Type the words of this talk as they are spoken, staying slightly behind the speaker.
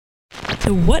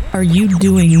to What Are You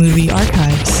Doing Movie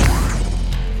Archives.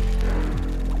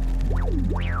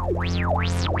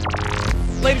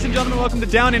 Ladies and gentlemen, welcome to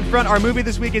Down in Front. Our movie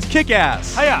this week is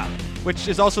Kick-Ass. Hiya! Which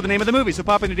is also the name of the movie. So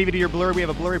pop into DVD or Blu-ray. We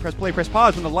have a Blu-ray, press play, press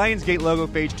pause when the Lionsgate logo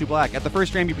fades to black. At the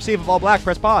first frame you perceive of all black,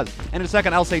 press pause. And in a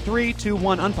second, I'll say 3, 2,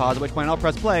 1, unpause, at which point I'll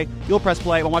press play. You'll press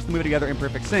play, and we'll watch the movie together in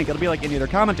perfect sync. It'll be like any other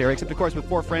commentary, except of course with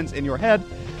 4 friends in your head.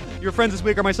 Your friends this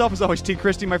week are myself, as always, T.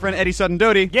 Christie, my friend Eddie Sutton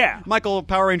Doty. Yeah. Michael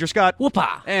Power Ranger Scott.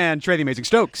 Whoopah. And Trey the Amazing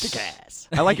Stokes. Kick-ass.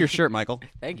 I like your shirt, Michael.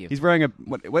 Thank you. He's wearing a,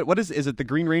 what is it the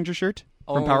Green Ranger shirt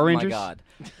from Power Rangers? Oh my God!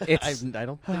 It's I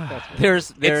don't think that's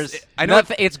right. there's I know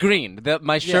it's green.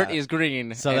 My shirt Yeah. is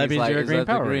green. So and that it's means like, you're a is Green that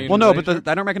the Power Ranger. Well, no, Ranger? but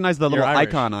I don't recognize the little Irish.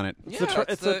 icon on it. Yeah,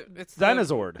 It's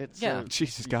Dinosaur. yeah.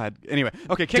 Jesus God. Anyway,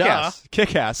 okay, Kick-Ass.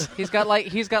 Kick-Ass. He's got like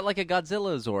a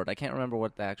Godzilla Zord. I can't remember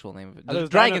what the actual name of it. Oh, The there's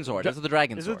Dragon Dino- Zord. This is the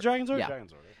Dragon Is Zord. it the Dragon Zord? Yeah. Dragon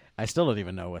Zord. I still don't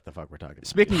even know what the fuck we're talking about.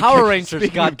 Speaking Power of Rangers,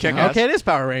 speaking God of Kick-Ass. Okay, it is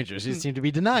Power Rangers. You seem to be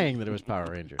denying that it was Power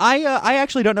Rangers. I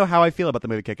actually don't know how I feel about the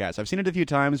movie Kick-Ass. I've seen it a few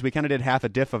times. We kind of did half a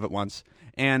diff of it once,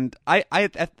 and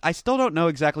I still don't know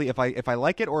exactly if I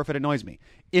like it or if it annoys me.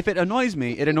 If it annoys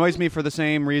me for the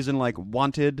same reason like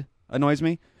Wanted annoys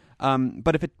me.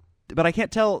 But I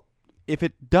can't tell if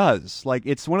it does. Like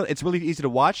it's really easy to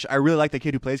watch. I really like the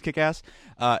kid who plays Kick-Ass.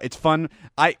 It's fun.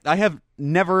 I have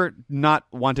never not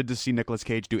wanted to see Nicolas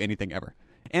Cage do anything ever.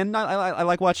 And I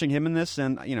like watching him in this,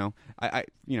 and I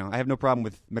have no problem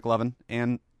with McLovin,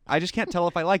 and I just can't tell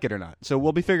if I like it or not. So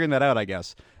we'll be figuring that out, I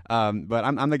guess. But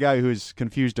I'm the guy who's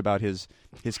confused about his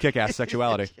kick-ass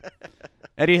sexuality.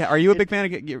 Eddie, are you a big fan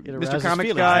of Mr.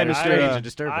 Comics guy?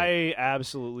 I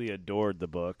absolutely adored the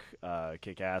book,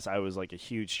 Kick-Ass. I was like a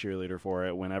huge cheerleader for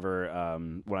it. Whenever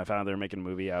when I found out they were making a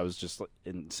movie, I was just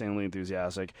insanely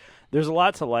enthusiastic. There's a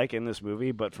lot to like in this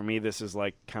movie, but for me, this is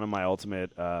like kind of my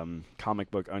ultimate comic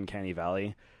book uncanny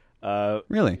valley.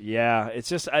 Really? Yeah, it's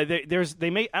just they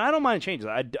make, and I don't mind changes.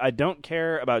 I don't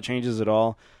care about changes at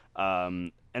all.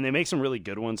 And they make some really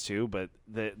good ones too, but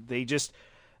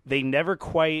they never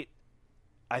quite,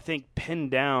 I think, pin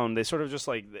down. They sort of just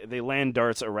like they land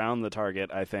darts around the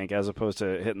target, I think, as opposed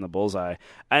to hitting the bullseye.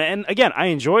 And again, I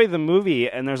enjoy the movie,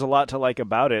 and there's a lot to like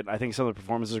about it. I think some of the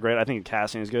performances are great. I think the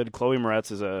casting is good. Chloe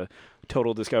Moretz is a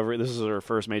total discovery. This is her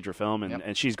first major film,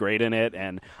 and she's great in it.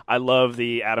 And I love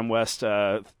the Adam West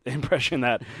impression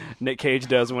that Nick Cage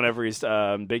does whenever he's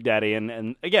Big Daddy.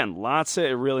 And again, lots to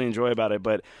really enjoy about it,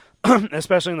 but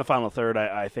especially in the final third,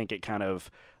 I think it kind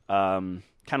of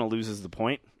loses the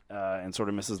point. And sort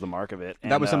of misses the mark of it.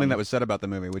 And, that was something that was said about the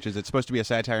movie, which is it's supposed to be a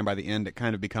satire, and by the end, it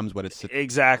kind of becomes what it's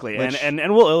exactly.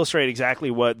 And we'll illustrate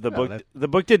exactly what the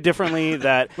book did differently.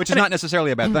 Which is not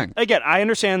necessarily a bad thing. Again, I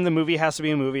understand the movie has to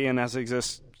be a movie and has to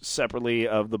exist separately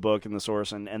of the book and the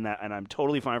source, and I'm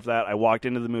totally fine for that. I walked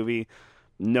into the movie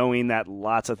knowing that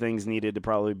lots of things needed to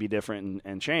probably be different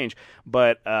and change,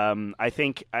 but I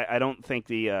don't think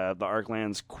the arc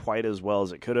lands quite as well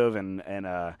as it could have, and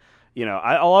I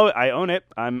own it.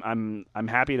 I'm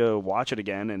happy to watch it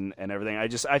again and everything.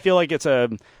 I feel like it's a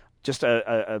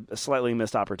slightly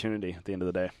missed opportunity at the end of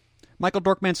the day. Michael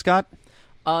Dorkman Scott?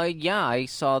 Yeah, I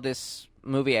saw this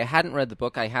movie. I hadn't read the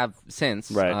book. I have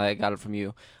since. Right. I got it from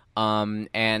you.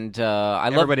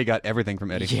 Everybody got everything from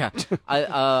Eddie. Yeah,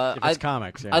 It's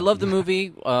comics. Yeah. I love the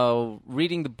movie.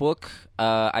 Reading the book,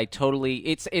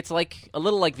 it's like a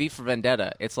little like V for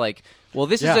Vendetta. It's like, well,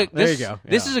 this Yeah, is there you go.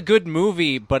 This Yeah. is a good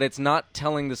movie, but it's not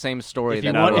telling the same story. If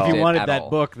you, that if you did wanted at that all.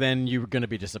 book, then you're going to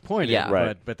be disappointed. Yeah.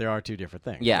 Right. But there are two different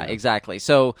things. Yeah, you know? exactly.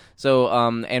 So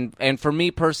and for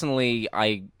me personally,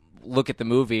 I look at the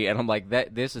movie and I'm like,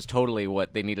 this is totally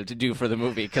what they needed to do for the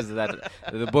movie, because that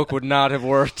the book would not have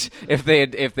worked if they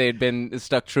had been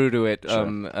stuck true to it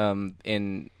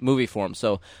in movie form.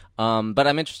 So, but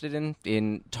I'm interested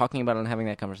in talking about it and having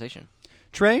that conversation.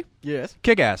 Trey? Yes.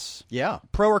 Kick-Ass. Yeah.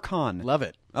 Pro or con? Love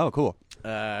it. Oh, cool.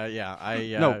 Yeah.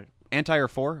 No, anti or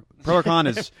for? Pro or con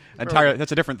is entire.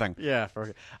 That's a different thing. Yeah,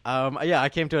 I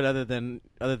came to it other than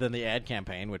the ad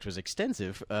campaign, which was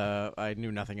extensive. I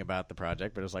knew nothing about the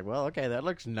project, but it was like, well, okay, that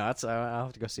looks nuts. I'll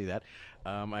have to go see that.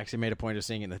 I actually made a point of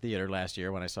seeing it in the theater last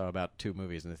year when I saw about 2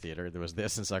 movies in the theater. There was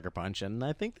this and Sucker Punch, and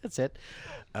I think that's it.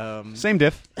 Same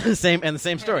diff. the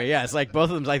same story. Yeah, it's like both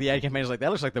of them. Like the ad campaign is like, that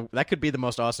looks like that could be the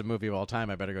most awesome movie of all time.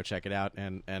 I better go check it out.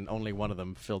 And only one of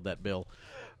them filled that bill.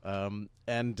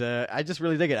 I just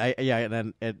really dig it.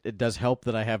 And it does help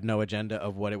that I have no agenda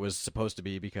of what it was supposed to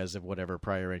be because of whatever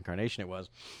prior incarnation it was.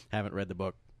 Haven't read the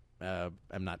book. I'm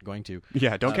not going to.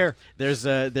 Yeah, don't care. There is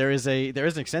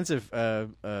an extensive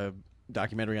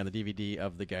documentary on the DVD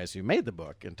of the guys who made the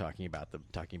book and talking about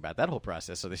that whole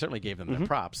process. So they certainly gave them their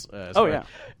props. Oh, yeah.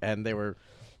 And they were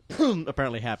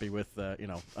apparently happy with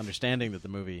understanding that the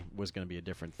movie was going to be a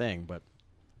different thing. But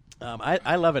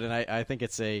I love it, and I think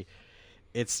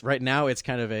it's right now it's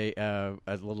kind of a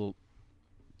little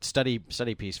study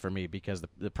piece for me, because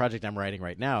the project I'm writing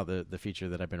right now, the feature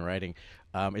that I've been writing,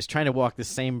 is trying to walk the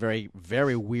same very,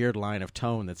 very weird line of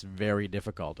tone that's very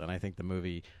difficult, and I think the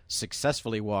movie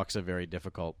successfully walks a very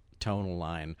difficult tonal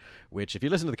line, which if you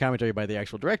listen to the commentary by the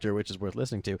actual director, which is worth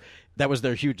listening to, that was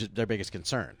their biggest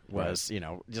concern was,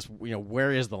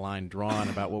 where is the line drawn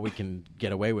about what we can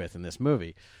get away with in this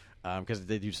movie? Because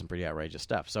they do some pretty outrageous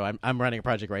stuff. So I'm running a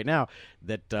project right now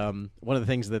that one of the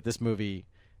things that this movie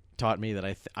taught me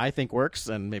that I think works,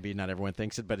 and maybe not everyone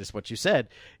thinks it, but it's what you said,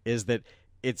 is that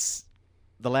it's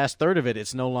the last third of it.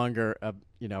 It's no longer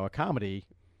a comedy.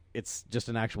 It's just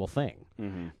an actual thing.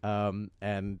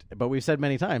 Mm-hmm. But we've said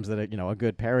many times that a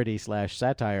good parody /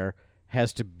 satire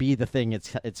has to be the thing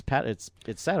it's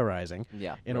satirizing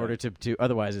in order to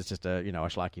otherwise it's just a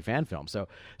schlocky fan film. So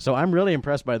I'm really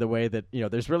impressed by the way that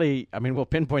there's really, I mean, we'll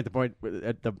pinpoint the point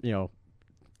at the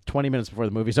 20 minutes before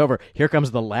the movie's over, here comes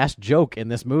the last joke in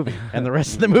this movie, and the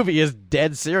rest of the movie is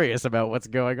dead serious about what's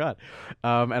going on.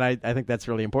 And I think that's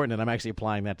really important, and I'm actually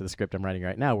applying that to the script I'm writing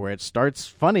right now, where it starts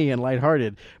funny and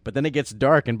lighthearted, but then it gets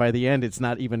dark, and by the end it's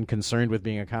not even concerned with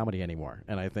being a comedy anymore.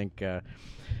 And I think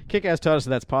Kick-Ass taught us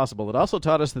that's possible. It also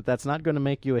taught us that that's not going to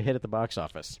make you a hit at the box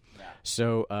office. Yeah.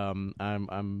 So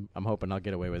I'm hoping I'll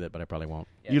get away with it, but I probably won't.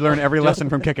 Yeah. You learn every lesson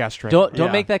from Kick-Ass straight.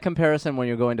 Don't make that comparison when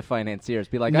you're going to financiers.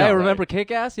 Be like, I remember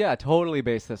Kick-Ass? Yeah, totally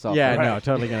base this off. Yeah, no,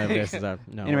 totally going to base this off.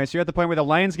 No. Anyway, so you're at the point where the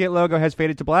Lionsgate logo has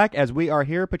faded to black. As we are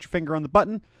here, put your finger on the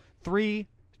button. 3,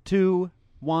 2,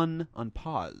 1, on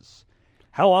pause.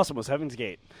 How awesome was Heaven's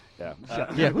Gate? Yeah.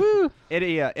 Yeah. Woo.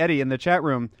 Eddie, in the chat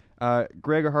room,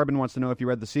 Greg Harbin wants to know if you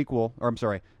read the sequel, or I'm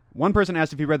sorry, one person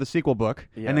asked if you read the sequel book,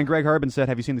 and then Greg Harbin said,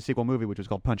 have you seen the sequel movie, which was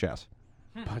called Punch Ass?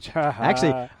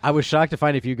 Actually, I was shocked to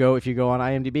find if you go on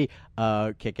IMDb,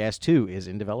 Kick-Ass 2 is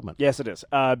in development. Yes, it is.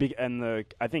 I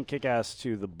think Kick-Ass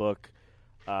 2, the book,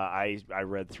 I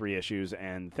read 3 issues,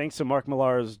 and thanks to Mark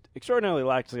Millar's extraordinarily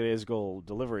lackadaisical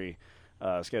delivery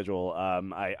schedule,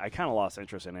 I kind of lost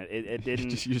interest in it. It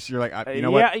didn't. You're like, you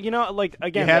know what? Yeah,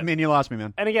 again, you had me and you lost me,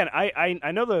 man. And again,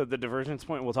 I know the divergence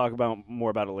point. We'll talk more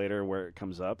about it later where it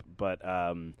comes up, but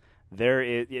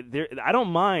there I don't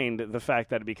mind the fact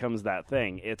that it becomes that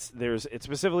thing. It's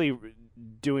specifically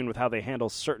doing with how they handle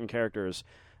certain characters.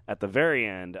 At the very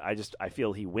end, I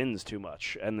feel he wins too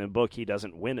much, and in the book he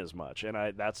doesn't win as much,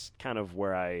 and that's kind of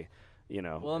where I.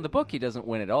 Well, in the book, he doesn't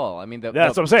win at all. I mean, that's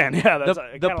what I'm saying. Yeah, that's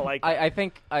I kind of like. I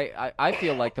think I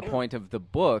feel like the point of the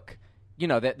book,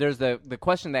 that there's the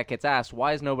question that gets asked: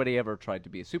 why has nobody ever tried to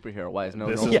be a superhero? Why is no?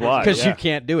 This is why. Because you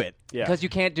can't do it. Because you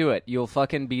can't do it. You'll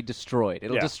fucking be destroyed.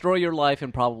 It'll destroy your life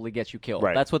and probably get you killed.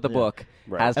 Right. That's what the book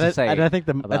has to say. And I think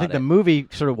the movie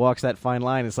sort of walks that fine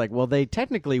line. It's like, well, they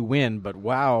technically win, but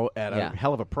wow, at a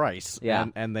hell of a price. Yeah.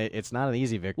 And it's not an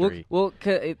easy victory. Well,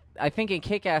 I think in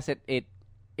Kick-Ass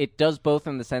it does both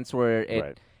in the sense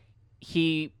where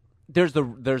there's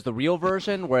the real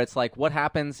version where it's like what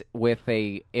happens with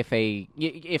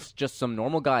if just some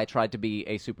normal guy tried to be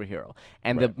a superhero,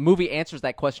 and the movie answers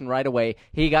that question right away.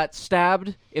 He got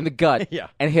stabbed in the gut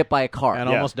and hit by a car and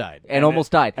almost died.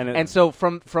 And so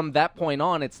from that point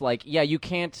on, it's like you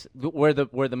can't where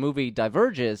the movie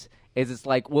diverges. It's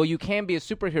like, well, you can be a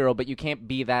superhero, but you can't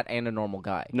be that and a normal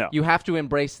guy. No. You have to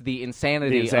embrace the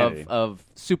insanity. Of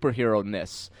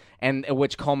superhero-ness, and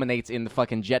which culminates in the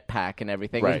fucking jetpack and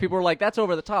everything. Right. Which people are like, that's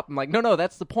over the top. I'm like, no,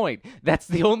 that's the point. That's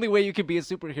the only way you can be a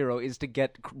superhero is to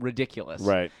get ridiculous.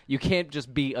 Right. You can't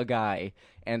just be a guy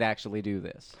and actually do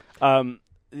this.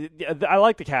 I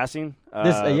like the casting.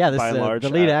 By and large. The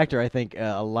lead actor, I think,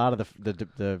 a lot of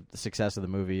the success of the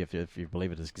movie, if you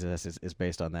believe it is success, is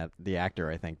based on that. The actor,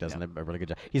 I think, does a really good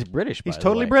job. He's British. He's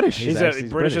totally British. He's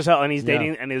British as hell, and he's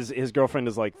dating, and his girlfriend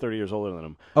is like 30 years older than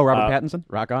him. Oh, Robert Pattinson,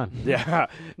 rock on. Yeah,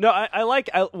 no, I like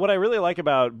what I really like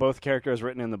about both characters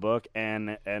written in the book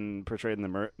and portrayed in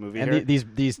the movie. And these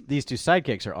two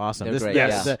sidekicks are awesome. They're great.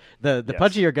 Yes. The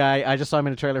punchier guy. I just saw him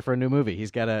in a trailer for a new movie.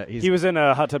 He was in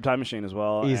a Hot Tub Time Machine as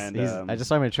well. I just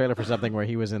saw him in a trailer for something where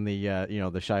he was in the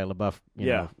the Shia LaBeouf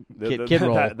kid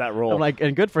role. that role. I'm like,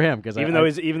 and good for him because even though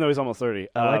he's almost 30,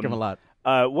 I like him a lot.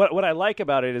 What I like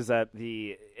about it is that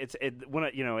when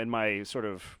in my sort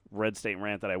of red state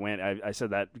rant that I went, I said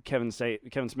that Kevin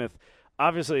Smith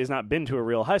obviously has not been to a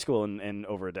real high school in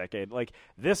over a decade. Like,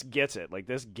 this gets it. Like,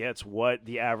 this gets what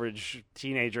the average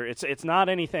teenager. It's not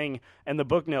anything. And the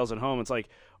book nails it home. It's like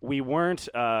we weren't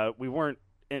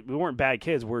bad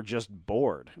kids. We're just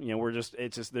bored. There's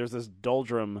this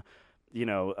doldrum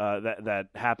that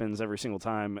happens every single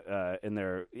time in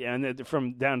there, and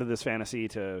from down to this fantasy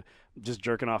to just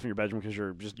jerking off in your bedroom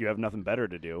because you have nothing better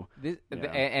to do.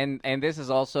 And this is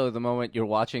also the moment you're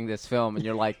watching this film and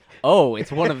you're like, oh,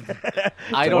 it's one of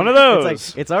one of those. It's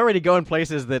like it's already going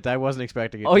places that I wasn't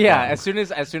expecting it. Oh to yeah, go. as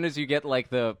soon as you get like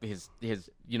his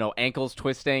ankles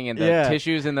twisting and the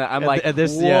tissues in the, I'm like, and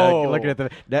this, whoa. yeah, looking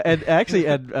at and actually,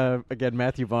 again,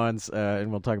 Matthew Vaughn's,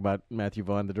 and we'll talk about Matthew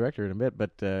Vaughn, the director, in a bit.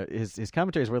 But his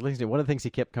commentaries were listening to. One of the things he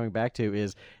kept coming back to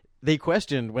is they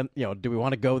questioned when do we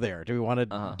want to go there? Do we want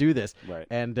to do this? Right.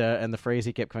 And the phrase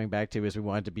he kept coming back to is we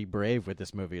wanted to be brave with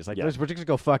this movie. It's like Yeah. we're just gonna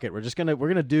go fuck it. We're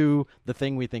gonna do the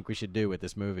thing we think we should do with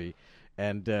this movie,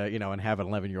 and and have an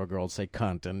 11-year-old girl say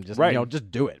cunt and just Right. just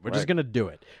do it. We're just Right. gonna do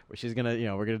it. She's gonna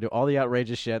we're gonna do all the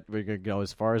outrageous shit. We're gonna go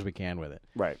as far as we can with it.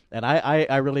 Right. And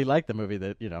I really like the movie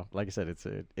that like I said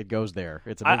it goes there.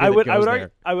 It's a movie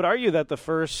I would argue that the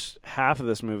first half of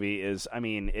this movie is,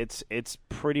 it's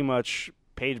pretty much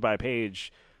page by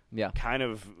page. Yeah. Kind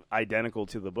of identical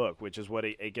to the book, which is what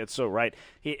it gets so right.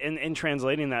 He in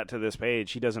translating that to this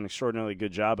page, he does an extraordinarily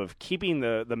good job of keeping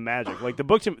the magic. Like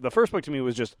the first book to me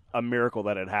was just a miracle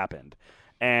that had happened,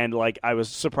 and like I was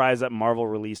surprised that Marvel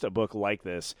released a book like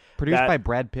this, Produced by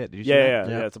Brad Pitt. Did you see yeah, that?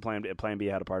 yeah. It's a Plan B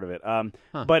had a part of it.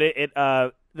 But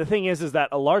the thing is that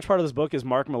a large part of this book is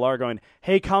Mark Millar going,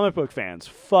 "Hey, comic book fans,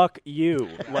 fuck you!"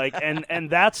 Like, and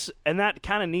that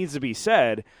kind of needs to be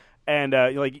said. And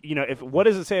if what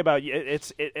does it say about you?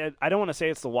 I don't want to say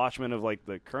it's the Watchmen of like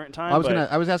the current time. I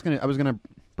was gonna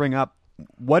bring up,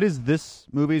 what is this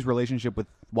movie's relationship with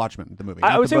Watchmen, the movie? I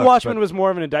Not would the say book, Watchmen but- was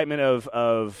more of an indictment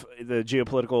of the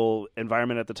geopolitical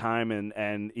environment at the time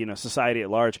and society at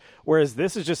large, whereas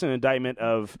this is just an indictment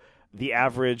of the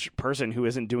average person who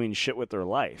isn't doing shit with their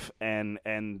life, and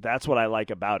that's what I like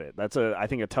about it. That's I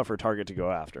think a tougher target to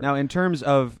go after. Now, in terms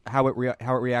of how it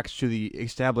reacts to the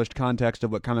established context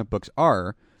of what comic books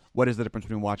are, what is the difference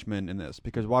between Watchmen and this?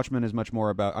 Because Watchmen is much more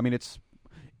about. I mean,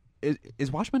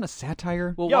 is Watchmen a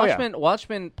satire? Well,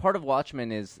 Watchmen. Part of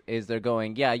Watchmen is they're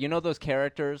going, those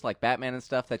characters like Batman and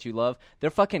stuff that you love.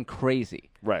 They're fucking crazy.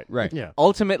 Right. Yeah.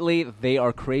 Ultimately, they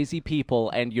are crazy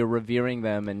people, and you're revering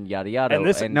them, and yada yada. And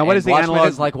this- now what is the Watchmen analog-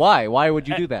 is like, why? Why would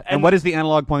you do that? and what is the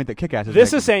analog point that Kick-Ass is This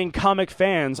making? is saying comic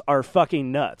fans are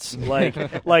fucking nuts. Like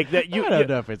that. You I don't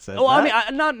know if it says Well, that. I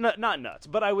mean, not nuts,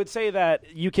 but I would say that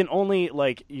you can only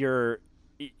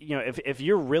if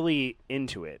you're really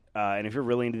into it, and if you're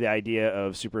really into the idea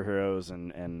of superheroes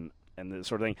and this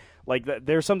sort of thing, like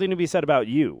there's something to be said about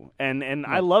you, and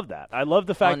I love that. I love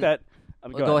the fact that.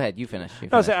 Go ahead. You finish.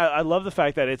 No, I love the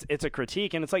fact that it's a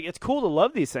critique, and it's like it's cool to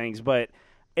love these things, but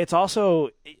it's also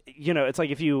it's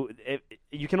like if you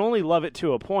can only love it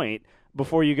to a point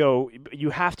before you go.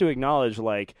 You have to acknowledge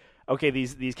like, okay,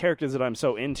 these characters that I'm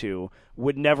so into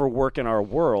would never work in our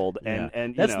world,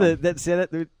 and that's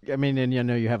I mean, and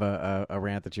you have a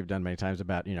rant that you've done many times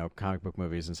about comic book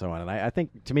movies and so on, and I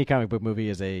think to me comic book movie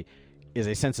is a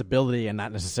sensibility and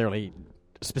not necessarily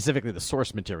specifically the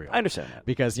source material. I understand that.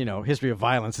 Because, History of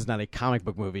Violence is not a comic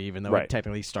book movie, even though Right. it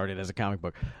technically started as a comic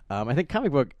book. I think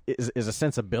comic book is a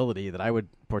sensibility that I would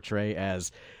portray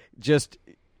as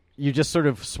you just sort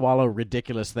of swallow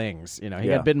ridiculous things. He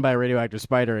got bitten by a radioactive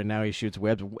spider and now he shoots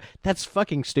webs. That's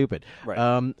fucking stupid. Right.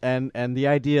 And the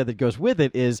idea that goes with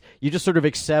it is you just sort of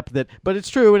accept that, but it's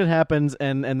true and it happens,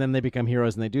 and then they become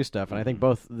heroes and they do stuff. And I think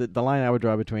both the line I would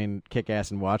draw between Kick-Ass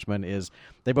and Watchmen is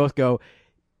they both go,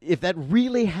 if that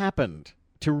really happened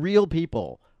to real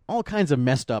people, all kinds of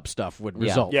messed up stuff would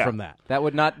result Yeah. from that. That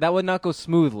would not go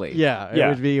smoothly. Yeah,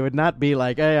 Yeah. It would not be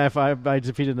like, hey, if I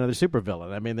defeated another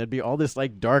supervillain. I mean, there'd be all this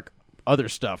like dark other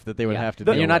stuff that they would have to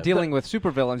deal You're not with. dealing with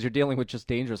supervillains. You're dealing with just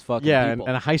dangerous fucking and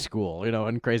people. a high school,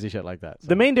 and crazy shit like that. So.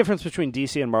 The main difference between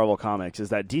DC and Marvel Comics is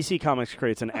that DC Comics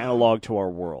creates an analog to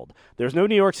our world. There's no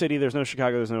New York City, there's no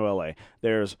Chicago, there's no LA.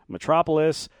 There's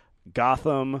Metropolis,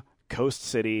 Gotham, Coast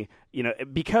City,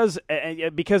 because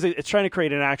it's trying to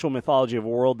create an actual mythology of a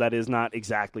world that is not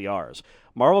exactly ours.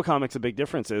 Marvel Comics, the big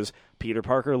difference is Peter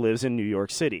Parker lives in New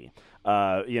York City.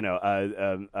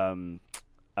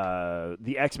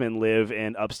 The X-Men live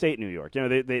in upstate New York.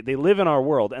 They live in our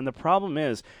world, and the problem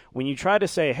is when you try to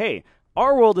say, hey,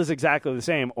 our world is exactly the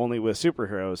same, only with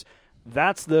superheroes,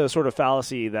 that's the sort of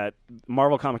fallacy that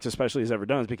Marvel Comics especially has ever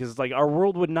done, is because it's like our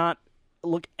world would not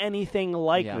look anything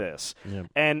like Yeah. this. Yeah.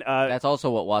 And That's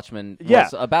also what Watchmen Yeah.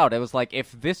 was about. It was like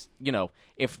if this,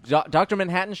 if Dr.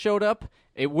 Manhattan showed up,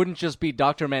 it wouldn't just be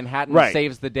Dr. Manhattan Right.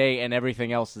 saves the day and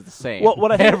everything else is the same. Well,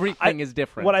 what I think, everything is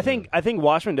different. What I think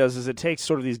Watchmen does is it takes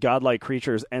sort of these godlike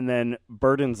creatures and then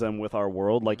burdens them with our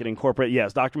world. Like it incorporates.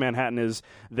 Yes, Dr. Manhattan is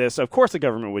this. Of course, the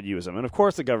government would use him, and of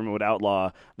course, the government would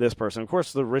outlaw this person. Of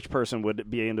course, the rich person would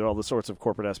be into all the sorts of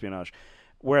corporate espionage.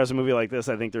 Whereas a movie like this,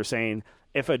 I think they're saying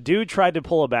if a dude tried to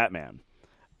pull a Batman.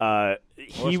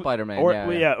 He, Spider-Man, or,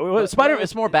 yeah. well, Spider.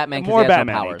 It's more Batman 'cause more he has no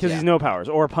Batman powers, because yeah. he's no powers,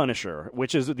 or Punisher,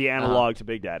 which is the analog to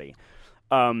Big Daddy.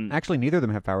 Actually, neither of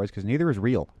them have powers because neither is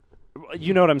real.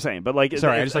 You know what I'm saying, but like,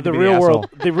 Sorry, I just like the to be the real world,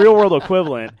 asshole. the real world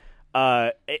equivalent.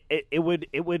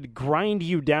 It would grind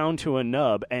you down to a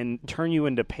nub and turn you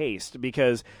into paste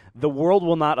because the world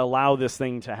will not allow this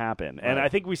thing to happen. And I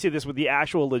think we see this with the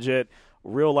actual legit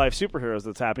real life superheroes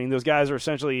that's happening. Those guys are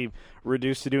essentially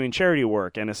reduced to doing charity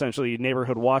work and essentially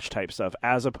neighborhood watch type stuff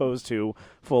as opposed to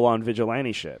full on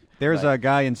vigilante shit. There's a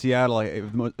guy in Seattle.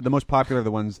 The most popular of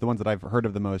the ones that I've heard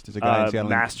of the most is a guy in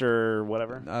Seattle. Master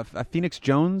whatever. Phoenix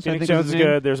Jones. I Phoenix think Jones his is name.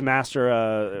 good. There's Master.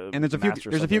 And there's a Master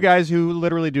few something. guys who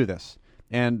literally do this.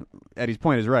 And Eddie's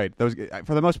point is right. Those,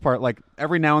 for the most part, like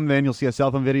every now and then you'll see a cell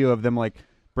phone video of them like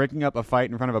breaking up a fight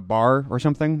in front of a bar or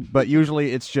something. But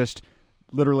usually it's just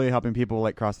literally helping people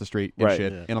like cross the street and Right.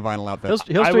 shit in a vinyl outfit.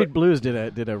 Hill I Street would- Blues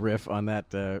did a riff on that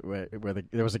where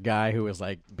there was a guy who was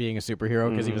like being a superhero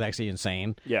because he was actually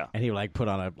insane. Yeah. and he like put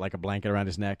on a blanket around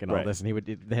his neck and all Right. this, and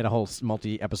they had a whole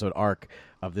multi-episode arc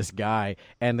of this guy,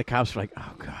 and the cops were like,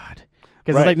 "Oh God,"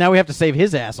 because Right. it's like now we have to save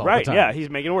his ass all Right, the time. yeah, he's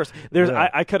making it worse. There's Yeah.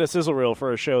 I cut a sizzle reel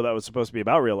for a show that was supposed to be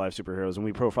about real life superheroes, and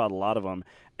we profiled a lot of them.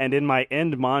 And in my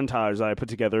end montage that I put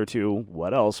together to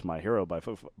What Else? My Hero by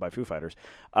Foo Fighters.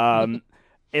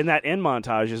 In that end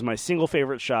montage is my single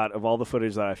favorite shot of all the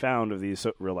footage that I found of these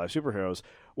real life superheroes,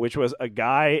 which was a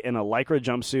guy in a lycra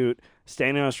jumpsuit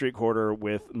standing on a street corner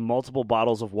with multiple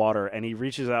bottles of water, and he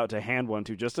reaches out to hand one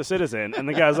to just a citizen, and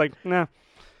the guy's like, nah.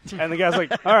 And the guy's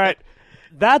like, all right.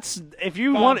 That's if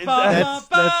you want. That's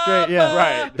great. Yeah,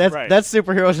 Right, That's right. that's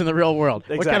superheroes in the real world. What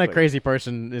kind Exactly. of crazy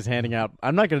person is handing out?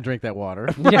 I'm not going to drink that water.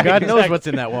 God knows what's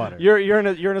in that water. You're in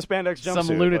a spandex jumpsuit.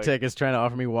 Some lunatic is trying to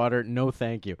offer me water. No,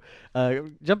 thank you.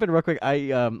 Jump in real quick.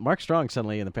 Mark Strong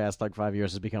suddenly in the past like 5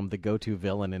 years has become the go-to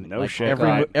villain in No like, shit.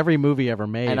 every movie ever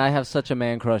made. and I have such a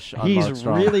man crush on he's Mark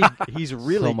Strong. he's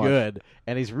really So much. good,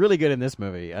 and he's really good in this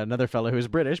movie. Another fellow who's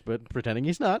British but pretending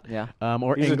he's not. Yeah.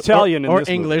 Or He's Italian in or this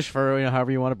movie. English for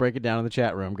however you want to break it down in the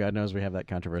chat room. God knows we have that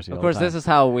controversy. Of all course, the time. this is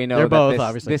how we know They're that both, this,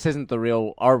 obviously. this isn't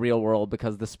our real world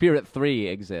because the Spirit 3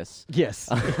 exists. Yes,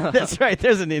 that's right.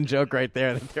 There's an in joke right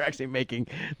there. That they're actually making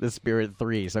the Spirit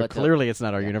 3, so But, clearly it's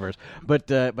not our universe.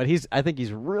 But I think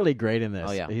he's really great in this.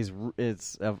 Oh, yeah.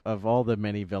 It's of all the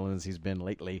many villains he's been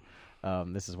lately.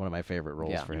 This is one of my favorite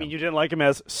roles Yeah. for I him. mean, you didn't like him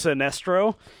as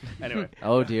Sinestro? Anyway.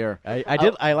 Oh dear. I Is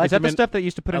liked that him the in- stuff that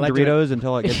used to put I in liked him in- Doritos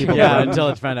until it gets people? yeah, fired? until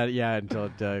it's found out. Yeah, until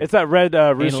it. It's that red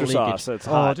rooster leakage. sauce. It's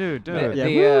Oh, hot. dude.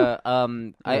 Yeah.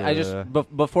 I just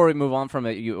before we move on from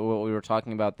it, what we were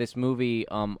talking about this movie.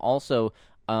 Also,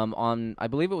 on I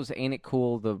believe it was Ain't It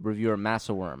Cool, the reviewer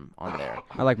Massa Worm on there.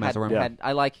 I like Massa Worm.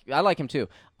 I like him too.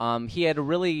 He had a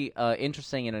really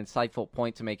interesting and insightful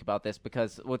point to make about this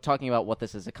because we're talking about what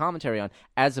this is a commentary on.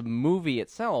 As a movie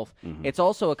itself, it's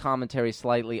also a commentary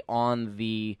slightly on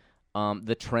the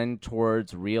trend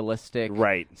towards realistic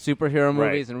Right. superhero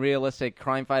Right. movies and realistic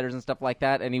crime fighters and stuff like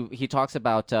that. And he talks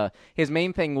about his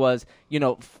main thing was,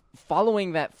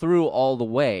 following that through all the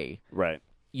way, Right.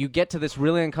 you get to this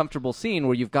really uncomfortable scene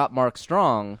where you've got Mark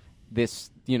Strong, this,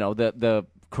 the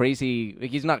crazy,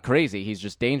 he's not crazy, he's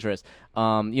just dangerous, the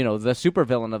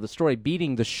supervillain of the story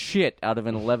beating the shit out of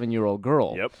an 11-year-old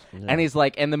girl. Yep. And he's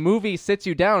like, and the movie sits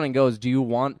you down and goes, do you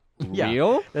want Yeah,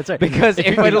 real? that's right. Because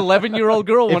if an 11-year-old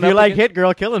girl If went you up like against- Hit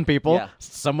Girl killing people, Yeah.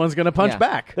 someone's gonna punch Yeah.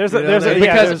 back. There's You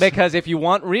know, because if you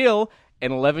want real, an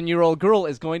 11-year-old girl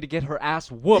is going to get her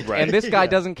ass whooped, Right. and this guy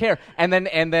doesn't care. And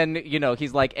then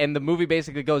he's like, and the movie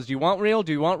basically goes, "Do you want real?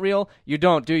 Do you want real? You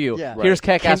don't, do you? Yeah. Here's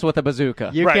Kick-Ass with a bazooka."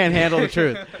 You Right. can't handle the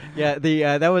truth. Yeah,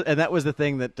 that was the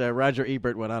thing that Roger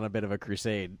Ebert went on a bit of a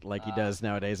crusade, like he does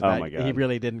nowadays. About, my God. He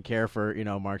really didn't care for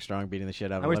Mark Strong beating the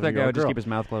shit out of. I wish that guy would just keep his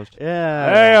mouth closed.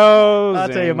 Yeah. Hey-o, I'll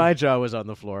tell you, zing. my jaw was on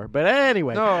the floor. But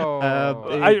anyway,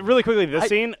 I really quickly, this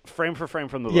scene, frame for frame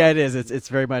from the book. yeah, it is. It's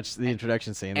very much the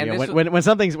introduction scene. And You know, this when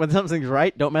something's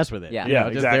right, don't mess with it. Yeah. You know, Yeah,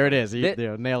 just exactly. there it is. You,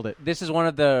 Thi- nailed it. This is one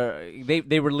of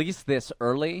they released this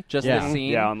early, just Yeah. this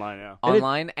scene. Yeah, online, yeah.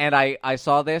 Online, and I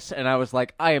saw this, and I was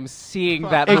like, I am seeing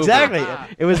that movie. Exactly.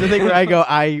 It was the thing where I go,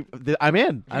 I'm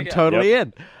in. I'm totally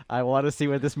in. I want to see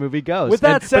where this movie goes. With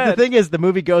that but said- the thing is, the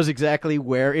movie goes exactly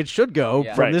where it should go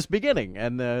Yeah. from Right. this beginning,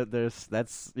 and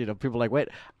that's people are like, wait,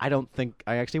 I don't think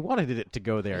I actually wanted it to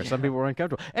go there. Some people were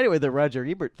uncomfortable. Anyway, the Roger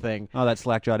Ebert thing, Oh, that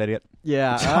slack-jawed idiot.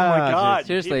 yeah. Oh my God!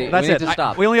 Seriously, People- we need to I-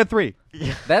 stop. we only had 3.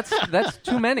 That's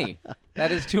too many.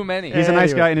 That is too many. He's a nice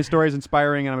Anyway. guy, and his story is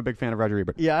inspiring, and I'm a big fan of Roger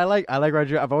Ebert. Yeah, I like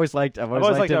Roger. I've always liked him.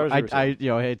 always liked Roger Ebert, I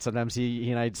hey, sometimes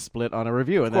he and I split on a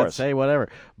review, and course. that's say whatever.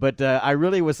 But I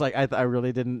really was like, I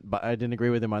really didn't agree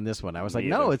with him on this one. I was like, Me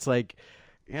no, either. it's like.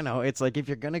 It's like if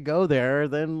you're gonna go there,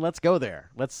 then let's go there.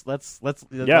 Let's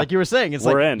Yeah. like you were saying. It's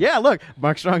We're like in. yeah, look,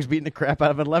 Mark Strong's beating the crap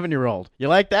out of an 11-year-old. You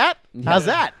like that? How's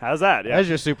that? How's that? Yeah. That's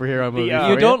your superhero movie. uh,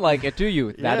 You for don't like it, do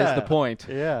you? That is Yeah. the point.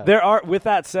 Yeah. There are. With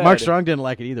that said, Mark Strong didn't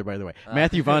like it either, by the way.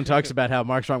 Matthew Vaughn talks about how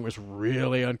Mark Strong was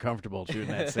really uncomfortable shooting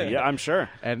that scene. Yeah, I'm sure.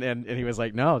 and he was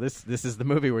like, "No, this is the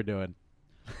movie we're doing."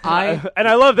 And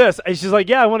I love this. And she's like,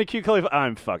 "Yeah, I want a cute Khalifa."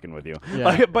 I'm fucking with you. Yeah.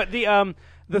 Like, but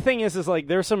the thing is like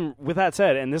there's some. With that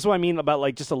said, and this is what I mean about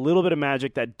like just a little bit of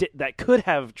magic that could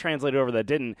have translated over that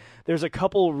didn't. There's a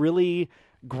couple really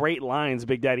great lines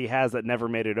Big Daddy has that never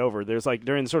made it over. There's like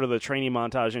during sort of the training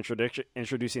montage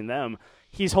introducing them,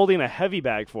 he's holding a heavy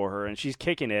bag for her and she's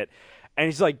kicking it. And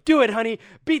he's like, "Do it, honey!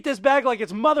 Beat this bag like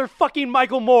it's motherfucking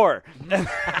Michael Moore." And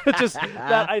just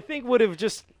that I think would have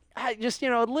just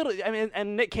a little. I mean,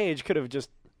 and Nick Cage could have just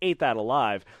ate that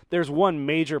alive. There's one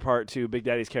major part to Big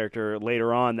Daddy's character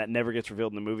later on that never gets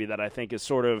revealed in the movie that I think is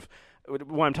sort of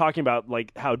when I'm talking about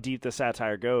like how deep the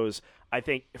satire goes. I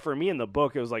think for me in the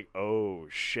book it was like, oh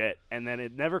shit, and then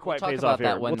it never quite talk pays about off that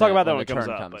here. when We'll talk the- about that when when it the comes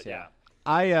turn up. comes, But yeah.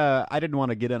 I didn't want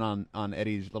to get in on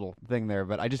Eddie's little thing there,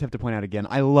 but I just have to point out again,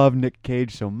 I love Nick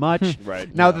Cage so much.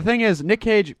 Right. Now, the thing is, Nick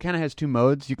Cage kind of has 2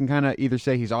 modes. You can kind of either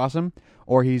say he's awesome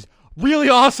or he's really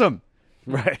awesome.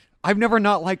 Right. I've never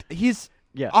not liked... He's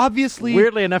Yeah. obviously...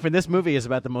 Weirdly enough, in this movie is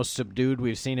about the most subdued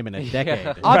we've seen him in a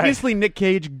decade. Obviously, Nick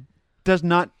Cage does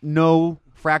not know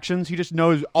fractions. He just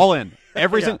knows all in.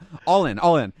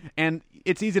 All in. And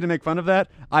it's easy to make fun of that.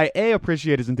 I, A,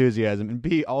 appreciate his enthusiasm, and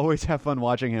B, always have fun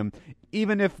watching him.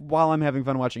 Even if while I'm having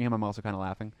fun watching him, I'm also kind of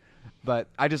laughing. But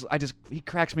I just, he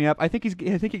cracks me up. I think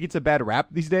he gets a bad rap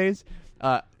these days,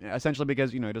 essentially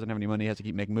because, he doesn't have any money. He has to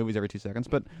keep making movies every 2 seconds.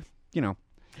 But,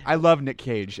 I love Nick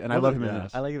Cage, and I love him in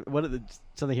this. I like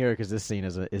something here because this scene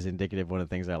is indicative. One of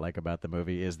the things I like about the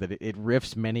movie is that it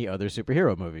riffs many other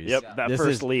superhero movies. Yep. That This first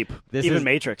is- leap. this Even is-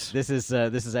 Matrix. This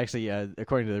is actually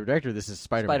according to the director, this is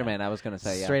Spider-Man. Spider-Man, I was going to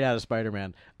say, yeah. Straight out of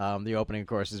Spider-Man. The opening, of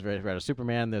course, is very out of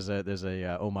Superman. There's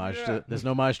a homage. There's an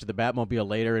homage to the Batmobile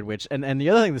later, in which and the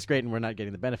other thing that's great, and we're not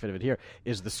getting the benefit of it here,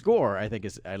 is the score. I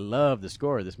love the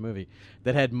score of this movie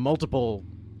that had multiple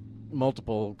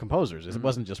composers. It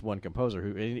wasn't just one composer.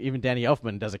 Who even Danny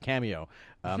Elfman does a cameo.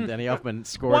 Danny Elfman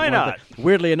scored. Why one not? of the-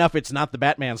 weirdly enough, it's not the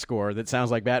Batman score that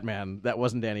sounds like Batman. That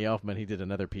wasn't Danny Elfman. He did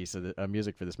another piece of the,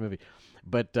 music for this movie.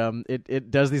 But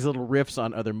it does these little riffs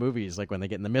on other movies, like when they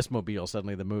get in the Mistmobile.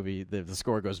 Suddenly, the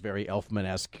score goes very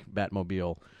Elfman-esque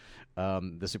Batmobile.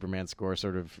 The Superman score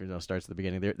sort of starts at the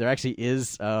beginning. There actually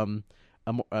is. An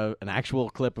actual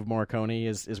clip of Morricone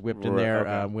is whipped in there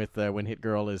okay. with when Hit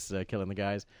Girl is killing the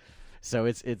guys. So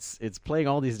it's playing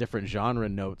all these different genre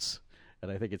notes, and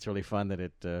I think it's really fun that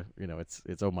it's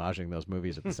homaging those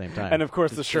movies at the same time. And of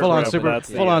course the shirt. full on rip, that's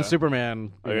the,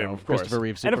 Superman, of course. Christopher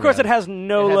Reeve And Superman. of course, it has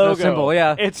no It has no logo. symbol,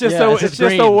 yeah. It's just Yeah, it's it's just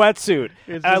just a green. wetsuit.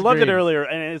 It's I just loved it green. earlier,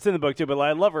 and it's in the book too. But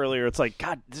I love earlier. It's like,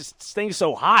 God, this thing's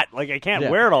so hot. Like I can't Yeah.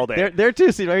 wear it all day. There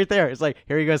too. See right there. It's like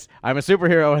here he goes. I'm a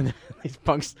superhero, and these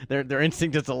punks. Their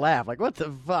instinct is to laugh. Like what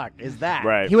the fuck is that?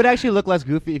 Right. He would actually look less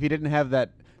goofy if he didn't have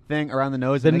that thing around the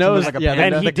nose. The that makes him look nose- like a yeah,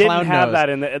 panda. and he the didn't clown have nose. that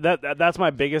in the. That's my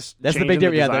biggest. That's the change big in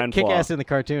difference. Yeah, the design flaw. Kick-Ass in the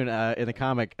cartoon, in the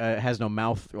comic, has no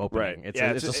mouth opening. Right. It's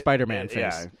Yeah, it's a it's- Spider-Man it- face.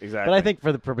 yeah, exactly. But I think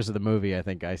for the purpose of the movie, I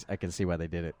think I can see why they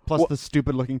did it. Plus the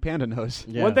stupid-looking panda nose.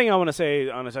 Yeah. One thing I want to say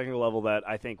on a technical level that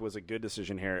I think was a good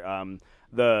decision here.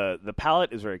 The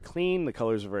palette is very clean. The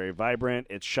colors are very vibrant.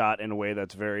 It's shot in a way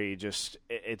that's very just.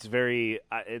 It's very.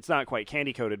 It's not quite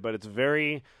candy coated, but it's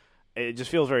very. It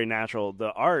just feels very natural.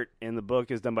 The art in the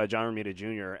book is done by John Romita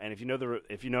Jr. And if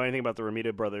you know anything about the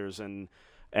Romita brothers and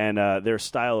their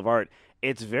style of art,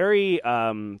 it's very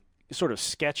sort of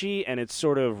sketchy and it's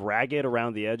sort of ragged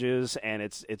around the edges and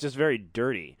it's just very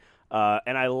dirty.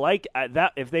 And I like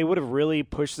that. If they would have really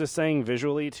pushed this thing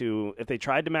visually if they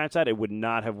tried to match that, it would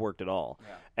not have worked at all.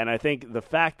 Yeah. And I think the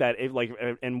fact that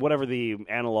and whatever the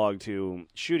analog to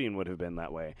shooting would have been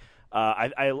that way.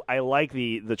 I like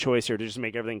the choice here to just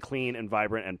make everything clean and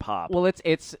vibrant and pop. Well, it's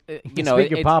Speaking of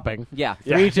it's, popping, Yeah.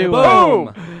 3, 2, Boom!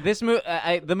 1. This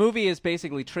the movie is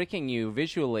basically tricking you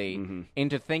visually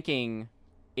into thinking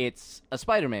it's a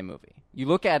Spider-Man movie. You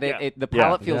look at it, Yeah. the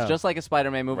palette feels Yeah. just like a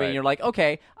Spider-Man movie, Right. and you're like,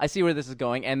 okay, I see where this is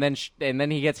going. And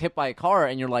then he gets hit by a car,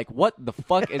 and you're like, what the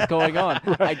fuck is going on?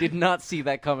 I did not see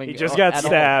that coming. He just got at all.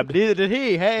 stabbed. Neither did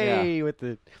he. Hey, with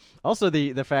the also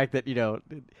the fact that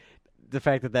the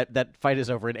fact that fight is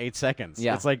over in 8 seconds.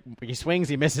 Yeah. It's like he swings,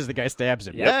 he misses, the guy stabs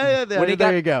him. Yep. Yeah,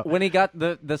 there you go. When he got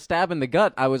the stab in the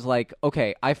gut, I was like,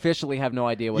 okay, I officially have no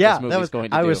idea what yeah, this movie is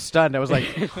going to I do. was stunned. I was like,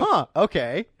 huh,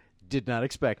 okay. Did not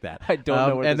expect that. I don't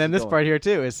know where and this then is this going. part here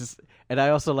too is just, and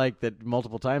I also like that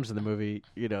multiple times in the movie,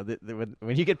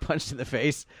 when you get punched in the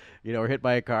face, or hit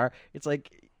by a car, it's like,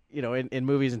 in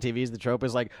movies and TVs, the trope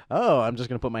is like, oh, I'm just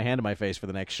going to put my hand in my face for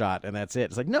the next shot, and that's it.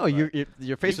 It's like, no, your face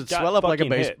You would got swell up like a fucking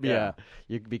base. hit, yeah.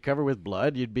 You'd be covered with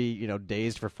blood. You'd be,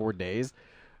 dazed for 4 days.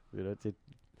 It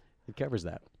covers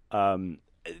that.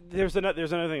 There's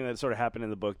another thing that sort of happened in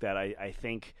the book that I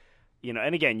think,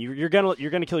 and again, you're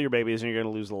gonna kill your babies and you're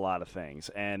gonna lose a lot of things,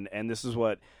 and this is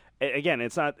what, again,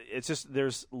 it's just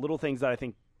there's little things that I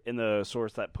think in the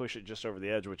source that push it just over the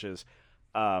edge, which is,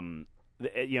 when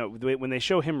they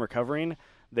show him recovering,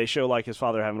 they show like his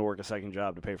father having to work a second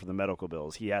job to pay for the medical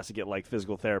bills. He has to get like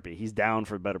physical therapy. He's down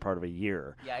for the better part of a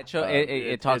year. Yeah,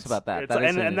 it talks about that. That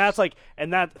is and that's like,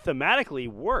 and that thematically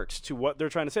works to what they're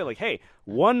trying to say. Like, hey,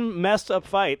 one messed up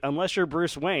fight, unless you're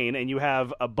Bruce Wayne and you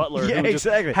have a butler Yeah, who just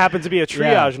exactly. happens to be a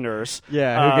triage nurse.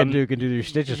 Yeah, who can do your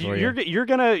stitches for you. You're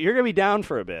gonna be down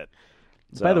for a bit.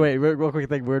 So, By the way, real quick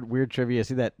thing, weird trivia.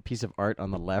 See that piece of art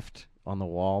on the left on the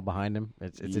wall behind him?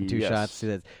 It's in 2 Yes. shots. See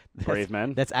that? Brave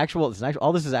men. That's actual.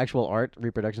 All this is actual art,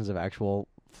 reproductions of actual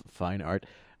fine art.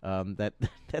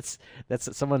 That's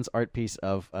someone's art piece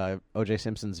of O.J.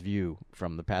 Simpson's view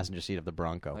from the passenger seat of the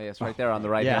Bronco. Oh, yeah, it's right there on the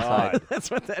right hand Yeah, side. that's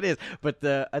what that is. But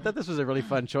I thought this was a really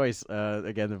fun choice.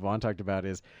 Again, that Vaughn talked about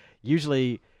is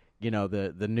usually,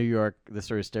 the New York, the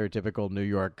sort of stereotypical New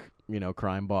York,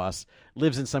 crime boss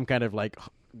lives in some kind of like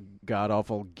god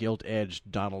awful gilt edged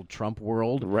Donald Trump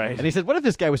world. Right. And he said, what if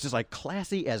this guy was just like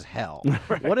classy as hell?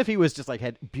 What if he was just like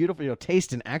had beautiful,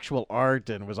 taste in actual art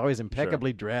and was always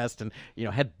impeccably dressed and,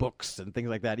 had books and things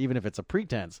like that, even if it's a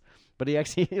pretense. But he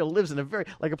actually lives in a very,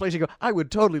 like a place you go, I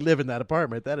would totally live in that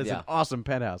apartment. That is an awesome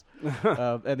penthouse.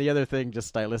 And the other thing,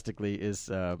 just stylistically, is,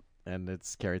 and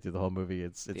it's carried through the whole movie,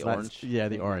 it's The not, orange? Yeah,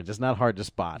 the orange. It's not hard to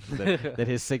spot that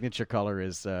his signature color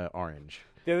is orange.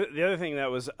 The other thing that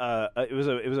was it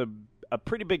was a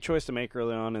pretty big choice to make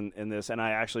early on in this, and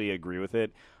I actually agree with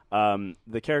it.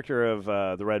 The character of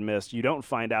the Red Mist, you don't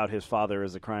find out his father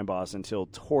is a crime boss until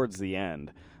towards the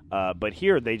end. But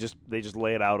here they just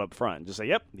lay it out up front, just say,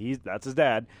 "Yep, that's his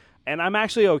dad." And I'm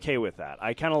actually okay with that.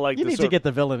 I kind of like. You need to get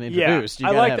the villain introduced.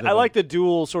 Yeah, I like the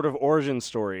dual sort of origin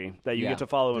story that you Yeah. get to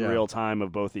follow in Yeah. real time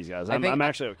of both these guys. I'm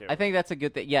actually okay. I think that's a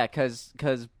good thing. Yeah, because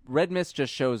Red Mist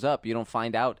just shows up. You don't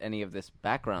find out any of this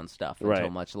background stuff until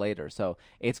Right. much later. So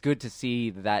it's good to see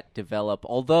that develop.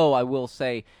 Although I will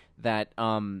say that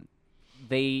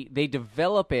they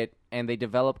develop it, and they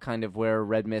develop kind of where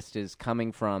Red Mist is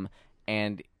coming from,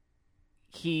 and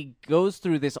he goes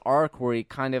through this arc where he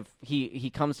kind of he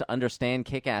comes to understand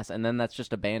Kick-Ass, and then that's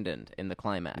just abandoned in the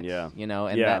climax. Yeah.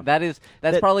 And Yeah.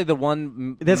 that's probably the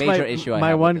one That's major my, issue. I my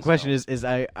have with one this question film. is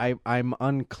I'm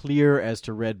unclear as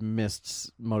to Red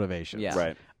Mist's motivations. Yeah.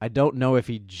 Right. I don't know if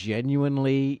he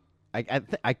genuinely.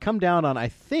 I come down on. I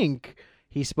think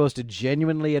he's supposed to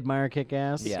genuinely admire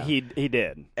Kick-Ass. Yeah. He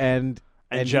did. And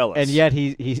jealous. and yet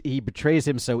he betrays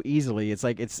him so easily. It's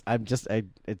like it's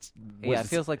It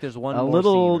feels like there's one a more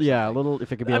little scene or a little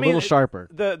if it could be I a mean, little sharper.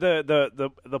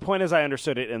 The point, as I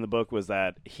understood it in the book, was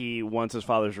that he wants his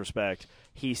father's respect.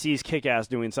 He sees Kick-Ass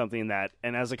doing something that,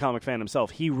 and as a comic fan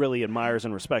himself, he really admires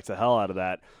and respects the hell out of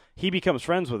that. He becomes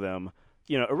friends with him.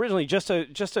 Originally just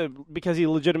to because he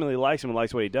legitimately likes him and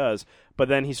likes what he does, but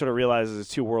then he sort of realizes his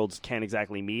two worlds can't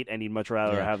exactly meet, and he'd much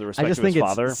rather have the respect I just of his think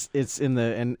father. it's in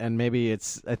the and maybe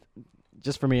it's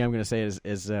just for me. I'm going to say is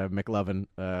McLovin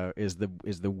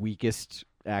is the weakest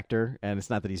actor, and it's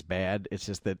not that he's bad. It's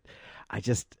just that I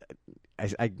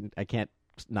can't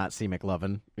not see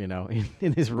McLovin,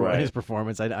 in his role, in his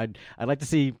performance. I'd like to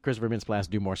see Christopher Mintz-Plasse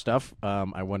do more stuff.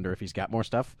 I wonder if he's got more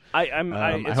stuff. I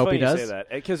hope funny he does. You say that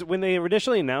because when they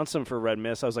initially announced him for Red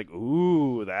Mist, I was like,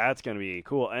 "Ooh, that's going to be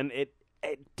cool," and it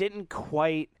didn't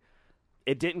quite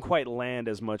land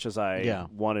as much as I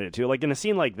wanted it to. Like in a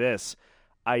scene like this,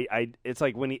 it's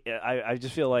like when I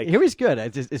just feel like Here he's good.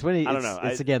 It's when he. I don't know.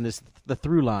 It's again the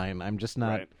through line. I'm just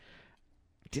not. Right.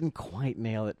 Didn't quite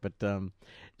nail it, but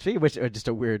speaking of which, just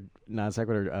a weird non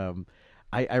sequitur.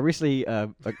 I recently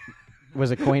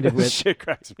was acquainted with. shit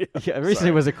cracks me up. Yeah, I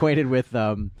recently was acquainted with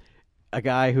a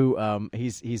guy who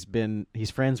he's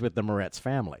friends with the Moretz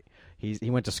family. he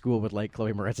went to school with like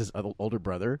Chloe Moretz's older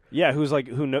brother. Yeah, who's I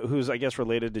guess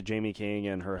related to Jamie King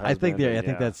and her husband. I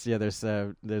think that's there's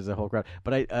a whole crowd.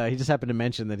 But he just happened to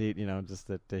mention that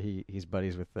he's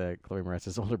buddies with Chloe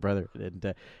Moretz's older brother,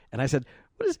 and I said,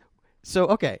 what is so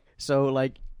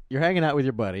like you're hanging out with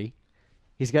your buddy.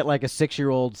 He's got like a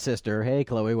 6-year-old sister. Hey,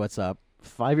 Chloe, what's up?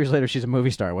 5 years later, she's a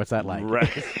movie star. What's that like?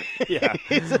 Right. Yeah.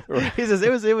 He says it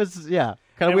was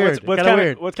kind of weird. What's kind of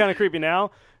weird. What's kind of creepy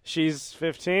now? She's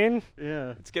 15.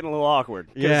 Yeah. It's getting a little awkward.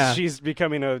 Yeah. She's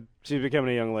becoming a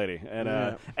young lady, and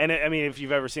I mean, if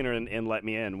you've ever seen her in Let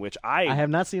Me In, which I have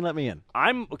not seen Let Me In.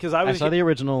 I saw the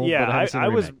original. Yeah, but I haven't seen the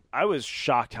remake. I was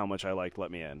shocked how much I liked Let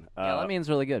Me In. Yeah, Let Me In's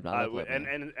really good. I love Let Me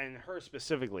In. And her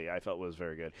specifically, I felt was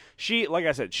very good. She, like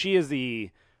I said, she is the.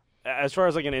 As far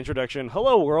as like an introduction,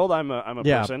 hello world, I'm a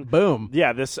person. Boom.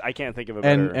 Yeah, this I can't think of a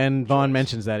better. And Vaughn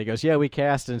mentions that he goes, yeah, we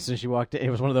cast, and since she walked in,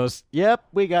 it was one of those. Yep,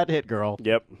 we got Hit Girl.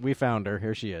 Yep, we found her.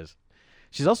 Here she is.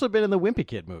 She's also been in the Wimpy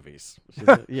Kid movies.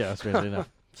 Yeah, strangely enough.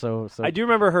 So I do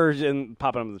remember her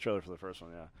popping up in the trailer for the first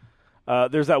one. Yeah.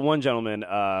 There's that one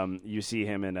gentleman. You see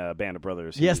him in Band of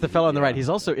Brothers. Yes, the fellow on the right. He's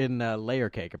also in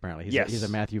Layer Cake. Apparently, he's a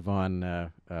Matthew Vaughn.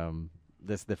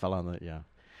 The fellow on the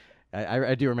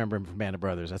I do remember him from Band of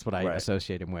Brothers. That's what I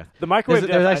associate him with. The microwave.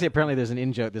 There's actually apparently there's an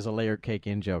in joke. There's a Layer Cake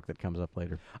in joke that comes up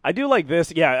later. I do like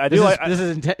this. Yeah, I do like.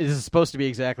 This is supposed to be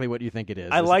exactly what you think it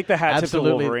is. I like the hat tip to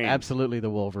Wolverine. Absolutely, the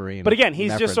Wolverine. But again,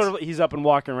 he's just sort of he's up and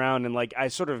walking around, and like I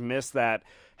sort of miss that.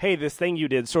 Hey, this thing you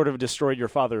did sort of destroyed your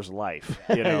father's life.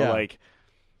 You know, like.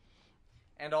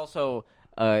 And also.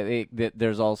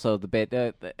 There's also the bit,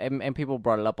 and people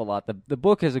brought it up a lot. The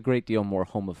book is a great deal more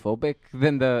homophobic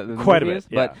than the quite movie a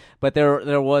bit, is, but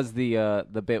there was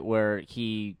the bit where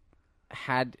he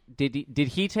did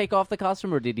he take off the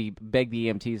costume or did he beg the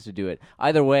EMTs to do it?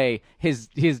 Either way, his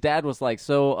dad was like,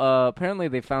 so apparently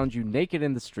they found you naked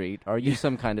in the street. Are you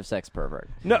some kind of sex pervert?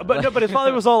 No, but his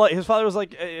father was all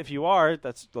like, if you are,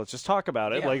 let's just talk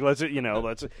about it. Yeah. Like let's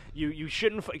you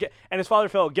shouldn't and his father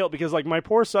felt guilt because like my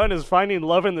poor son is finding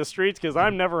love in the streets because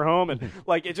I'm never home, and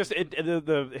like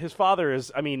his father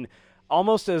is, I mean,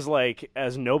 almost as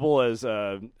noble as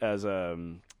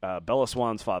Bella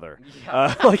Swan's father.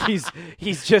 Yeah. Like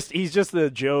he's just the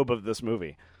Job of this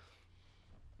movie.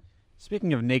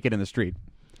 Speaking of naked in the street,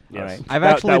 yes,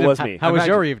 that was me. How was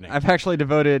your evening? I've actually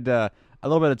devoted a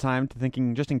little bit of time to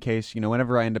thinking, just in case,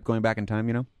 whenever I end up going back in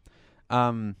time,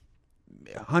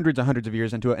 hundreds and hundreds of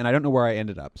years into it, and I don't know where I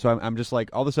ended up. So I'm just like,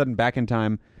 all of a sudden back in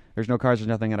time, there's no cars, there's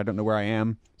nothing, and I don't know where I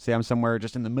am. Say I'm somewhere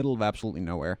just in the middle of absolutely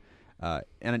nowhere. And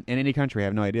in any country, I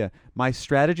have no idea. My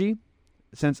strategy,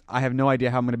 since I have no idea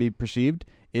how I'm going to be perceived,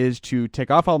 is to take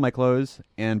off all my clothes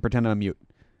and pretend I'm mute.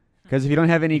 Because if you don't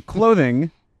have any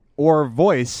clothing or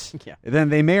voice, then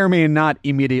they may or may not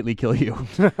immediately kill you.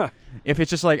 If it's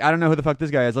just like, I don't know who the fuck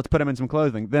this guy is, let's put him in some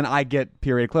clothing, then I get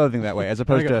period clothing that way, as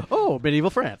opposed to... Oh, medieval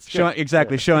France.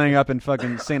 Showing up in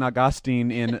fucking St.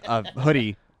 Augustine in a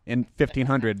hoodie in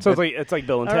 1500. So it's like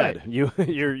Bill and Ted. Right.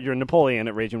 You're Napoleon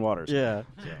at Raging Waters. Yeah.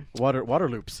 Water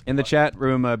loops. In the chat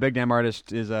room, Big Damn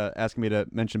Artist is asking me to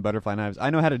mention butterfly knives. I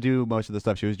know how to do most of the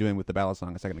stuff she was doing with the ballad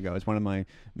song a second ago. It's one of my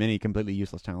many completely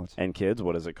useless talents. And kids,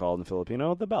 what is it called in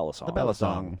Filipino? The ballad song. The ballad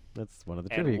song. That's one of the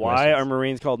trivia questions. Why are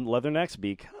Marines called leathernecks?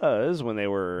 Because when they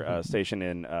were stationed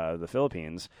in the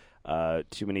Philippines,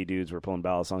 too many dudes were pulling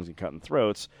ballad songs and cutting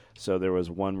throats, so there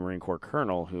was one Marine Corps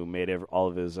colonel who made all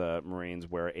of his Marines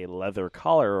wear a leather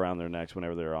collar around their necks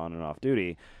whenever they were on and off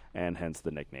duty, and hence the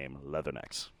nickname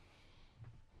Leathernecks.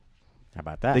 How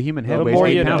about that? The human head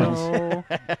weighs 8 pounds.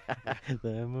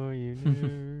 The more you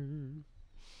know.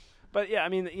 But yeah, I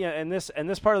mean, and this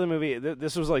part of the movie,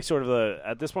 this was like sort of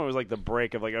at this point was like the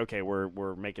break of like, okay,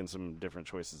 we're making some different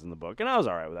choices in the book, and I was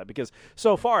all right with that because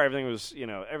so far everything was,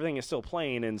 everything is still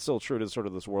plain and still true to sort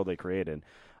of this world they created.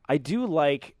 I do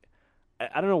like,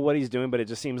 I don't know what he's doing, but it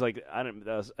just seems like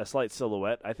a slight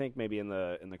silhouette. I think maybe in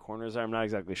the corners there, I'm not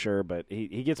exactly sure, but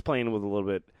he gets playing with a little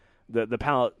bit the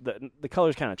palette, the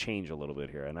colors kind of change a little bit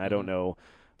here, and I don't know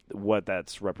what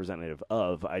that's representative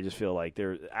of. I just feel like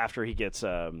after he gets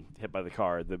hit by the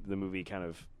car, the movie kind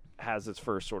of has its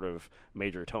first sort of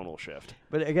major tonal shift.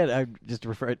 But again,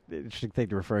 interesting thing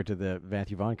to refer to the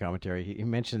Matthew Vaughn commentary. He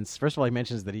mentions, first of all,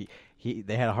 that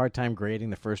they had a hard time grading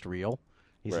the first reel.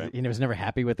 He was never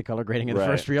happy with the color grading in the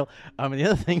first reel. And the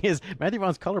other thing is Matthew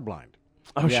Vaughn's colorblind.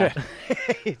 Oh, shit.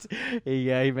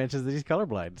 He mentions that he's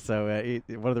colorblind. So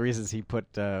one of the reasons he put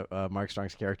Mark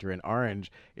Strong's character in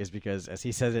orange is because, as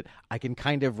he says it, I can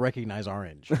kind of recognize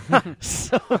orange.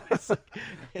 So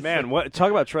what?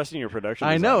 Talk about trusting your production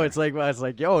designer. I know. It's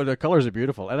like, yo, the colors are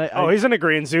beautiful. And he's in a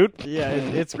green suit. Yeah,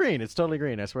 it's green. It's totally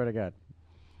green. I swear to God.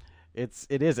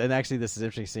 It is, and actually, this is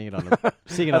interesting seeing it on.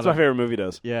 Seeing it That's on my favorite movie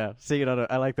does. Yeah, seeing it on.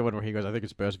 I like the one where he goes, "I think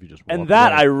it's best if you just." And walk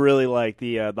that away." I really like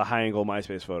the high angle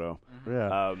MySpace photo.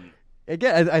 Yeah.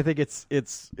 Again, I think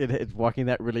it's walking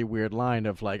that really weird line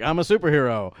of like, I'm a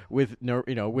superhero with no,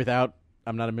 without.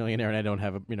 I'm not a millionaire and I don't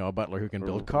have a butler who can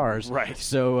build cars. Right.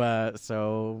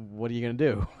 So what are you gonna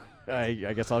do? I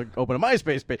guess I'll open a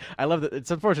MySpace page. I love that. It's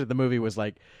unfortunate the movie was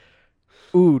like,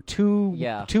 ooh, 2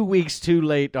 weeks too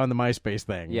late on the MySpace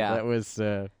thing. Yeah. That was.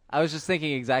 I was just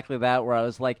thinking exactly that, where I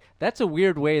was like, that's a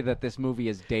weird way that this movie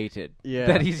is dated. Yeah,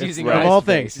 that he's it's using of all MySpace.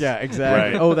 things. Yeah,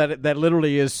 exactly. Right. Oh, that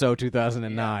literally is so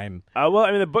 2009. Well,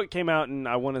 I mean, the book came out in,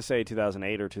 I want to say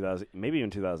 2008 or 2000, maybe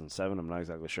even 2007. I'm not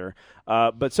exactly sure.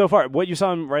 But so far, what you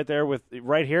saw right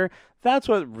here, that's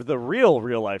what the real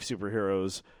life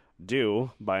superheroes do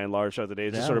by and large throughout the day,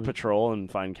 is just sort of patrol and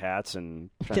find cats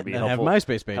and try to be And have helpful,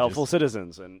 MySpace pages. helpful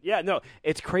citizens. And yeah, no,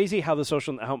 it's crazy how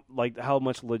how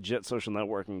much legit social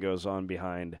networking goes on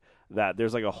behind that.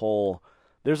 There's like a whole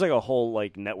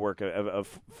like network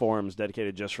of forums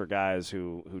dedicated just for guys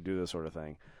who do this sort of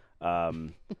thing.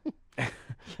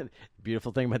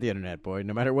 Beautiful thing about the internet, boy.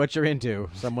 No matter what you're into,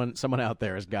 someone out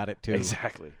there has got it too.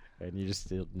 Exactly. And you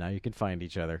just now you can find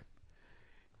each other.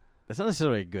 That's not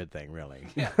necessarily a good thing, really.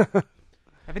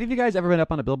 Have any of you guys ever been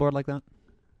up on a billboard like that?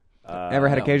 Ever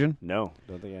had no. occasion? No,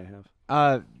 don't think I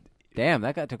have. Damn,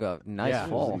 that guy took a nice Yeah.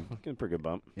 fall. Getting a pretty good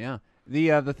bump. Yeah.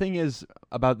 The thing is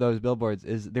about those billboards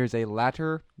is there's a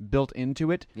ladder built into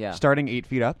it, Yeah. starting 8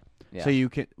 feet up. Yeah. So you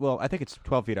can, I think it's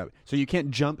 12 feet up. So you can't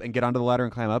jump and get onto the ladder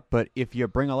and climb up. But if you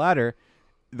bring a ladder,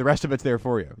 the rest of it's there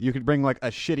for you. You could bring like a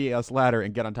shitty ass ladder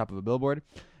and get on top of a billboard.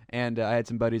 And I had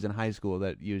some buddies in high school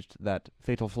that used that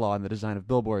fatal flaw in the design of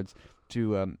billboards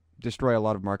to destroy a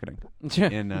lot of marketing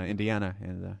in Indiana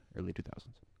in the early 2000s.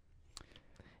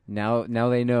 Now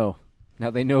they know.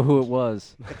 Now they know who it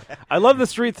was. I love the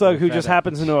street thug who Found just out.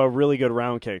 happens to know a really good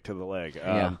round kick to the leg.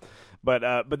 Yeah. But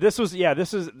this is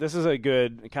a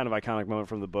good kind of iconic moment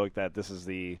from the book that this is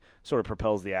the sort of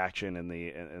propels the action in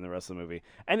the rest of the movie.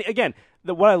 And again,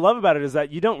 what I love about it is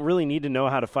that you don't really need to know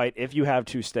how to fight if you have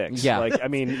two sticks. Yeah. Like I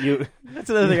mean you. That's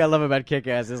another thing I love about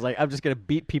Kick-Ass is like I'm just gonna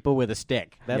beat people with a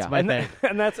stick. That's Yeah. my thing.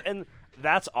 and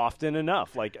that's often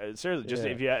enough. Like seriously, just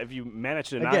Yeah. if you manage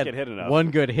to not Again, get hit enough.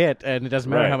 one good hit, and it doesn't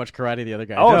matter Right. how much karate the other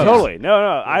guy Oh, does. totally. No.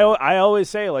 I always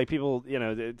say, like, people,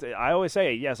 I always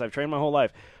say, yes, I've trained my whole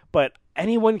life, but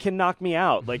anyone can knock me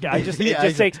out. Like, Yeah, it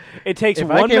takes If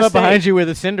one I came mistake. up behind you with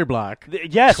a cinder block,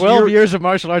 Yes, 12 you're- years of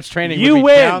martial arts training you would be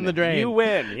win. down the drain. You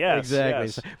win. Yes, Exactly.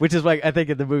 yes. Which is like I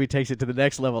think the movie takes it to the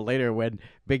next level later when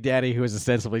Big Daddy, who is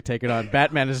ostensibly taken on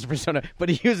Batman as a persona, but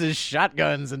he uses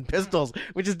shotguns and pistols,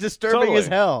 which is disturbing Totally. as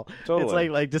hell. Totally.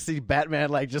 It's like to see Batman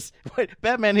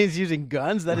Batman is using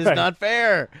guns. That is Right. not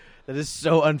fair. That is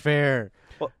so unfair.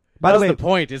 By the That's way, the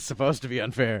point. It's supposed to be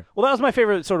unfair. Well, that was my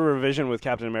favorite sort of revision with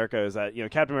Captain America is that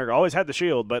Captain America always had the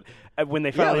shield, but when they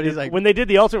finally but he's like, when they did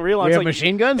the ultimate relaunch, we have like,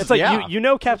 machine guns? It's like Yeah.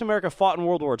 you Captain America fought in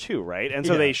World War II, right? And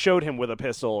so Yeah. they showed him with a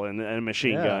pistol and a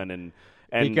machine Yeah. gun and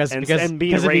Because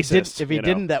being if racist. if he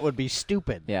didn't, that would be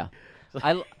stupid. Yeah.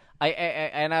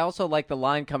 I also like the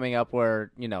line coming up where,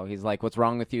 he's like, what's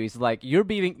wrong with you? He's like, you're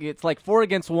beating, it's like 4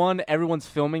 against 1, everyone's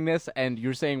filming this, and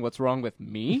you're saying what's wrong with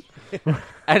me?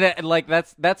 and like,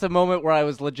 that's a moment where I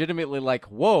was legitimately like,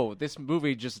 whoa, this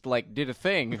movie just like did a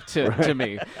thing to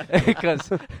me. Because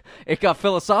it got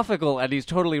philosophical, and he's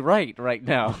totally right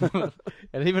now.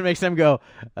 And it even makes them go,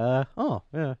 oh,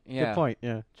 yeah, Yeah. good point.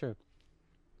 Yeah, true.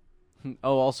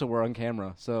 Oh, also we're on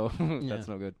camera, so that's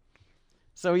no good.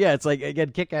 So yeah, it's like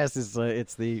again, Kick-Ass is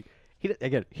he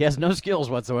has no skills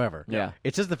whatsoever. Yeah.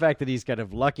 It's just the fact that he's kind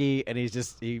of lucky and he's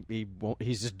just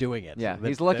he's just doing it. Yeah, That-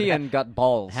 he's lucky that and got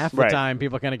balls. half the Right. time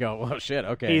people kind of go, "Well, shit,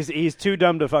 okay." He's too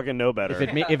dumb to fucking know better. if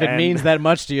it And- means that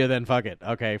much to you, then fuck it.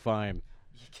 Okay, fine.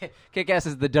 Kick-Ass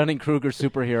is the Dunning-Kruger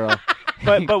superhero.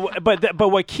 but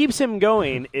what keeps him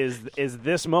going is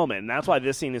this moment, and that's why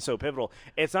this scene is so pivotal.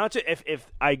 It's not just if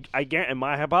I guarantee,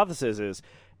 my hypothesis is,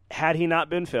 had he not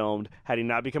been filmed, had he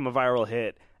not become a viral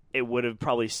hit, it would have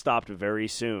probably stopped very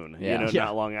soon. Yeah. Yeah.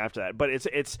 Not long after that. But it's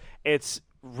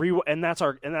and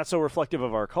that's so reflective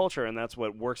of our culture, and that's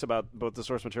what works about both the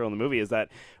source material and the movie is that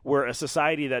we're a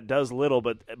society that does little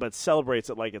but celebrates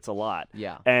it like it's a lot.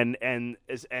 Yeah. And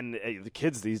the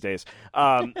kids these days.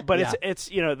 But Yeah. it's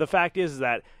the fact is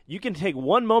that you can take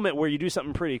one moment where you do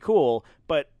something pretty cool,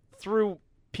 but through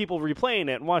people replaying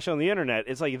it and watching on the internet,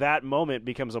 it's like that moment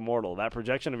becomes immortal. That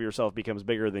projection of yourself becomes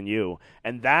bigger than you,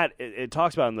 and that it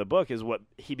talks about in the book is what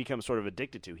he becomes sort of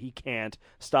addicted to. He can't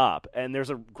stop. And there's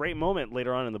a great moment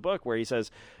later on in the book where he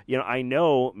says, I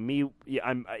know me.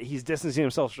 He's distancing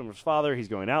himself from his father. He's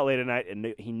going out late at night,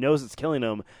 and he knows it's killing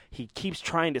him. He keeps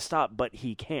trying to stop, but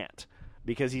he can't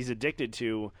because he's addicted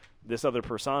to this other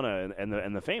persona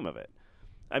and the fame of it.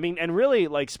 I mean, and really,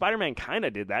 like, Spider-Man kind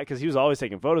of did that because he was always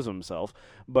taking photos of himself.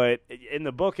 But in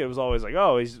the book, it was always like,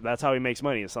 that's how he makes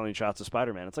money, is selling shots of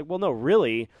Spider-Man. It's like, well, no,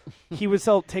 really, he would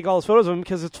take all his photos of him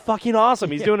because it's fucking awesome.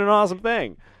 He's doing an awesome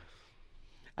thing.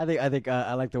 I think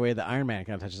I like the way the Iron Man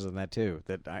kind of touches on that too.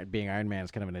 That being Iron Man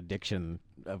is kind of an addiction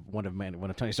of one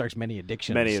of Tony Stark's many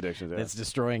addictions. Many addictions, yeah. That's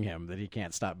destroying him. That he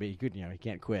can't stop. He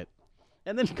can't quit.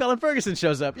 And then Colin Ferguson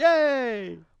shows up.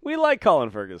 Yay! We like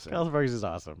Colin Ferguson. Colin Ferguson's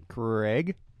awesome.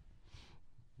 Craig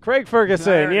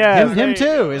Ferguson, yeah. Him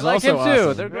too is I like also him too.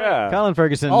 awesome. They're great. Yeah. Colin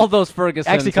Ferguson. All those Fergusons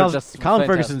actually, are just Colin fantastic.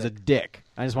 Ferguson's a dick.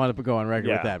 I just wanted to go on record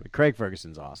Yeah. with that. But Craig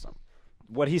Ferguson's awesome.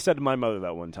 What he said to my mother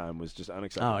that one time was just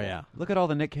unacceptable. Oh yeah. Look at all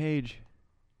the Nick Cage.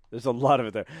 There's a lot of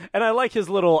it there, and I like his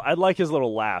little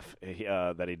laugh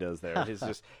that he does there.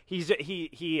 He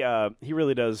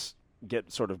really does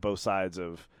get sort of both sides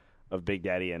of Big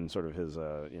Daddy and sort of his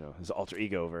his alter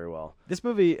ego very well. This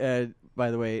movie,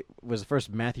 by the way, was the first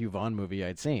Matthew Vaughn movie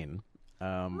I'd seen.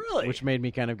 Really? Which made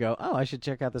me kind of go, I should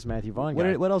check out this Matthew Vaughn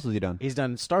guy. What else has he done? He's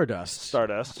done Stardust.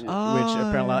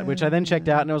 Which I then checked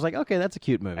out, and I was like, okay, that's a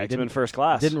cute movie. X-Men First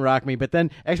Class. Didn't rock me, but then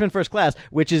X-Men First Class,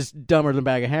 which is dumber than a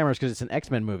bag of hammers because it's an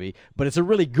X-Men movie, but it's a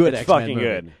really good It's X-Men fucking movie.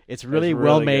 good. It's really It's really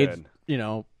well made,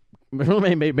 good.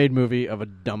 really made movie of a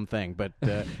dumb thing, but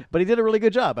he did a really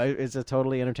good job. It's a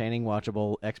totally entertaining,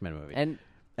 watchable X-Men movie.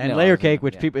 And Layer Cake,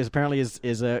 which people apparently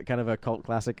is a kind of a cult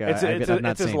classic. It's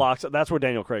his locks. That's where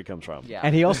Daniel Craig comes from. Yeah.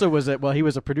 And he also was he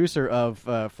was a producer of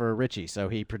for Ritchie, so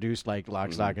he produced like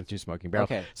Lock, Stock, and Two Smoking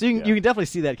Barrels. Okay. So you can definitely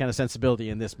see that kind of sensibility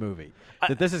in this movie.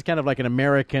 That this is kind of like an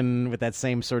American with that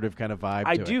same sort of kind of vibe.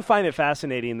 I to do it. find it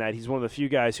fascinating that he's one of the few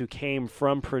guys who came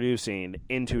from producing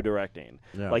into directing.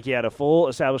 Yeah. Like he had a full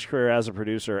established career as a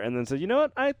producer, and then said, "You know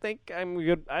what? I think I'm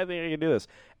good. I think I can do this."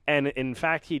 And in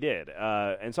fact, he did.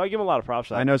 And so I give him a lot of props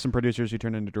for that. I know some producers who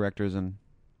turn into directors, and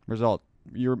result,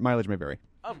 your mileage may vary.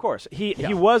 Of course. He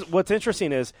was. What's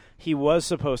interesting is he was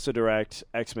supposed to direct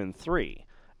X-Men 3,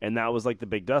 and that was like the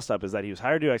big dust up. Is that he was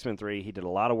hired to do X-Men 3. He did a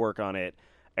lot of work on it.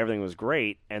 Everything was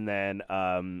great, and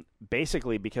then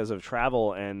basically because of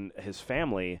travel and his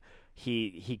family,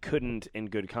 he couldn't, in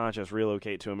good conscience,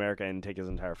 relocate to America and take his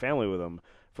entire family with him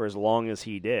for as long as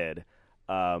he did.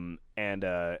 And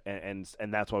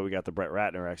that's why we got the Brett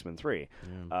Ratner X-Men 3,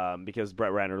 because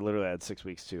Brett Ratner literally had 6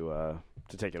 weeks to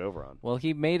take it over on. Well,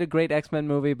 he made a great X-Men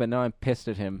movie, but now I'm pissed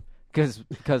at him because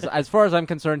as far as I'm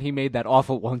concerned, he made that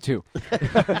awful one too.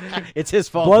 It's his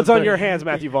fault. Blood's on your hands,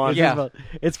 Matthew Vaughn. It's his fault.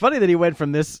 It's funny that he went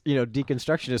from this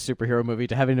deconstructionist superhero movie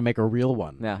to having to make a real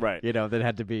one. Yeah. Right. That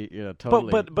had to be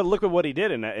totally. But look at what he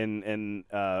did in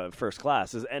First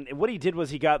Class. And what he did was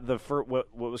he got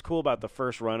what was cool about the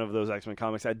first run of those X-Men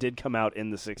comics that did come out in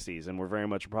the 60s and were very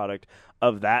much a product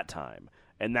of that time.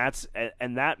 And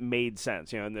that made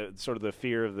sense, and the sort of the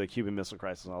fear of the Cuban Missile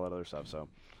Crisis and all that other stuff. So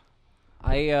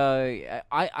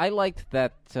I liked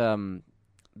that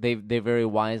they very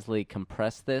wisely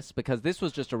compressed this because this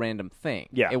was just a random thing.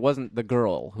 Yeah. It wasn't the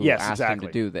girl who asked him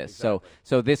to do this. Exactly.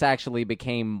 So this actually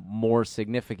became more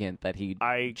significant that he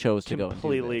chose to go and do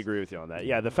completely this. agree with you on that.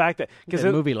 Yeah, the fact that because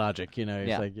movie logic, it's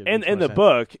Yeah. like it in makes the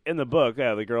more sense. book,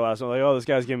 the girl asked him like, "Oh, this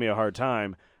guy's giving me a hard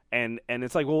time." And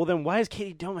it's like, well, then why is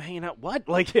Katie Doma hanging out? What?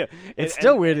 Like, It's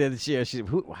still weird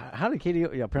that how did Katie?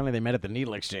 Apparently, they met at the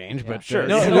Needle Exchange, but Sure.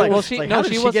 No, like, well, she like, no, how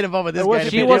did she she was get involved with this there guy? was- to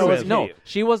she begin was- with? No,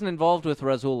 she wasn't involved with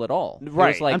Razul at all. It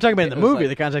Right. was like, I'm talking about in the it was movie. like-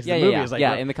 The context yeah, of the movie yeah, is like,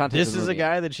 yeah, look, in the context this of the is a movie.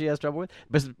 guy that she has trouble with.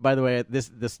 But by the way,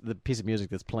 the piece of music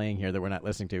that's playing here that we're not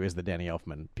listening to is the Danny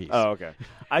Elfman piece. Oh, okay.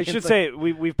 I should say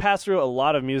we've passed through a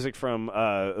lot of music from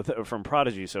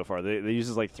Prodigy so far. They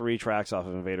uses like 3 tracks off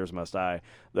of Invaders Must Die.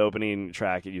 The opening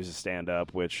track, it uses Stand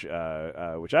Up, which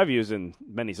I've used in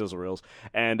many sizzle reels,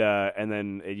 and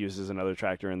then it uses another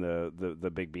track during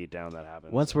the big beat down that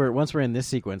happens. Once we're in this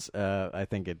sequence, I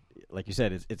think it, like you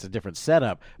said, it's a different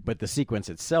setup, but the sequence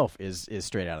itself is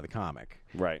straight out of the comic.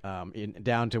 Right.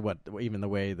 Down to what even the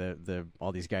way the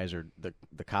all these guys are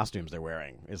the costumes they're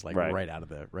wearing is like right out of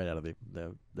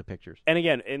the pictures. And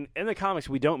again, in the comics,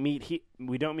 we don't meet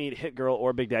Hit Girl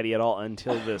or Big Daddy at all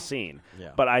until this scene.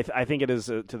 Yeah. But I think it is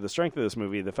to the strength of this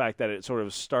movie, the fact that it sort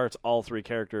of starts all 3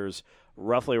 characters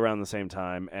roughly around the same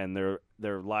time, and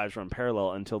their lives run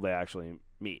parallel until they actually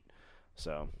meet.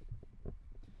 So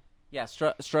Yeah,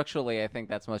 structurally, I think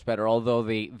that's much better. Although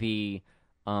the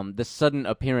sudden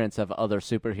appearance of other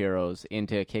superheroes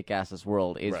into Kick-Ass's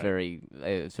world is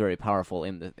very powerful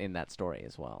in that story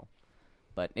as well.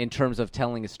 But in terms of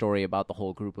telling a story about the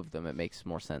whole group of them, it makes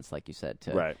more sense, like you said,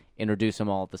 to introduce them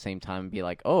all at the same time and be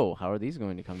like, oh, how are these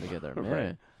going to come together?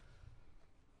 Right.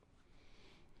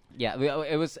 Yeah,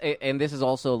 it was, and this is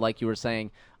also, like you were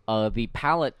saying, the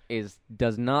palette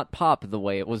does not pop the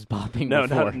way it was popping No,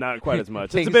 before. not quite as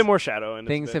much. It's a bit more shadow. And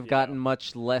Things have gotten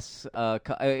much less.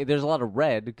 There's a lot of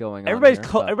red going on.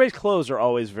 Everybody's clothes are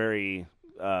always very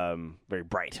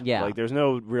bright. Yeah. Like there's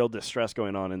no real distress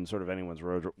going on in sort of anyone's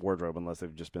wardrobe unless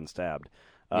they've just been stabbed.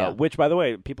 Yeah. Which, by the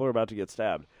way, people are about to get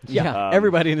stabbed. Yeah,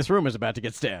 everybody in this room is about to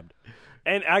get stabbed.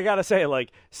 And I gotta say,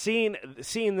 like seeing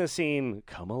this scene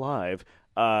come alive.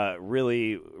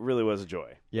 Really was a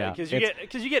joy. Yeah, because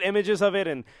you get images of it,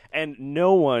 and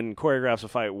no one choreographs a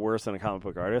fight worse than a comic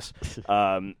book artist.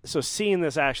 So seeing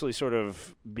this actually sort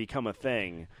of become a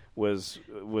thing was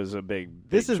a big.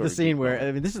 This is sort the of scene deep where moment.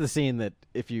 I mean, this is the scene that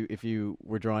if you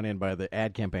were drawn in by the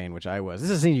ad campaign, which I was, this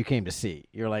is the scene you came to see.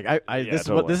 You're like,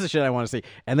 this is shit I want to see,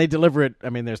 and they deliver it. I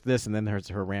mean, there's this, and then there's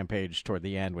her rampage toward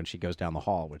the end when she goes down the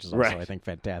hall, which is also I think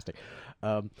fantastic.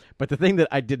 But the thing that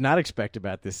I did not expect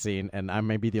about this scene, and I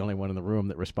may be the only one in the room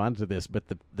that responded to this, but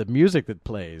the music that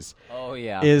plays,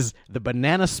 is the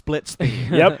Banana Splits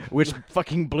theme. Yep, which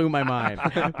fucking blew my mind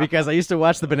because I used to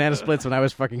watch the Banana Splits when I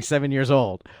was fucking 7 years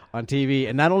old on TV,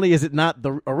 and not only is it not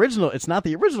the original, it's not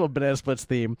the original Banana Splits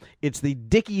theme, it's the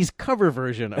Dickies cover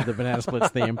version of the Banana Splits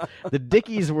theme. The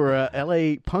Dickies were a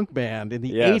LA punk band in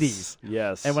the 80s.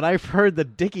 Yes. And when I heard the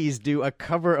Dickies do a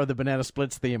cover of the Banana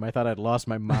Splits theme, I thought I'd lost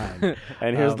my mind.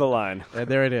 And here's the line. And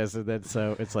there it is. And then,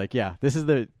 so it's like, yeah, this is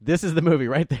the movie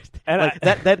right there. And like,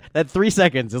 that 3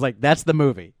 seconds is like, that's the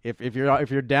movie. If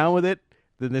you're down with it,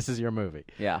 then this is your movie.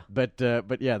 Yeah. But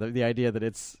yeah, the idea that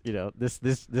it's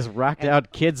this rocked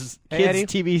out kids Eddie?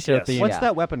 TV show Yes. theme. What's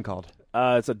that weapon called?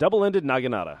 It's a double-ended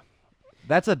naginata.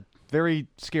 That's a very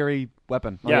scary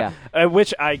weapon. Yeah,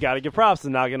 which I gotta give props to.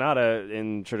 Naginata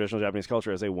in traditional Japanese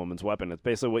culture as a woman's weapon. It's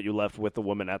basically what you left with the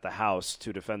woman at the house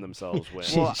to defend themselves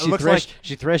with. Well, it looks like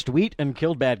she threshed wheat and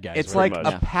killed bad guys. it's right? like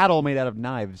much. a paddle made out of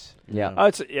knives. Yeah.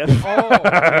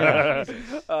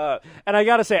 And I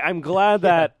gotta say, I'm glad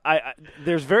that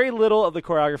there's very little of the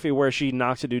choreography where she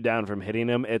knocks a dude down from hitting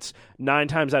him. It's 9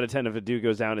 times out of 10 if a dude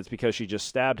goes down, it's because she just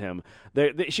stabbed him.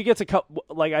 She gets a couple,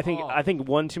 like I think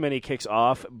one too many kicks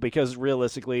off because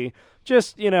realistically,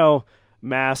 just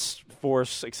mass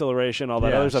force acceleration, all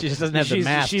that other stuff. She just doesn't have the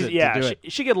mass to do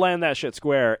it. She could land that shit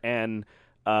square and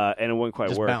it wouldn't quite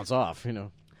Just work. bounce off,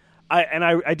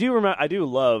 I do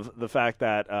love the fact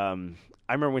that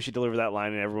I remember when she delivered that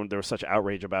line and there was such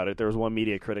outrage about it. There was one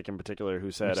media critic in particular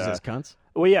who said, She says cunts?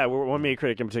 well, yeah, one media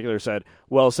critic in particular said,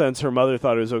 well, since her mother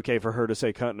thought it was okay for her to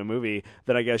say cunt in a movie,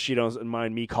 then I guess she doesn't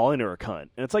mind me calling her a cunt.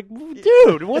 And it's like,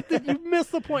 dude, you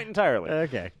missed the point entirely.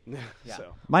 Okay.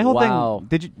 So. My whole Wow.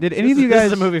 thing. Did any of you guys?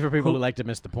 This is a movie for people who like to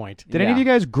miss the point. Did any of you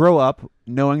guys grow up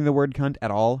knowing the word cunt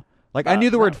at all? Like I knew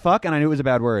the word fuck and I knew it was a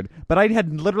bad word, but I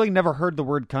had literally never heard the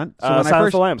word cunt. So when I Silence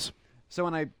first, the Lambs. so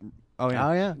when I, oh yeah,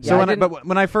 Oh, yeah. So Yeah,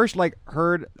 when I first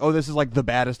heard, oh, this is like the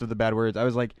baddest of the bad words, I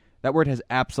was like, that word has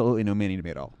absolutely no meaning to me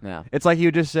at all. Yeah. It's like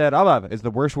you just said, "Abba" is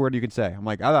the worst word you could say. I'm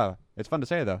like, "Abba." It's fun to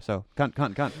say though. So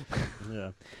cunt.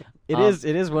 Yeah.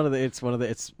 It is one of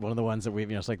the ones that we've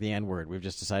it's like the N word. We've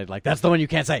just decided like that's the one you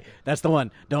can't say. That's the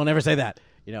one. Don't ever say that.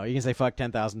 You can say fuck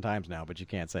 10,000 times now, but you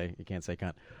can't say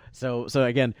cunt. So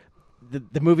again,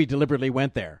 the movie deliberately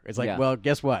went there. It's like, well,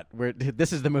 guess what?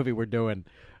 This is the movie we're doing.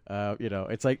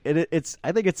 It's like it's.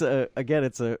 I think it's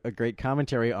a great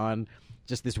commentary on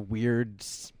just this weird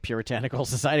puritanical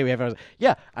society we have.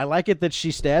 Yeah, I like it that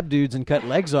she stabbed dudes and cut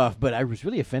legs off, but I was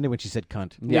really offended when she said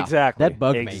cunt. Yeah. Exactly. That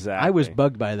bugged me. I was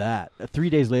bugged by that. 3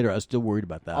 days later, I was still worried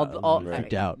about that. I was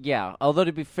freaked out. Yeah, although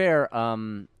to be fair,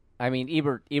 I mean,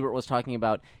 Ebert was talking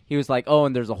about, he was like, oh,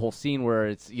 and there's a whole scene where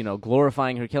it's,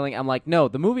 glorifying her killing. I'm like, no,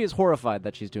 the movie is horrified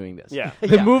that she's doing this. Yeah.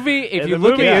 The movie, if you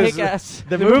look at Kick-Ass...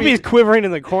 The movie's quivering in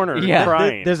the corner, Yeah.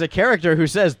 crying. There's a character who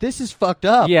says, "This is fucked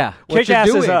up." Yeah. What you're Kick-Ass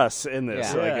is doing. us in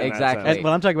this. Yeah. Like, in that Exactly. sense. And,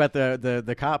 well, I'm talking about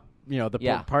the cop,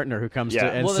 partner who comes to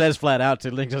and says flat out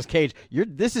to Nicolas Cage,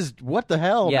 "This is what the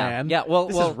hell, man? Yeah, well,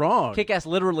 this is wrong." Kick-Ass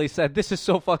literally said, "This is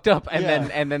so fucked up,"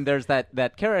 and then there's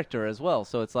that character as well.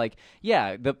 So it's like,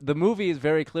 yeah, the movie is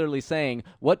very clearly saying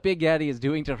what Big Daddy is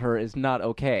doing to her is not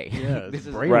okay. Yeah, this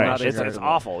is brainwashing Right. her. It's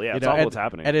awful. Yeah, it's awful what's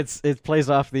happening. And it plays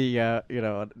off the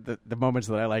the moments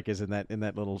that I like is in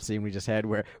that little scene we just had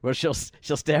where she'll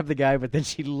stab the guy, but then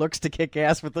she looks to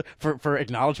Kick-Ass for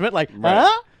acknowledgement, like,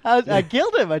 huh? I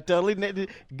killed him. I totally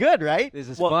good, right? This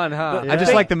is Well, fun, huh? I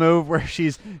just like the move where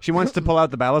she wants to pull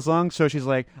out the ballast lung, so she's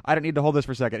like, I don't need to hold this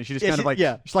for a second. And she just Yeah, kind of like,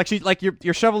 yeah. she's like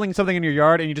you're shoveling something in your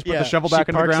yard, and you just put Yeah, the shovel she back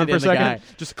in the parks ground it for a in the second.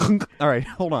 guy. Just all right,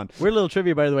 hold on. Weird little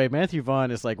trivia, by the way. Matthew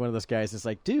Vaughn is like one of those guys. It's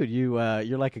like, dude,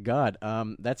 you're like a god.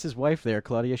 That's his wife there,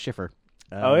 Claudia Schiffer.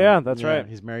 Oh, yeah, that's right.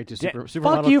 He's married to Yeah,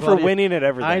 supermodel fuck you for Claudia. winning at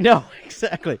everything. I know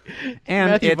exactly. And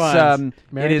Matthew it's Vaughn's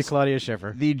married it to is Claudia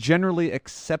Schiffer. the generally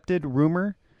accepted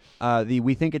rumor.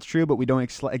 We think it's true, but we don't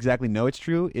exactly know it's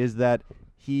true. Is that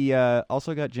he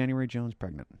also got January Jones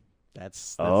pregnant?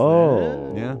 That's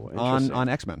Oh. Yeah, interesting. on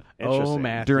X-Men. Oh, Interesting.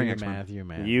 Matthew, During X-Men.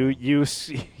 Matthew. You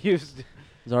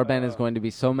Zarban is going to be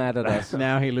so mad at us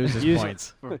Now he loses You-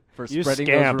 points. for You spreading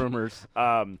scamp. those rumors.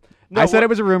 No, I said it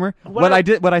was a rumor. what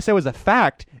What I said was a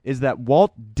fact. Is that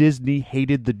Walt Disney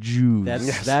hated the Jews?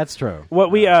 That's true.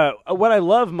 what I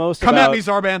love most Come about at me,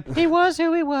 Zarban. He was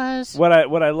who he was. what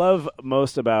I love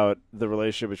most about the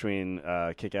relationship between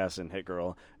Kick-Ass and Hit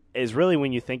Girl is really,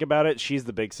 when you think about it, she's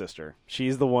the big sister.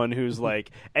 She's the one who's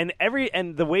like, and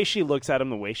the way she looks at him,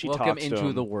 the way she Welcome talks to into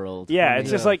him. the world. Yeah, it's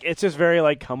just like, it's just very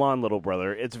like, come on, little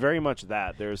brother. It's very much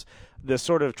that. There's this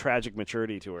sort of tragic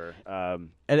maturity to her.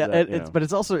 But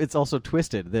it's also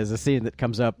twisted. There's a scene that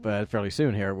comes up fairly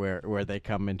soon here where they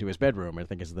come into his bedroom. I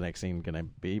think is the next scene going to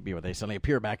be where they suddenly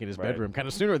appear back in his bedroom, kind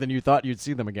of sooner than you thought you'd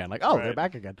see them again. Like, oh, they're Right.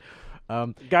 back again.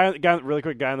 Guy, really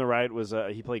quick, guy on the right was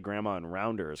he played Grandma in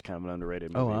Rounders, kind of an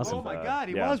underrated movie. Oh, awesome. Oh my God,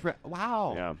 he yeah. was.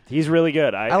 Wow. Yeah, he's really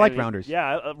good. I like and Rounders.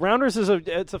 Yeah, Rounders is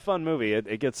it's a fun movie.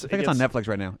 It gets. I think it's on Netflix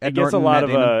right now. It Ed gets Norton, a lot Matt of.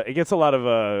 Damon. It gets a lot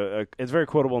of. It's very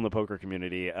quotable in the poker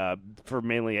community for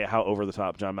mainly how over the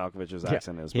top John Malkovich's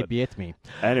accent is. He But beat me.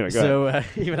 anyway, go ahead.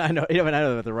 So even I know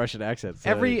about the Russian accent. So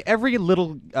Every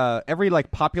little every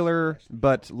like popular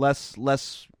but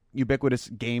less ubiquitous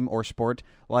game or sport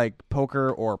like poker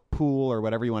or pool or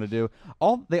whatever you want to do,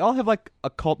 they all have like a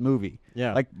cult movie.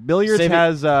 Yeah. Like billiards Saving-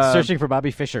 has Searching for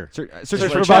Bobby Fischer. Searching For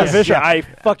for Bob Chess. Fisher, Yeah. I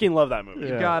fucking love that movie.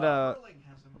 You've got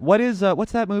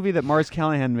what's that movie that Mars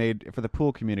Callahan made for the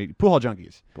pool community? Pool Hall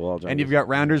Junkies. Pool Hall And you've Junkies. got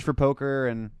Rounders for poker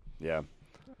and Yeah.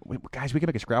 guys, we could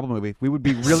make a Scrabble movie. We would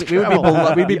be really we'd be,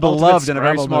 Scrabble. we'd be The beloved ultimate in a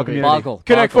very Scrabble small movie. community. Boggle.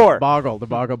 Connect Four.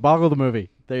 Boggle the movie.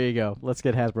 There you go. Let's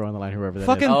get Hasbro on the line, whoever that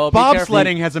Fucking is. Oh, be careful.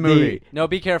 bobsledding has a movie. No,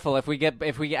 be careful. If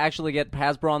we actually get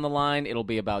Hasbro on the line, it'll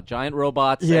be about giant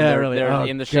robots. Yeah, and they're, really. They're Oh,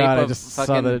 in the shape God, I of just fucking.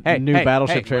 saw the Hey, new hey,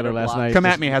 Battleship hey, trailer whatever last block. night. Come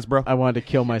Just- at me, Hasbro. I wanted to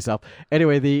kill myself.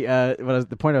 Anyway, the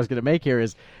point I was going to make here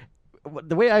is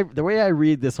the way I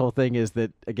read this whole thing is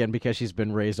that, again, because she's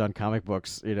been raised on comic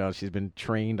books, she's been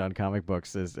trained on comic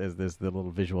books. As there's the little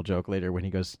visual joke later when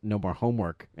he goes, "No more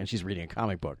homework," and she's reading a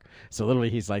comic book. So literally,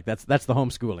 he's like, that's the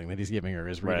homeschooling that he's giving her,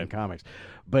 is reading Right. comics.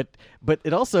 But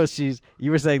it also,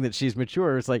 you were saying that she's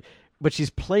mature. It's like, but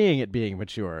she's playing at being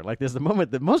mature. Like, there's the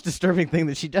moment, the most disturbing thing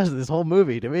that she does in this whole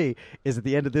movie to me is at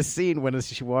the end of this scene when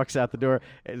she walks out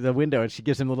the window, and she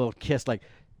gives him a little kiss, like,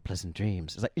 "Pleasant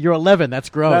dreams." It's like, you're 11. That's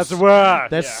gross.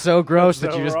 That's so gross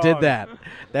That's that you so just did wrong. that.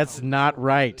 That's not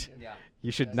right.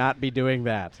 You should not be doing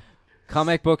that.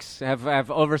 Comic books have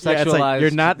over Yeah, it's sexualized. like,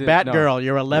 you're not no. Batgirl.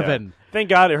 You're 11. Yeah. Thank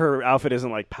God her outfit isn't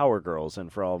like Power Girls and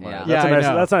for all my. Yeah. That's Yeah, a I nice.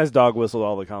 know. That's a nice dog whistle.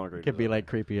 All the comic readers. Could be like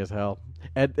creepy as hell.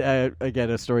 And again,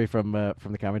 a story from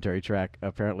the commentary track.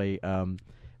 Apparently,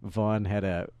 Vaughn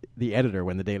had the editor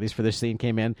when the dailies for this scene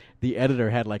came in. The editor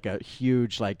had like a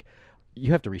huge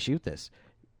you have to reshoot this.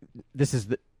 This is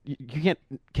you can't.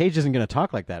 Cage isn't going to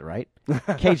talk like that, right?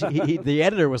 Cage. The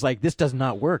editor was like, "This does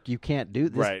not work. You can't do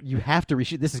this. Right. You have to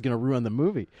reshoot. This is going to ruin the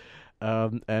movie."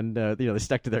 They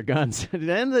stuck to their guns.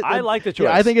 I like the choice.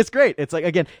 Yeah, I think it's great. It's like,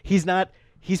 again,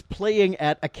 he's playing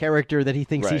at a character that he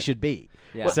thinks he Right. should be.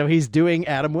 Yeah. So he's doing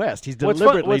Adam West. He's What's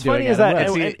deliberately what's funny doing is Adam that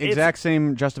It's West. the it's- exact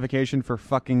same justification for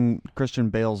fucking Christian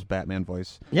Bale's Batman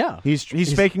voice. Yeah. He's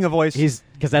faking a voice.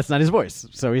 Because that's not his voice.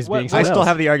 So he's being I someone still else.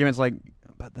 have the arguments like,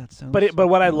 but that sounds. But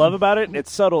what I love about it,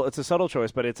 it's subtle. It's a subtle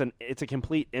choice, but it's a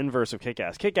complete inverse of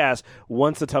Kick-Ass. Kick-Ass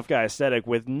wants the tough guy aesthetic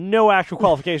with no actual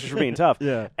qualifications for being tough.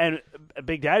 Yeah. And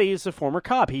Big Daddy is a former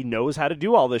cop. He knows how to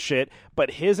do all this shit,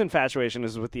 but his infatuation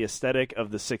is with the aesthetic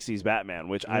of the '60s Batman,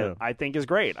 which Yeah. I think is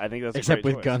great. I think that's Except a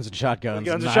great with choice. guns and shotguns, With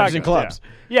guns and and knives shotguns, and clubs.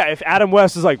 Yeah. If Adam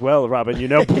West is like, well, Robin,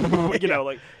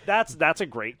 like that's a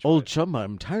great choice. Old chum,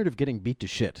 I'm tired of getting beat to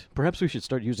shit. Perhaps we should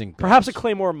start using guns. Perhaps a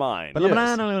Claymore Mine.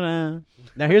 Yes.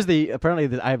 Now here's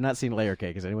apparently I have not seen Layer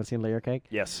Cake. Has anyone seen Layer Cake?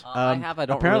 Yes. I have. I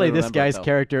don't apparently, really this remember guy's it, though.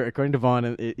 character, according to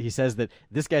Vaughn, he says that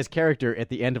this guy's character at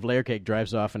the end of Layer Cake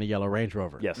drives off in a yellow Range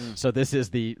Rover. Yes. So this is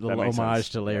the little makes homage sense.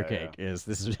 to Layer Yeah, Cake. This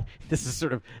is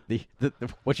sort of the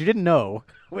what you didn't know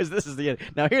this is the end.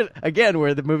 Now here's again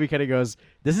where the movie kind of goes.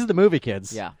 This is the movie,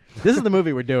 kids. Yeah. This is the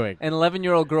movie we're doing. An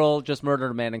 11-year-old girl just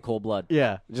murdered a man in cold blood.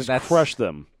 Yeah. Just That's- crush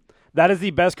them. That is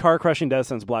the best car crushing death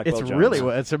since Blackwell It's Jones. really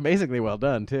well. It's amazingly well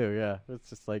done too. Yeah. It's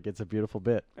just like it's a beautiful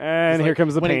bit. And It's here like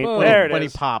comes the when paint. He, There it when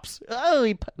is. he pops. Oh,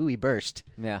 he burst.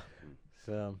 Yeah.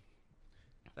 So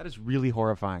That is really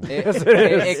horrifying.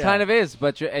 It kind of is,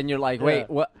 but you're like, wait, Yeah.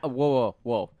 what?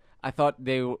 Whoa. I thought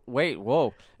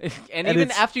whoa. And And even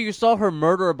it's- after you saw her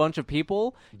murder a bunch of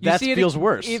people, you That see feels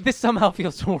worse. This somehow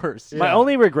feels worse. My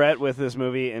only regret with this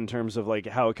movie, in terms of like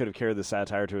how it could have carried the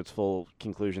satire to its full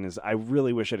conclusion, is I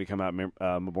really wish it had come out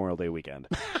Memorial Day weekend.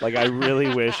 Like I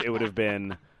really wish it would have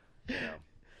been. You know.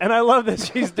 And I love that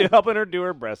she's helping her do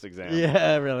her breast exam.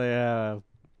 yeah, really. Yeah.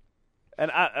 And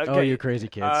okay, Oh, you crazy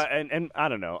kids. and I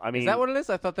don't know. I mean, Is that what it is?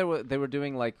 I thought they were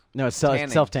doing like No, it's tanning.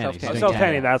 self-tanning. Self-tanning.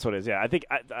 self-tanning? That's what it is. Yeah, I think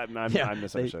I'm Yeah,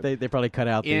 misunderstood. they probably cut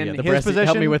out the, In the his breast. Help me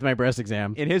position- with my breast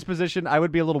exam. In his position, I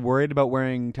would be a little worried about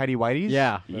wearing tidy whities.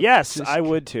 Yeah. Yes, I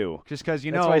would too. Just because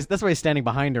That's why he's standing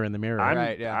behind her in the mirror.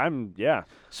 Right, yeah. Yeah.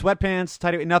 sweatpants,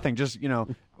 tidy, nothing. Just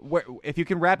if you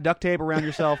can wrap duct tape around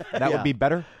yourself, that Yeah. would be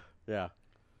better. Yeah.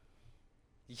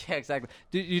 Yeah, exactly.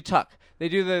 You tuck. They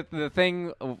do the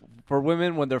thing for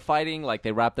women when they're fighting, like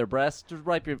they wrap their breasts. Just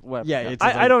wrap your. Yeah. It's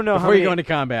I don't know how before you many- go into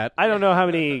combat. I don't know how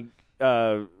many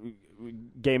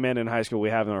gay men in high school we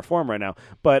have in our forum right now,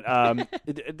 but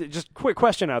just quick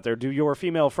question out there: do your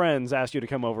female friends ask you to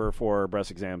come over for breast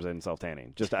exams and self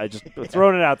tanning? I just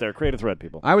throwing it out there. Create a thread,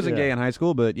 people. I wasn't Yeah. gay in high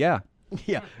school, but yeah.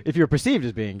 Yeah. If you're perceived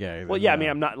as being gay. Well, then, yeah, I mean,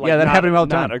 I'm not like Yeah, that not, happened to me all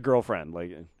the not time. a girlfriend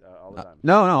like all the time.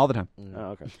 No, all the time, Oh,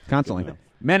 okay. constantly,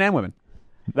 men and women.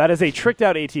 That is a tricked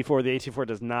out AT4. The AT4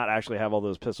 does not actually have all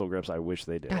those pistol grips. I wish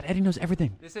they did. God, Eddie knows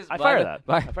everything. This is I by fire the- that.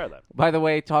 By, I fire that. by the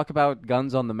way, talk about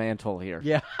guns on the mantle here.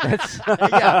 Yeah. That's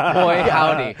boy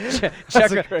howdy.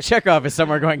 Chekhov is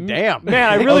somewhere going, damn. Man,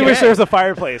 I really wish there was a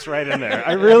fireplace right in there.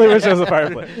 I really wish there was a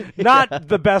fireplace. Not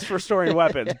the best for storing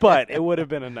weapons, but it would have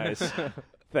been a nice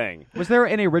thing. Was there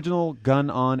an original gun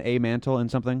on a mantle in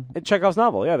something? In Chekhov's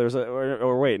novel, yeah. There's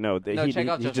or wait, no, No, he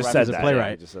Chekhov just just said writes that. a playwright.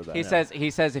 Yeah, he just said that. He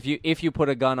says if you put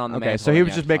a gun on the Okay, mantle, so he you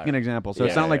was have just to making an fire. example. So Yeah,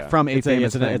 it's not yeah, like yeah. from a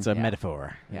famous thing. It's a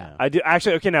metaphor. Yeah. I do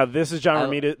actually. Okay, now this is John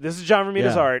Romita. This is John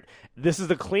Romita's Yeah. art. This is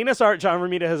the cleanest art John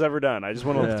Romita has ever done. I just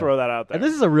want to Yeah. throw that out there. And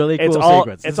this is a really cool it's all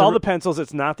sequence. it's all the pencils.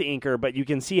 It's not the inker, but you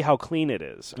can see how clean it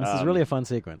is. This is really a fun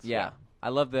sequence. Yeah. I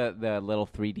love the little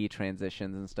 3D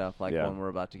transitions and stuff like Yeah. one we're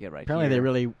about to get right Apparently here. they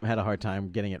really had a hard time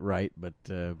getting it right, but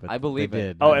I believe they it.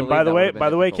 did. Oh, I and believe by the that way, would've been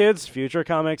difficult. kids, future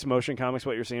comics, motion comics,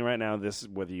 what you're seeing right now, this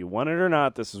whether you want it or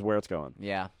not, this is where it's going.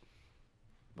 Yeah.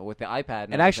 But with the iPad,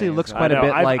 and It actually everything, looks it's quite I a know.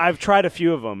 bit I've, like- I've tried a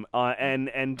few of them,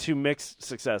 and to mixed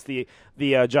success. The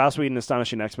Joss Whedon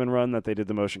Astonishing X-Men run that they did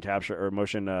the motion capture or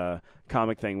motion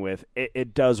comic thing with,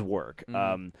 it does work.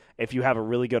 If you have a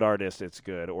really good artist, it's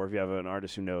good, or if you have an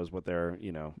artist who knows what they're,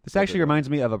 This actually reminds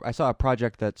me of I saw a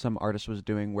project that some artist was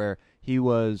doing where he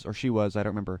was or she was, I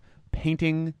don't remember,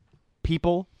 painting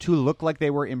people to look like they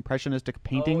were impressionistic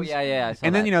paintings. Oh, yeah. I saw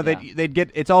And then that, they'd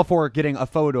get it's all for getting a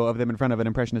photo of them in front of an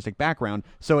impressionistic background.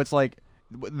 So it's like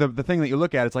the thing that you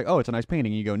look at, it's like, oh, it's a nice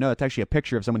painting. And you go, no, it's actually a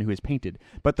picture of someone who is painted.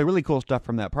 But the really cool stuff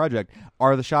from that project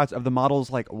are the shots of the models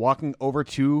like walking over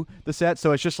to the set.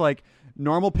 So it's just like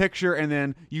normal picture, and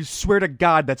then you swear to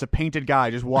God that's a painted guy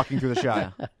just walking through the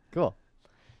shot. Cool.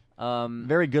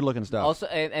 Very good looking stuff. Also,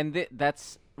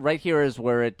 that's right here is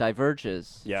where it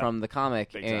diverges Yeah. from the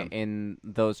comic Big time. in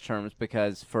those terms,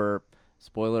 because for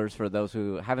spoilers for those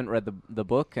who haven't read the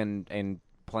book and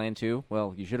plan to,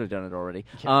 well, you should have done it already.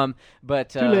 But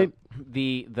Too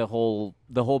late. The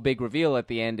whole big reveal at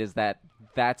the end is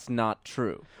that's not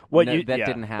true. What No, you, that yeah,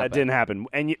 didn't happen. That didn't happen.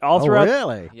 And all Oh, throughout,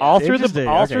 really? all Yeah. through the Interesting.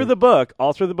 all Okay. through the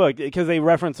book, because they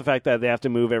reference the fact that they have to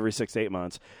move every 6 to 8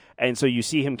 months, and so you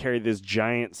see him carry this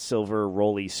giant silver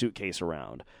rolly suitcase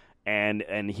around, and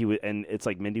it's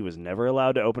like Mindy was never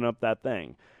allowed to open up that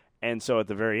thing. And so at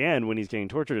the very end, when he's getting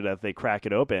tortured to death, they crack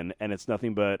it open, and it's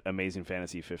nothing but Amazing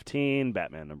Fantasy 15,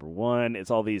 Batman #1. It's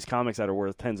all these comics that are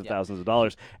worth tens of thousands of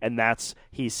dollars, and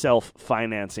he's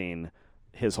self-financing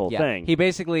his whole thing. He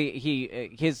basically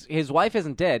his wife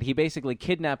isn't dead. He basically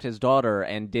kidnapped his daughter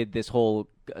and did this whole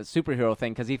superhero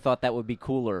thing because he thought that would be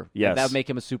cooler. Yes. That would make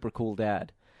him a super cool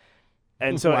dad.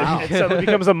 And so it suddenly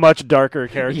becomes a much darker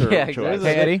character Yeah, choice. exactly.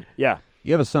 Hey, Eddie, Yeah,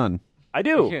 you have a son. I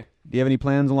do. Do you have any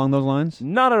plans along those lines?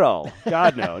 Not at all.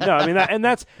 God, no. No, I mean,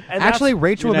 that's Actually, that's,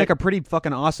 Rachel would make a pretty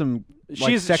fucking awesome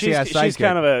sexy ass sidekick. She's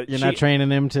kind of a. You're not training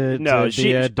him to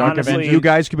be a Dark honestly, Avenger? You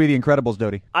guys could be the Incredibles,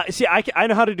 Doty. I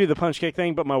know how to do the punch kick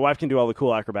thing, but my wife can do all the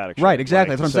cool acrobatic shit. Right,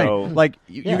 exactly. That's what I'm so saying. Like,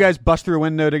 you guys bust through a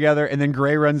window together, and then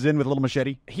Gray runs in with a little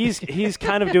machete. He's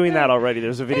kind of doing that already.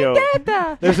 There's a video.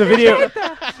 There's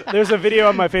a video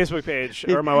on my Facebook page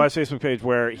or my wife's Facebook page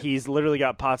where he's literally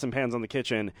got pots and pans on the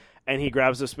kitchen, and he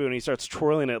grabs a spoon and he starts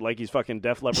twirling it like he's fucking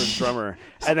Def Leppard's drummer,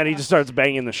 and then he just starts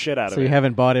banging the shit out of it. So you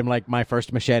haven't bought him like My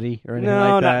First Machete or anything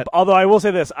like that? Although I will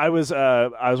say this, I was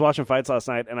watching fights last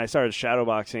night, and I started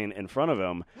shadowboxing in front of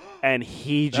him, and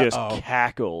he just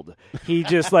cackled. He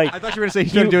just like I thought you were going to say he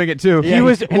started doing it too. He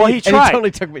was and he he tried.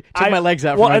 totally took my legs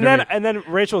out. Well, from under me. and then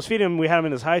Rachel was feeding him. We had him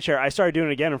in his high chair. I started doing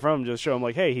it again in front of him, just show him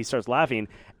like, hey. He starts laughing,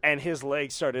 and his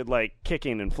legs started like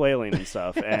kicking and flailing and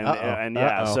stuff. And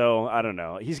so I don't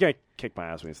know. He's gonna kick my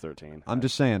ass when he's 13. I'm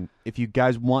just saying, if you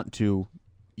guys want to,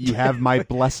 you have my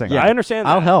blessing. I understand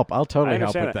that. I'll help. I'll totally I help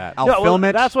understand with that. I'll film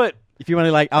it. That's what. If you want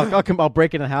to, like, I'll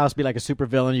break into the house, be like a super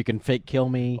villain. You can fake kill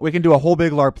me. We can do a whole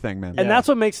big LARP thing, man. And that's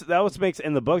what makes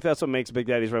in the book. That's what makes Big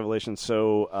Daddy's Revelation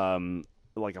so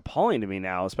like appalling to me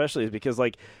now, especially is because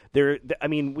like I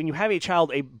mean, when you have a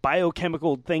child, a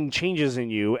biochemical thing changes in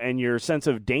you, and your sense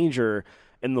of danger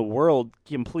in the world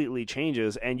completely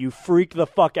changes, and you freak the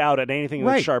fuck out at anything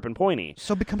that's sharp and pointy.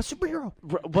 So become a superhero.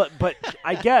 But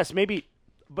I guess maybe.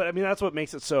 But I mean, that's what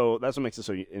makes it so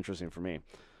interesting for me.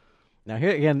 Now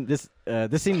here again, this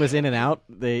scene was in and out.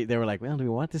 They were like, well, do we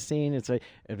want this scene? It's like,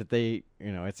 but they,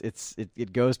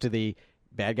 it goes to the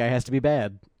bad guy has to be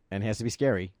bad and has to be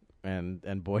scary,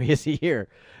 and boy is he here.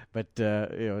 But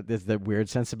there's the weird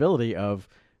sensibility of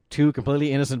two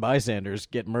completely innocent bystanders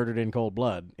get murdered in cold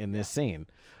blood in this scene.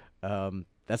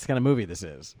 That's the kind of movie this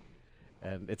is.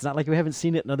 And it's not like we haven't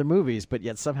seen it in other movies, but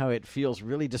yet somehow it feels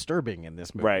really disturbing in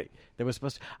this movie. Right.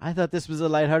 I thought this was a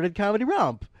lighthearted comedy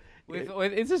romp.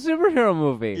 It's a superhero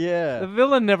movie. Yeah. The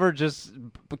villain never just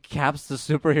caps the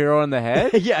superhero on the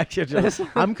head. Yeah,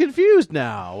 I'm confused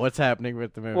now. What's happening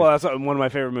with the movie? Well, that's one of my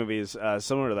favorite movies.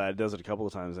 Similar to that, it does it a couple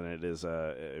of times, and it is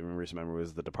in recent memory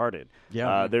was The Departed.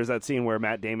 Yeah. There's that scene where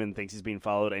Matt Damon thinks he's being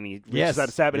followed, and he reaches Yes. out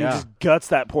to stab, and Yeah. he just guts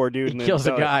that poor dude. He and kills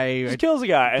a guy. He just kills a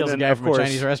guy. Kills and a then, guy of from a course,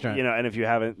 Chinese restaurant. And if you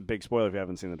haven't, big spoiler if you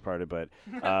haven't seen The Departed, but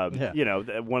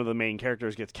Yeah. one of the main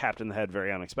characters gets capped in the head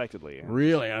very unexpectedly.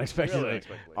 Really unexpectedly. Really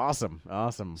unexpectedly. Awesome.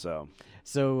 So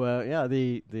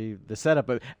the setup,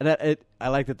 and I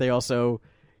like that they also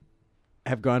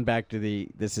have gone back to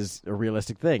this is a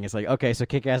realistic thing. It's like, okay, so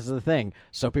Kick-Ass is the thing,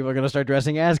 so people are going to start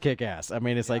dressing as Kick-Ass. I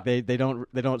mean, it's like they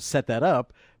don't set that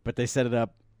up, but they set it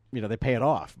up. They pay it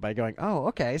off by going, oh,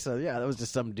 okay, so yeah, that was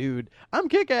just some dude. I'm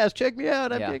Kick-Ass. Check me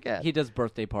out. I'm Kick-Ass. He does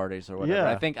birthday parties or whatever. Yeah.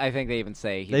 I think they even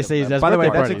say They say he does By the way,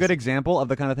 birthday that's a parties. good example of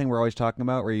the kind of thing we're always talking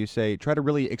about, where you say try to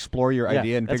really explore your Yeah,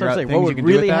 idea and that's figure what out I'm saying. things What you would can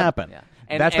really do with that. happen? Yeah.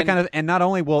 That's the kind of, and not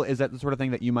only is that the sort of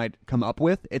thing that you might come up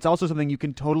with, it's also something you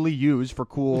can totally use for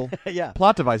cool Yeah.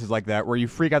 plot devices like that, where you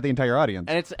freak out the entire audience.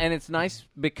 and it's nice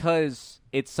because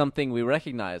it's something we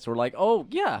recognize. We're like, oh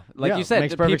yeah, like Yeah, you said,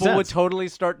 makes perfect people would sense. totally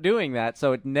start doing that.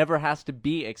 So it never has to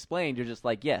be explained. You're just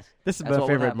like, yes. This is that's my what would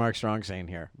favorite happen. Mark Strong scene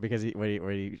here, because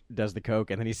where he does the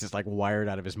coke and then he's just like wired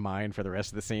out of his mind for the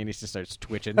rest of the scene. He just starts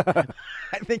twitching. I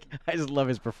just love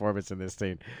his performance in this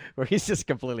scene, where he's just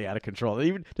completely out of control,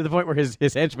 even to the point where his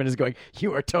henchman is going,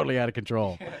 "You are totally out of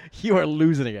control. You are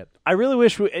losing it." I really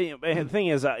wish the thing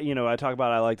is, I talk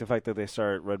about I like the fact that they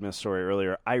started Red Mist story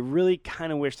earlier. I really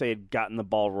kind of wish they had gotten the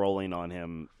ball rolling on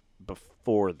him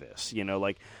before this.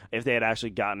 Like if they had actually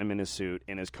gotten him in his suit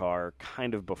in his car,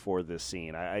 kind of before this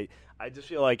scene. I just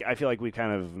feel like we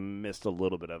kind of missed a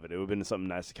little bit of it. It would have been something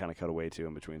nice to kind of cut away to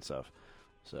in between stuff.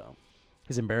 So.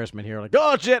 His embarrassment here, like,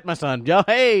 oh shit, my son, yo,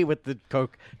 hey, with the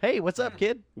coke, hey, what's up,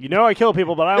 kid? I kill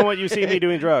people, but I don't want you seeing me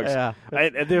doing drugs. Yeah.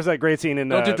 There's that great scene in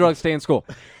Don't do drugs. Stay in school.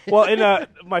 Well, in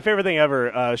my favorite thing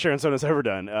ever, Sharon Stone has ever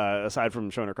done, aside from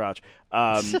showing her crotch,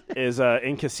 is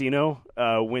in Casino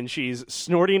when she's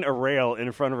snorting a rail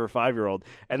in front of her 5-year-old,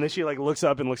 and then she like looks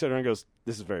up and looks at her and goes,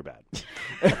 "This is very bad."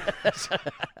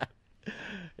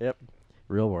 Yep,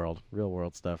 real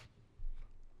world stuff.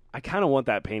 I kind of want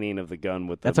that painting of the gun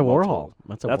with the That's a multiple- Warhol.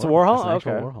 That's a That's Warhol. an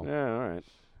actual Okay. Warhol. Yeah, all right.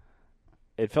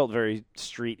 It felt very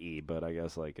street-y, but I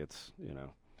guess like it's Yeah,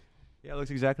 it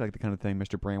looks exactly like the kind of thing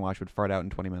Mr. Brainwash would fart out in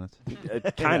 20 minutes.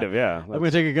 kind of yeah. I'm going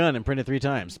to take a gun and print it 3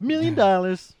 times. $1 million.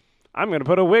 I'm going to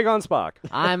put a wig on Spock.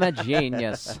 I'm a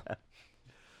genius.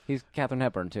 He's Katharine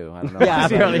Hepburn too. I don't know. Yeah,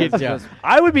 apparently it's yeah.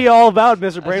 I would be all about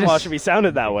Mr. Brainwash if he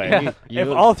sounded that way. Yeah. If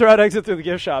all throughout Exit Through the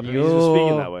Gift Shop, he's just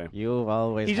speaking that way. You've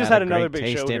always He just had had a another great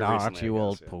big taste show in here art, recently, you I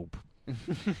old guess, yeah. poop.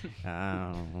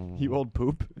 You old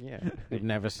poop. Yeah, you've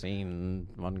never seen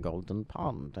One Golden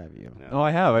Pond, have you? No. Oh,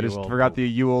 I have. I You just old forgot poop. the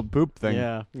you old poop thing.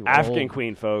 Yeah, you African old-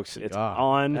 Queen, folks. It's Ah,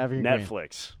 on African Queen.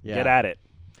 Netflix. Yeah. Get at it.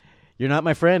 You're not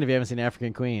my friend if you haven't seen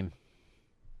African Queen.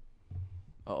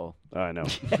 Uh-oh. Oh, I know.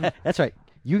 That's right.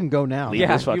 You can go now. Leave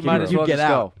Yeah, this fucking you might room. as You well get just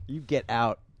out. go. You get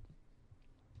out.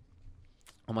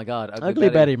 Oh my God, Ugly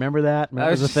Betty. Remember that? I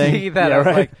Remember was the just thing? thinking that. Yeah, I was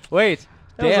right. like, wait,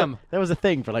 That was a- damn. that was a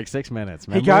thing for like 6 minutes.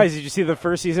 Hey Remember? guys, did you see the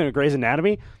first season of Grey's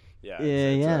Anatomy? Yeah,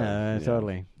 Yeah,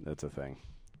 totally. That's a thing.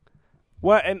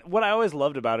 What I always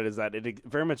loved about it is that it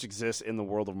very much exists in the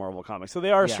world of Marvel Comics. So they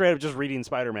are Yeah. straight up just reading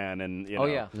Spider-Man and Oh,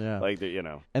 yeah. Yeah. like you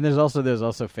know. And there's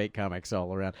also fake comics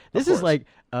all around. This is course.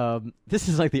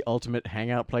 like the ultimate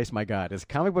hangout place. My God, it's a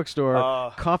comic book store,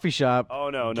 coffee shop,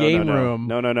 Oh no, game no, room.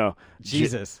 no.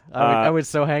 Jesus, I would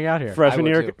so hang out here. Freshman I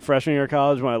would year, too. freshman year of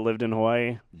college when I lived in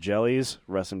Hawaii, Jellies,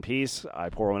 rest in peace. I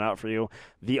pour one out for you.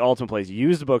 The ultimate place: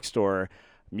 used bookstore,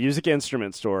 music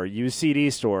instrument store, used CD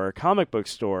store, comic book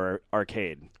store,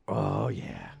 arcade. Oh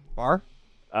yeah. Bar?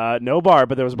 No bar,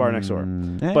 but there was a bar next door.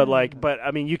 eh. But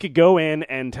I mean, you could go in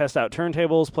and test out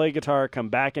turntables, play guitar, come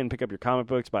back in, pick up your comic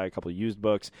books, buy a couple of used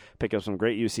books, pick up some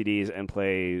great used CDs, and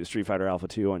play Street Fighter Alpha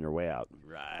 2 on your way out.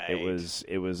 Right.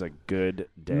 It was a good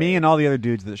day. Me and all the other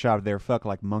dudes that shopped there fuck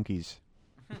like monkeys.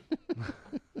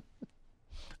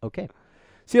 Okay.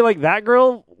 See, like that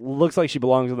girl looks like she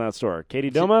belongs in that store.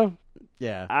 Katie Doma,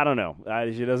 Yeah. I don't know.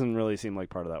 She doesn't really seem like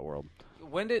part of that world.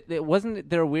 Wasn't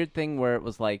there a weird thing where it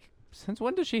was like, since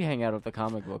when does she hang out at the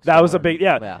comic books? That was a big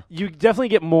yeah. You definitely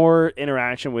get more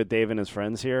interaction with Dave and his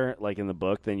friends here, like in the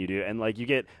book, than you do, and like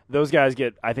those guys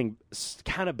get I think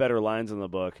kind of better lines in the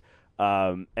book.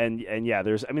 And yeah,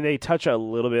 they touch a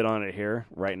little bit on it here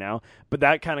right now, but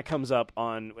that kind of comes up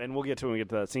on, and we'll get to it when we get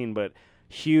to that scene. But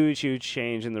huge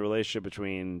change in the relationship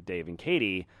between Dave and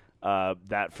Katie.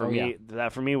 That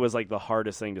for me was like the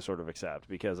hardest thing to sort of accept,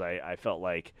 because I felt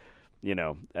like, you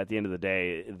know, at the end of the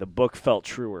day, the book felt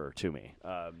truer to me.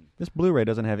 This Blu-ray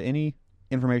doesn't have any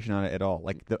information on it at all.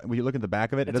 Like when you look at the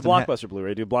back of it, It's a doesn't ha- Blockbuster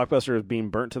Blu-ray, dude. Blockbuster is being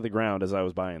burnt to the ground as I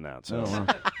was buying that. So. Oh,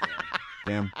 wow.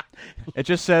 Damn. It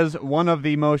just says one of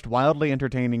the most wildly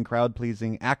entertaining,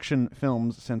 crowd-pleasing action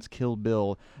films since Kill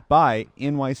Bill by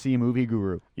NYC Movie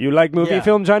Guru. You like movie Yeah.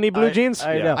 film Johnny Blue Jeans?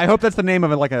 I Yeah. know. I hope that's the name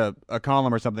of it, like a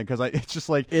column or something, because it's just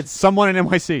like it's someone in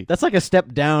NYC. That's like a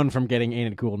step down from getting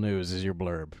Ain't It Cool News is your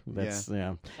blurb. That's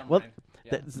yeah. Well,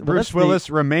 Bruce Willis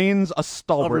remains a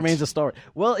stalwart. remains a star.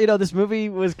 Well, you know, this movie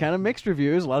was kind of mixed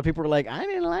reviews. A lot of people were like, I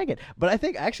didn't like it. But I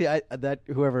think actually that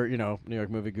whoever, you know, New York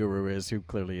Movie Guru is, who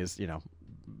clearly is, you know,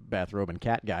 bathrobe and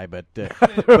cat guy, but the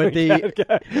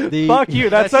Fuck you.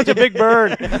 That's such a big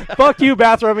burn. Fuck you,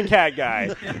 bathrobe and cat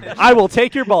guy. I will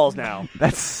take your balls now.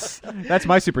 That's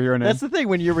my superhero name. That's the thing,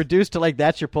 when you're reduced to like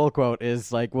that's your pull quote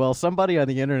is like, well, somebody on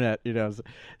the internet, you know,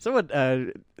 someone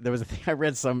there was a thing I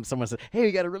read, someone said, hey,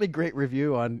 you got a really great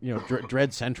review on, you know,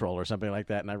 Dread Central or something like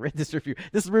that, and I read this review.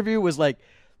 This review was like,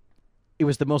 it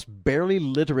was the most barely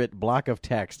literate block of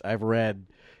text I've read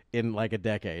in like a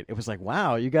decade. It was like,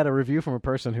 wow, you got a review from a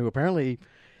person who apparently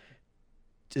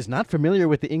is not familiar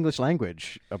with the English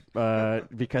language,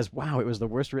 because wow, it was the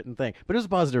worst written thing. But it was a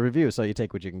positive review, so you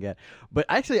take what you can get. But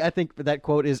actually, I think that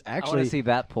quote is I want actually to see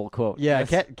that pull quote. yeah,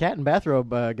 Yes. cat and bathrobe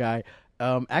guy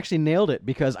actually nailed it,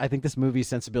 because I think this movie's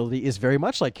sensibility is very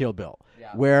much like Kill Bill,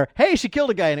 where hey, she killed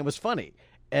a guy and it was funny.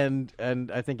 And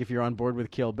I think if you're on board with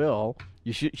Kill Bill,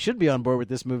 you should be on board with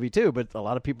this movie too. But a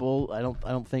lot of people, I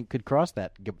don't think, could cross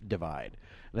that divide.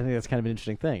 And I think that's kind of an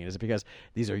interesting thing. Is it because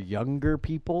these are younger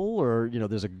people, or you know,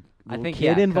 there's a I little think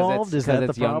kid involved? Is that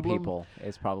it's the young problem? people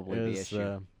is probably the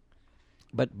issue.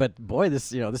 But boy,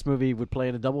 this movie would play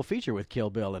in a double feature with Kill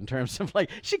Bill in terms of like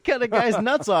she cut a guy's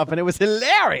nuts off and it was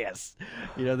hilarious.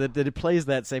 You know that it plays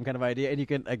that same kind of idea, and you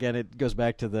can again it goes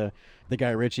back to the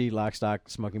Guy Ritchie Lock, Stock,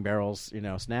 Smoking Barrels, you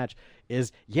know, Snatch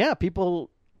is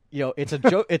people. You know, it's a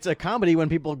joke. It's a comedy when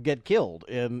people get killed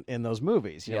in those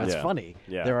movies. You know, it's Yeah. funny.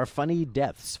 Yeah. There are funny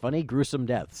deaths, funny gruesome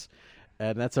deaths,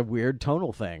 and that's a weird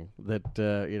tonal thing that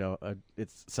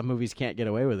it's some movies can't get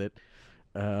away with it.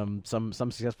 Some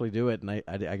successfully do it, and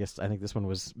I guess I think this one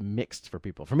was mixed for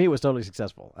people. For me, it was totally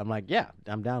successful. I'm like, yeah,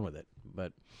 I'm down with it.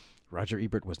 But Roger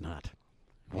Ebert was not.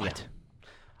 What?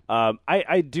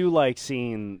 I do like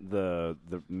seeing the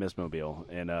Missmobile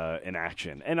in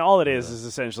action, and all it is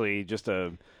essentially just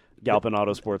a Galpin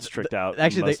Autosports tricked out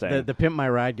Actually, Mustang. the Pimp My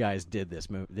Ride guys did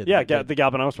this movie. the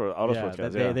Galpin Autosports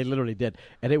guys. They literally did,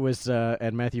 and it was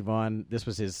and Matthew Vaughn. This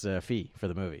was his fee for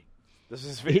the movie. This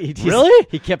is Really?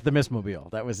 He kept the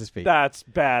Missmobile. That was his fee. That's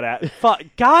badass.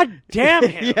 God damn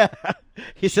him! Yeah.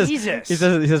 He says, Jesus. he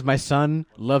says, my son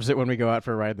loves it when we go out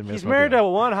for a ride in the He's Mistmobile. married to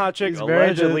one hot chick, He's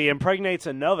married to- allegedly impregnates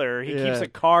another. He Yeah. keeps a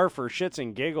car for shits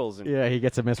and giggles. And Yeah, he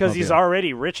gets a Mistmobile. because he's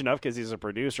already rich enough because he's a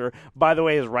producer. By the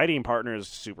way, his writing partner is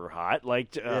super hot.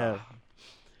 Like, Yeah.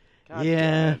 God Yeah.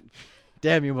 damn it.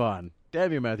 Damn you, Vaughn.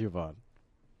 Damn you, Matthew Vaughn.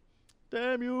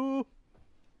 Damn you.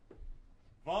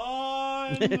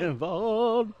 Vaughn.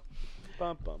 Vaughn.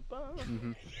 Bum, bum,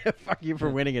 bum. Fuck you for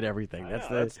winning at everything. I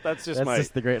know, that's just my.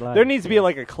 the great line. There needs to be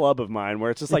like a club of mine where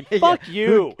it's just like, Yeah. fuck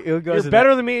you. Who goes You're in better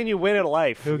that- than me and you win at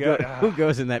life. Who, You go, who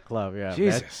goes in that club? Yeah,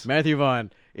 Jesus. Matthew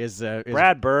Vaughn is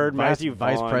Brad Bird, vice, Matthew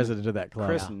vice Vaughn, president of that club.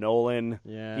 Chris Nolan.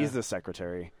 Yeah. He's the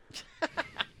secretary.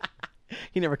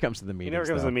 He never comes to the meetings. He never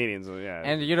comes to though. the meetings. Yeah.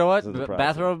 And you know what? This is a problem.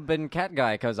 Bathrobe and cat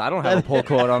guy, because I don't have a pull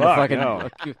quote on the Fuck, fucking no.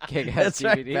 kick-ass That's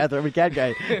right. DVD. Bathroom and cat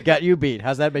guy got you beat.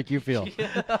 How's that make you feel?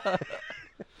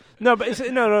 No, but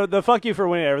no. The fuck you for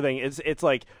winning everything. It's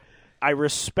like I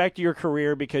respect your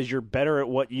career because you're better at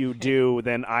what you do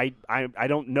than I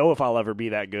don't know if I'll ever be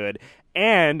that good.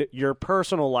 And your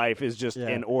personal life is just Yeah.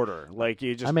 in order. Like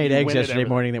you just. I made you eggs win at yesterday everything.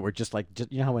 morning that were just like,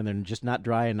 you know how when they're just not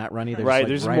dry and not runny, they're Right,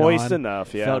 just they're like just right moist on.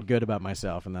 enough, yeah. Felt good about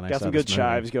myself, and then I Got saw some good this movie.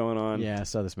 chives going on. Yeah, I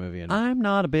saw this movie, and I'm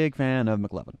not a big fan of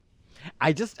McLovin.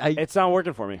 It's not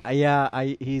working for me.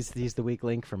 He's the weak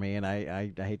link for me, and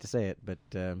I hate to say it, but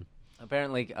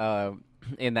Apparently,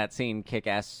 in that scene,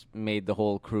 Kick-Ass made the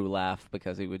whole crew laugh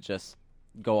because he would just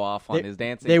go off on his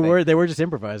dancing. They thing. were just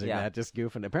improvising Yeah. that, just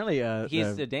goofing. Apparently,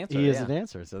 He's a dancer, He is yeah. a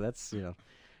dancer, so that's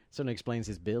certainly explains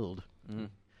his build. Mhm.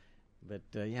 But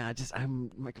I'm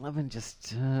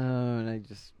McLovin. And I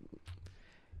just.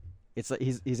 It's like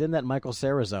he's in that Michael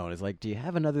Cera zone. It's like, do you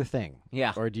have another thing?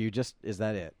 Yeah. Or do you just is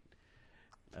that it?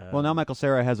 Well, now Michael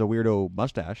Cera has a weirdo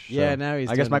mustache. so Yeah, now he's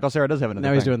I guess doing Michael Cera does have another.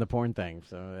 now he's thing. doing the porn thing.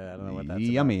 So I don't know what that's about.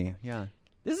 Yummy. Yeah.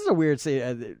 This is a weird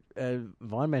scene.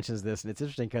 Vaughn mentions this, and it's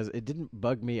interesting because it didn't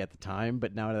bug me at the time,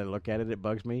 but now that I look at it, it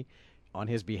bugs me on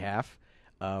his behalf.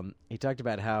 He talked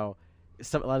about how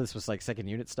a lot of this was like second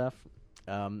unit stuff,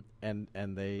 and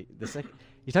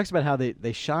he talks about how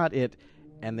they shot it,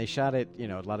 and they shot it, a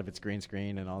lot of it's green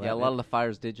screen and all that. Yeah, a lot of the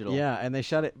fire's digital. Yeah, and they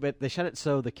shot it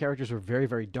so the characters were very,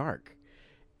 very dark,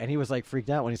 and he was like freaked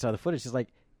out when he saw the footage. He's like,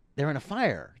 they're in a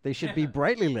fire. They should be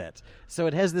brightly lit. So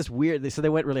it has this weird. So they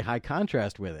went really high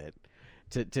contrast with it.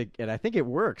 And I think it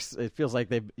works. It feels like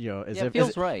they, as Yeah, it if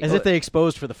feels right. as if they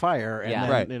exposed for the fire, and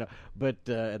Yeah. then, Right. but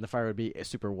and the fire would be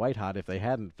super white hot if they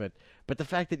hadn't. But the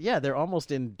fact that they're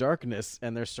almost in darkness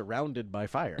and they're surrounded by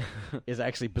fire is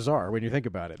actually bizarre when you think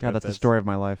about it. God, But that's the story of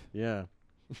my life. Yeah,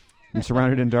 I'm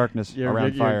surrounded in darkness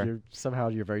around fire. Somehow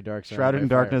you're very dark. Shrouded in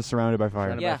darkness, surrounded by fire.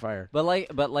 Surrounded by fire.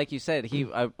 But like you said,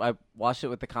 I watched it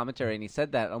with the commentary and he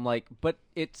said that. I'm like, but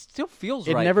it still feels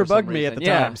It right. never for some bugged me at reason. the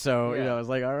Yeah. time, so Yeah. I was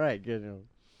like, all right, good,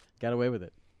 got away with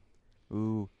it.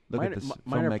 Ooh, look at this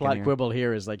Minor filmmaking plot here. quibble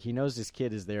here is like he knows his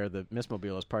kid is there. The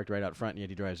Mistmobile is parked right out front, and yet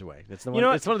he drives away. That's the one. know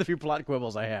what? It's one of the few plot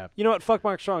quibbles I have. You know what? Fuck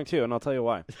Mark Strong too, and I'll tell you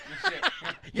why.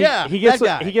 Yeah, he gets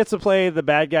that guy. he gets to play the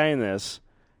bad guy in this.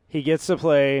 He gets to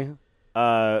play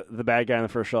the bad guy in the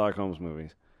first Sherlock Holmes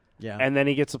movies, Yeah, and then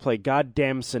he gets to play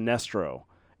goddamn Sinestro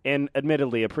in,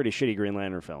 admittedly, a pretty shitty Green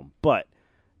Lantern film. But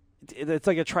it's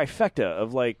like a trifecta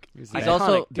of like He's He's iconic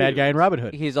also- dudes. bad guy in Robin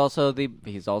Hood. He's also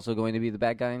going to be the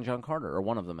bad guy in John Carter, or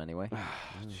one of them anyway.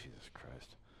 Jesus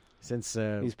Christ, Since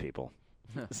these people.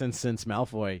 since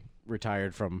Malfoy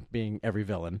retired from being every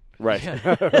villain, Right,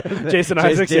 Jason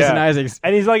Isaacs. Jason yeah. Isaacs.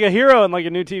 And he's like a hero in like a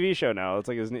new TV show now. It's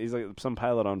like he's like some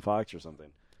pilot on Fox or something.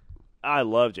 I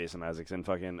love Jason Isaacs and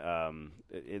fucking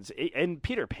and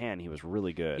Peter Pan. He was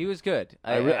really good. He was good.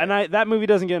 That movie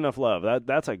doesn't get enough love.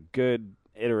 That's a good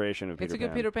iteration of Peter It's a Pan.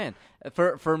 good Peter Pan.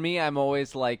 For me, I'm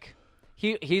always like,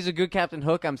 he's a good Captain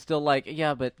Hook. I'm still like,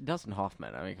 yeah, but Dustin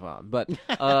Hoffman. I mean, come on. But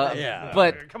Yeah.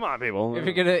 but Come on, people.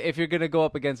 if you're gonna go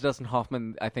up against Dustin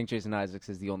Hoffman, I think Jason Isaacs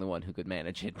is the only one who could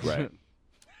manage it. Right.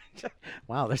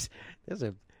 Wow,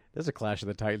 there's a Clash of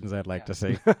the Titans I'd like to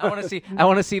see. I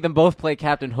want to see them both play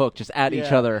Captain Hook just at each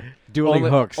Yeah. other. Dueling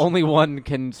hooks. Only one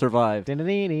can survive. I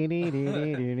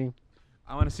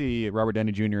want to see Robert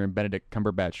Downey Jr. and Benedict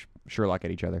Cumberbatch Sherlock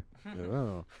at each other.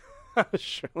 Oh.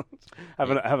 Sure. Have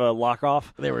a lock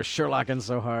off. They were Sherlocking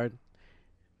so hard.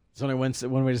 There's only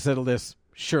one way to settle this: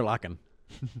 Sherlocking.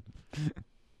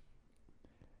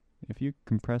 If you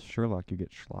compress Sherlock, you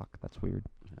get Schlock. That's weird.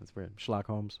 That's weird. Sherlock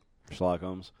Holmes. Sherlock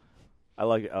Holmes. I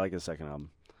like his second album.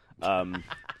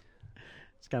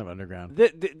 It's kind of underground.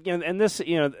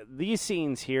 These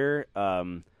scenes here,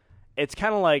 it's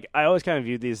kind of like I always kind of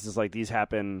viewed these as like these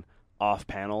happen off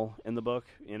panel in the book.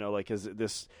 Because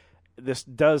this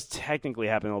does technically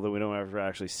happen, although we don't ever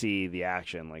actually see the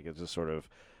action. Like it's just sort of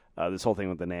this whole thing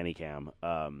with the nanny cam.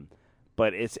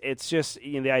 But it's just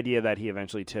the idea that he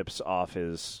eventually tips off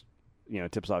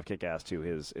Kick-Ass to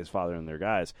his father and their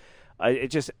guys. I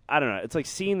don't know. It's like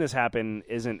seeing this happen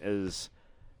isn't as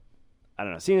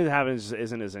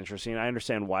interesting. I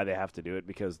understand why they have to do it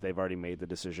because they've already made the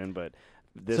decision, but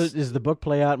So does the book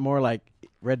play out more like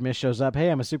Red Mist shows up, hey,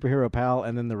 I'm a superhero, pal,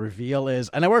 and then the reveal is,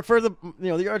 and I work for the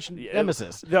arch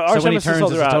nemesis. The arch so when he nemesis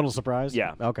turns, it's a out. total surprise.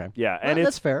 Yeah. Okay. Yeah, Well, and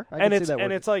that's fair. I can see that and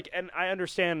working. it's like, and I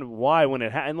understand why when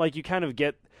it and like you kind of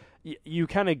get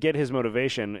his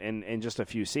motivation in just a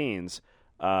few scenes.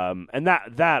 And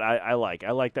that I like.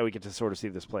 I like that we get to sort of see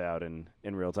this play out in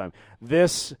real time.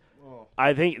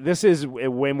 I think this is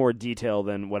way more detail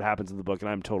than what happens in the book, and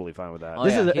I'm totally fine with that. Oh,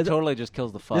 This yeah. is a- He totally just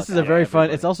kills the fuck. This is out a of very fun.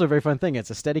 everybody. It's also a very fun thing.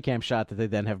 It's a Steadicam shot that they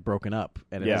then have broken up,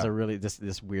 and it Yeah. is a really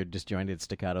this weird disjointed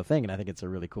staccato thing, and I think it's a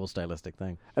really cool stylistic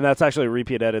thing. And that's actually a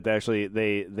repeat edit.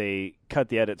 They cut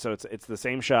the edit, so it's the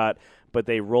same shot, but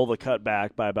they roll the cut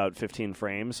back by about 15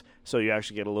 frames, so you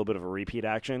actually get a little bit of a repeat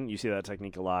action. You see that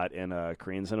technique a lot in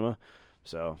Korean cinema,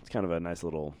 so it's kind of a nice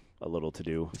little to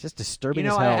do. It's just disturbing.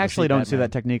 You know, as hell I to actually don't see Batman.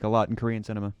 that technique a lot in Korean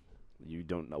cinema. You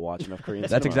don't watch enough Korean cinema.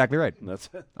 That's exactly right.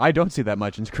 I don't see that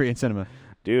much in Korean cinema.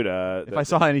 Dude, If I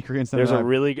saw any Korean cinema, there's a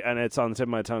really, and it's on the tip of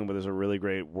my tongue, but there's a really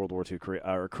great World War II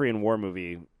Korean War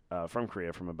movie from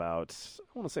Korea from about, I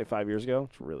want to say 5 years ago.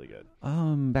 It's really good.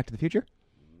 Back to the Future.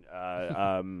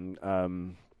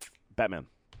 Batman.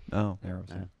 Oh, there it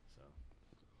was.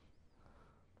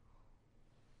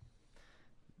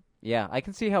 Yeah, I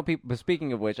can see how people. But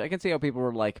speaking of which, I can see how people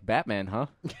were like, "Batman, huh?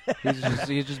 He's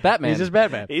just Batman. He's just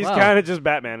Batman. He's Wow. kind of just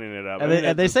Batmaning it up.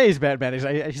 And they say he's Batman.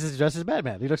 He's dressed as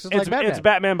Batman. He looks just like Batman. It's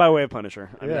Batman by way of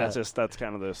Punisher. I mean, Yeah. that's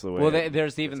kind of the way. Well,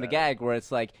 there's even the gag where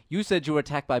it's like, "You said you were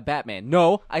attacked by Batman."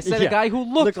 No, I said a guy who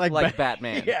looked like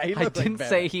Batman. Yeah, he I looked like didn't Batman.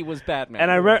 say he was Batman.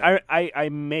 And I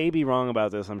may be wrong about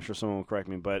this. I'm sure someone will correct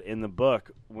me. But in the book,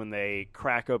 when they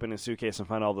crack open his suitcase and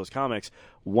find all those comics,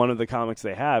 one of the comics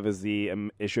they have is the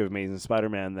issue of Amazing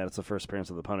Spider-Man. That's the first appearance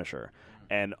of the Punisher.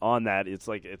 And on that, it's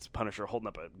Punisher holding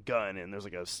up a gun, and there's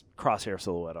like a crosshair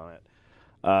silhouette on it.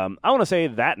 I want to say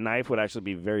that knife would actually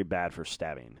be very bad for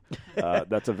stabbing.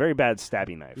 That's a very bad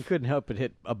stabbing You knife. couldn't help but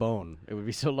hit a bone. It would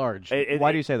be so large.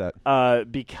 Why do you say that?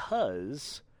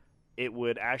 Because it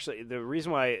would actually. The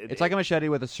reason why It's like a machete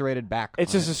with a serrated back.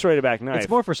 it's on just it. a straight back knife. It's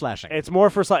more for slashing. It's more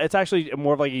for. It's actually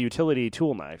more of like a utility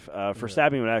tool knife. For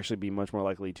stabbing, it would actually be much more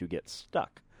likely to get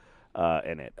stuck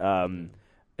in it.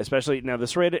 Especially now, the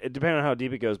serrated, depending on how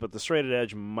deep it goes, but the serrated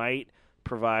edge might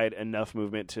provide enough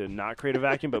movement to not create a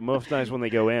vacuum. But most times when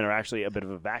they go in, are actually a bit of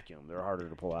a vacuum. They're harder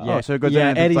to pull out. Oh, so it goes in yeah,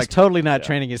 and it's Eddie's like- totally not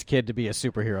training his kid to be a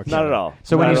superhero. Not killer. at all.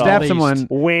 So when Not you at stab all. someone,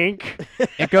 Wink.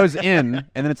 it goes in, and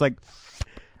then it's like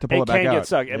to pull it, It back can out. get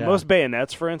stuck. And Yeah. most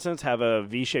bayonets, for instance, have a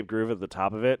V-shaped groove at the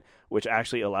top of it, which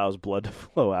actually allows blood to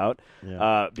flow out.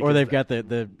 Yeah. Or because they've got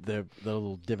the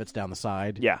little divots down the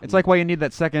side. Yeah. It's like why you need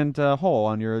that second hole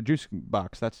on your juice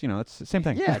box. That's it's the same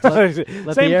thing. Yeah, it's let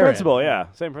the Same air in. principle, yeah.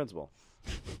 Same principle.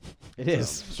 It is.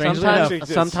 Strangely Sometimes, enough.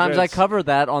 sometimes I It's- cover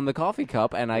that on the coffee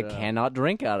cup, and I cannot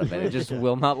drink out of it. It just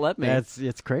will not let me.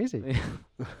 It's crazy.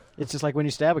 It's just like when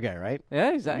you stab a guy, right?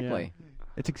 Yeah, exactly.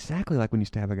 It's exactly like when you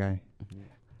stab a guy.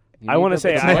 You I need wanna the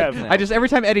say I blood have- now. I just every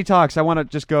time Eddie talks, I want to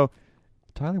just go.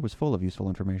 Tyler was full of useful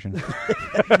information.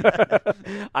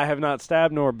 I have not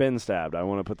stabbed nor been stabbed. I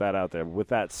want to put that out there. With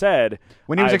that said,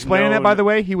 When he was I've explaining that, known by the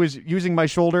way, he was using my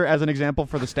shoulder as an example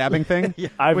for the stabbing thing,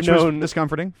 I've which known was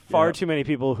discomforting. far too many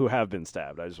people who have been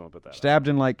stabbed. I just want to put that out. Stabbed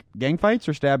in like gang fights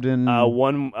or stabbed in.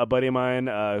 A buddy of mine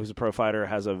who's a pro fighter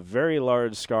has a very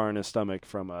large scar in his stomach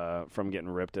from getting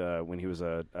ripped when he was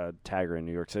a tagger in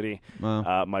New York City.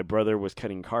 Wow. My brother was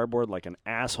cutting cardboard like an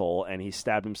asshole, and he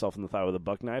stabbed himself in the thigh with a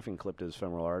buck knife and clipped his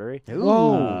femoral artery.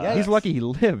 Whoa! Yikes. He's lucky he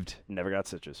lived. Never got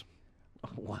stitches.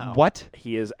 Wow. What?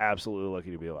 He is absolutely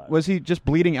lucky to be alive. Was he just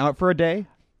bleeding out for a day?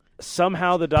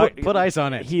 Somehow the doctor Put ice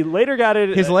on it. He later got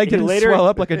it. His leg he didn't later, swell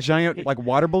up like a giant like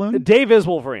water balloon. Dave is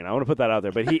Wolverine. I want to put that out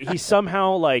there, but he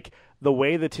somehow like the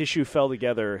way the tissue fell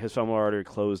together, his femoral artery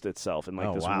closed itself in like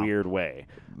Oh, this wow. weird way.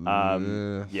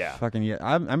 Yeah. Fucking yeah.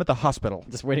 I'm at the hospital.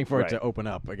 Just waiting for Right. it to open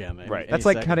up again. Right. That's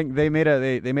like cutting. They made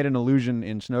an illusion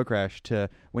in Snow Crash to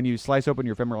when you slice open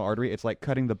your femoral artery, it's like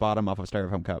cutting the bottom off a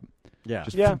styrofoam cup. Yeah.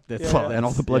 Just Yeah. That's- Yeah. and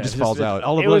all the blood just falls out.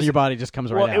 All the It blood was- in your body just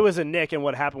comes right Well, out. it was a nick, and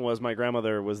what happened was my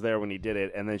grandmother was there when he did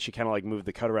it, and then she kind of like moved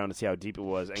the cut around to see how deep it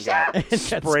was, and got It got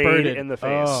sprayed spurted. in the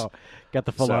face. Oh, got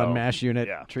the full-on So, MASH unit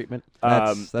yeah. treatment.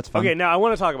 That's fun. Okay, now I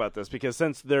want to talk about this because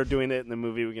since they're doing it in the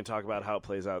movie, we can talk about how it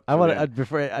plays out. I to want the to end.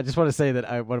 before I just want to say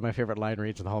that one of my favorite line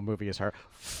reads in the whole movie is her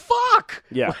 "fuck."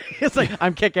 Yeah. It's like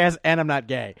I'm kick-ass and I'm not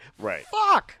gay. Right.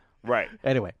 Fuck. Right.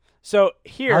 Anyway, So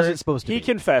here, How's it supposed to he be?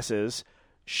 confesses.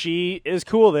 she is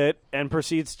cool with it and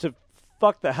proceeds to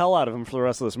fuck the hell out of him for the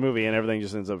rest of this movie, and everything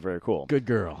just ends up very cool. Good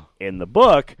girl. In the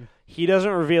book, he doesn't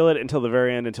reveal it until the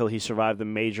very end, until he survived the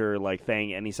major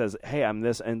thing, and he says, "Hey, I'm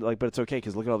this," and but it's okay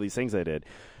because look at all these things I did.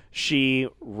 She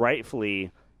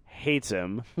rightfully hates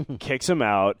him, kicks him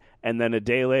out, and then a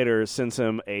day later sends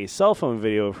him a cell phone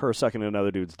video of her sucking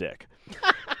another dude's dick.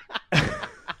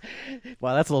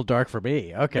 Wow, that's a little dark for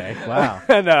me. Okay, wow.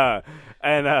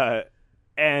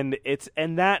 and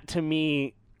that to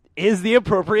me is the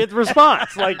appropriate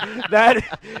response. Like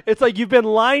that, it's like you've been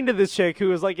lying to this chick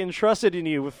who is entrusted in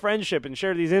you with friendship and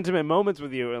shared these intimate moments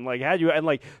with you, and had you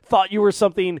and thought you were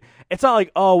something. It's not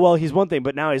like, oh well, he's one thing,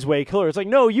 but now he's way cooler. It's like,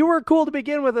 no, you were cool to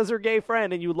begin with as her gay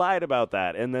friend, and you lied about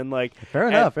that, and then fair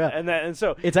enough, yeah. And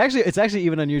so it's actually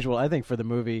even unusual, I think, for the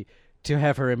movie to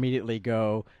have her immediately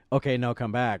go, okay, no,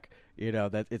 come back.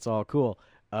 That it's all cool.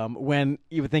 When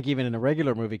you would think even in a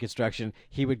regular movie construction,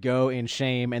 he would go in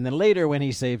shame, and then later when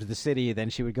he saves the city, then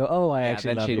she would go, "Oh, I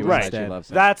actually love you instead."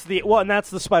 That's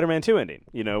the Spider-Man 2 ending.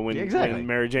 When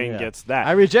Mary Jane gets that.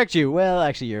 I reject you. Well,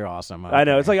 actually, you're awesome. Okay. I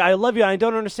know. It's like, I love you. I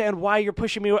don't understand why you're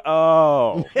pushing me.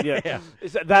 Oh, yeah.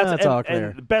 That's all clear.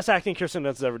 And the best acting Kirsten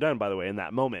Dunst has ever done, by the way, in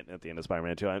that moment at the end of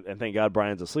Spider-Man 2. And thank God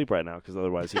Brian's asleep right now, because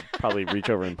otherwise he'd probably reach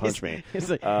over and punch me. He's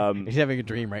having a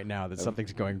dream right now that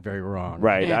something's going very wrong.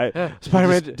 Right.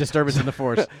 Spider-Man disturbance in the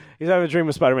Force. He's having a dream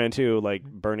of Spider-Man 2,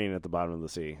 burning at the bottom of the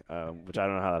sea, which I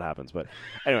don't know how that happens, but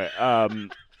anyway.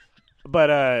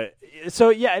 So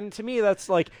yeah, and to me, that's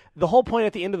the whole point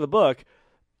at the end of the book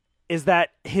is that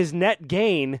his net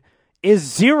gain is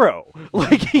zero.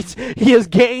 He has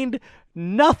gained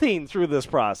nothing through this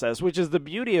process, which is the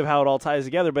beauty of how it all ties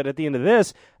together. But at the end of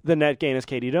this, the net gain is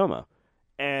Katie Doma,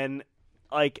 and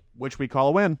which we call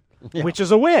a win, which is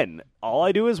a win. All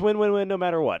I do is win, win, win, no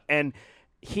matter what. And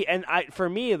for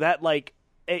me, that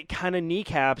it kind of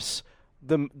kneecaps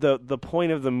the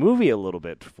point of the movie a little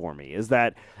bit for me. Is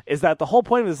that the whole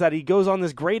point of it is that he goes on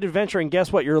this great adventure, and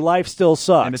guess what? Your life still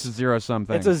sucks. And it's a zero-sum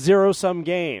thing. It's a zero-sum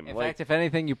game. In fact, if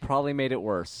anything, you probably made it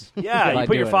worse. Yeah, you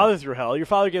put your father through hell. Your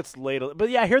father gets laid.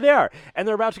 But yeah, here they are. And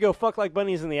they're about to go fuck like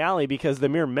bunnies in the alley because the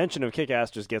mere mention of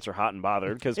Kick-Ass just gets her hot and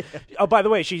bothered. Because, oh, by the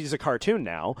way, she's a cartoon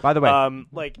now. By the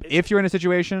way, if you're in a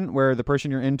situation where the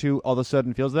person you're into all of a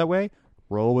sudden feels that way,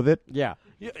 roll with it. Yeah.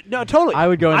 No, totally. I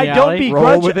would go in the I don't alley, begrudge,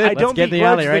 roll with it. I don't Let's get in the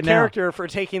begrudge alley right the now. character for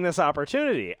taking this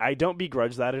opportunity. I don't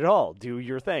begrudge that at all. Do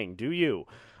your thing. Do you.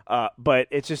 But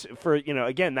it's just for,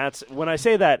 again, that's when I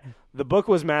say that the book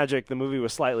was magic, the movie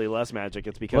was slightly less magic.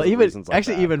 It's because of reasons like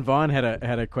that. Even Vaughn had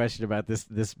a question about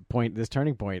this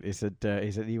turning point. He said they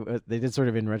did sort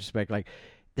of in retrospect,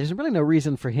 there's really no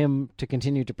reason for him to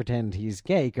continue to pretend he's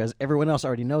gay because everyone else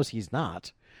already knows he's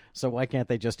not. So why can't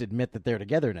they just admit that they're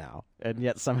together now? And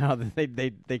yet somehow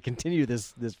they continue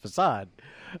this facade.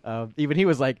 Even he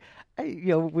was like,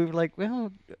 we were like,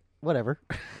 well, whatever.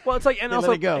 Well, it's and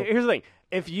also go. Here's the thing: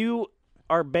 if you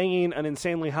are banging an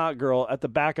insanely hot girl at the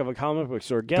back of a comic book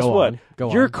store, guess Go what? on.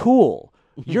 Go You're on. cool.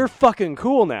 You're fucking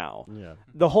cool now. Yeah.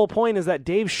 The whole point is that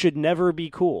Dave should never be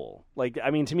cool.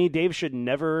 To me, Dave should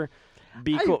never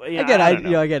be cool.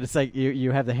 Again, it's like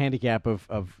you have the handicap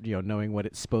of knowing what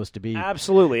it's supposed to be.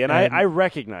 Absolutely, and I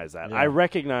recognize that. Yeah. I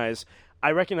recognize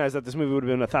that this movie would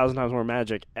have been 1,000 times more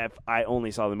magic if I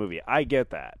only saw the movie. I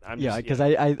get that. Because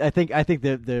I think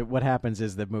the what happens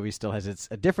is the movie still has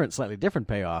a slightly different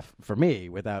payoff for me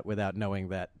without knowing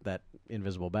that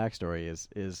invisible backstory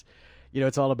is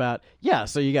it's all about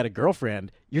so you got a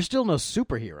girlfriend, you're still no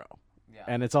superhero.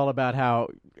 And it's all about how,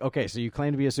 okay, so you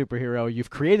claim to be a superhero.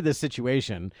 You've created this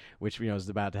situation, which is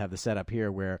about to have the setup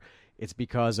here, where it's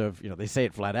because of they say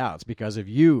it flat out. It's because of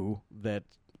you that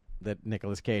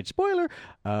Nicolas Cage, spoiler,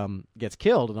 gets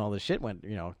killed, and all this shit went.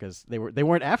 Because they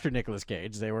weren't after Nicolas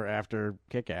Cage, they were after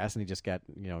Kick-Ass, and he just got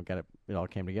it all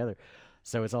came together.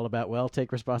 So it's all about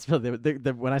take responsibility.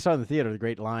 When I saw it in the theater, the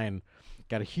great line.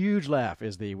 Got a huge laugh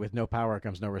is the "with no power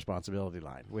comes no responsibility"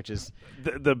 line, which is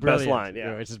the best line.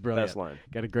 Yeah, which is brilliant. Best line.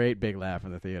 Got a great big laugh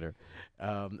in the theater,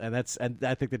 and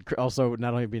I think that also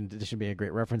not only in addition to being a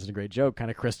great reference and a great joke,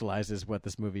 kind of crystallizes what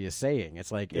this movie is saying.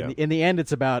 It's like in the end,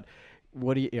 it's about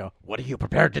what are you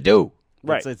prepared to do?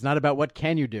 Right. It's not about what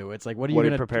can you do. It's like what are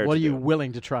you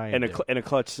willing to try and do? In a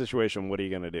clutch situation, what are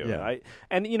you going to do? Yeah.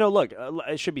 Look,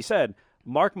 it should be said,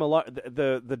 Mark Millar,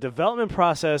 the development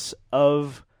process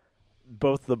of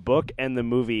both the book and the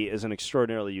movie is an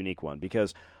extraordinarily unique one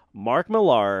because Mark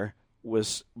Millar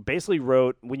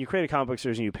wrote, when you create a comic book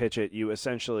series and you pitch it, you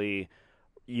essentially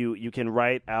you can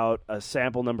write out a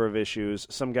sample number of issues.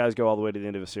 Some guys go all the way to the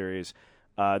end of a series.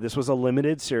 This was a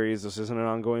limited series. This isn't an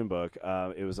ongoing book.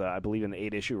 It was, I believe, an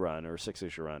 8-issue run or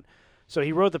 6-issue run. So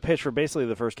he wrote the pitch for basically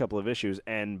the first couple of issues,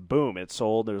 and boom, it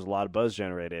sold. There was a lot of buzz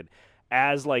generated.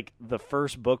 As like the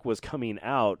first book was coming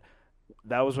out,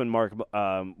 that was when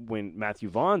when Matthew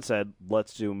Vaughn said,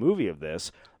 "Let's do a movie of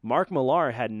this." Mark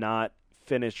Millar had not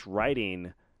finished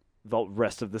writing the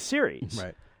rest of the series,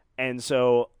 Right. and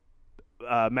so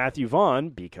Matthew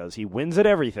Vaughn, because he wins at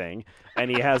everything, and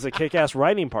he has a kick-ass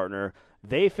writing partner,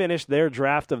 they finished their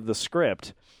draft of the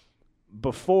script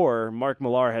before Mark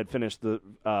Millar had finished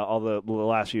all the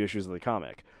last few issues of the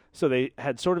comic. So they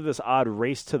had sort of this odd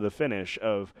race to the finish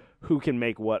of who can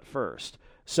make what first.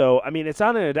 So, I mean, it's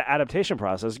not an adaptation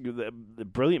process. The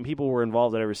brilliant people were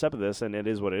involved at every step of this, and it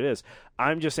is what it is.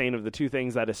 I'm just saying of the two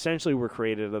things that essentially were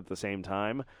created at the same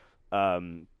time,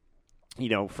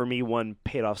 for me, one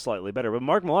paid off slightly better. But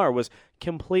Mark Millar was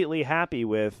completely happy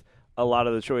with a lot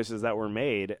of the choices that were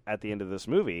made at the end of this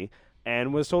movie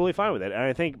and was totally fine with it. And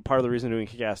I think part of the reason doing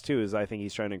Kick-Ass 2 is I think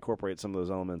he's trying to incorporate some of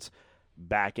those elements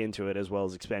back into it, as well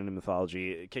as expanding the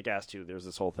mythology. Kick-Ass 2, there's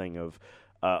this whole thing of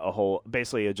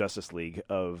basically a Justice League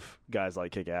of guys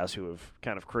like Kick-Ass who have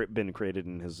kind of been created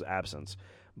in his absence.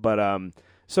 But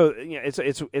so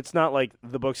it's not like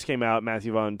the books came out,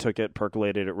 Matthew Vaughn took it,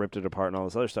 percolated it, ripped it apart, and all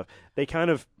this other stuff. They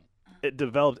kind of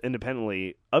developed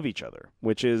independently of each other,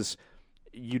 which is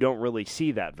you don't really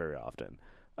see that very often.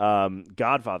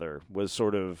 Godfather was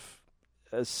sort of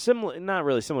similar, not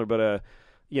really similar, but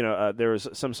there was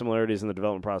some similarities in the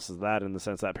development process of that, in the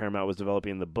sense that Paramount was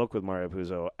developing the book with Mario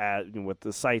Puzo with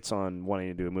the sights on wanting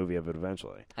to do a movie of it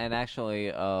eventually. And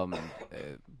actually,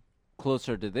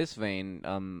 closer to this vein,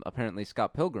 apparently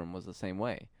Scott Pilgrim was the same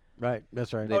way. Right,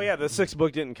 that's right. Oh yeah, the sixth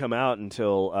book didn't come out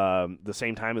until the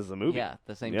same time as the movie. Yeah,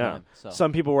 the same time. So.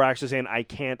 Some people were actually saying, I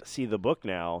can't see the book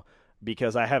now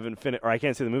because I haven't finished, or I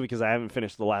can't see the movie because I haven't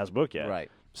finished the last book yet. Right.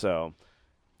 So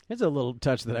it's a little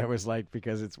touch that I always like,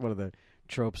 because it's one of the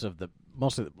tropes of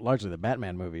largely the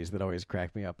Batman movies that always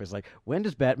crack me up. Is like, when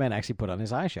does Batman actually put on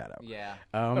his eyeshadow? Yeah.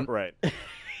 Right.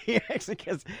 He actually,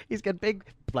 because he's got big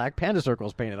black panda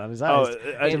circles painted on his eyes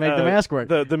to make the mask work.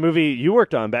 The movie you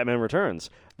worked on, Batman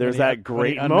Returns, there's that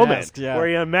great moment where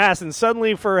he unmasks, and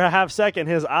suddenly for a half second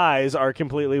his eyes are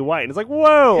completely white. And it's like,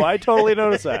 whoa, I totally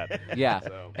noticed that. Yeah,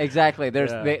 exactly.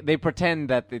 They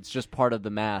pretend that it's just part of the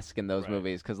mask in those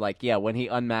movies, because when he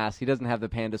unmasks, he doesn't have the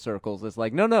panda circles. It's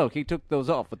like, no, he took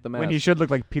those off with the mask. When he should look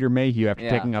like Peter Mayhew after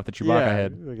taking off the Chewbacca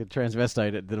head. Like a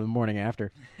transvestite the morning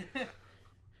after.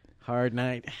 Hard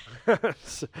night.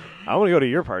 I want to go to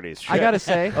your parties. Shit. I gotta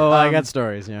say, I got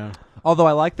stories. Yeah. although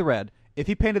I like the red, if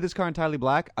he painted this car entirely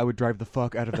black, I would drive the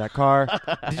fuck out of that car.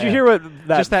 Did you hear what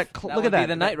that? Just that. That Look would at that. be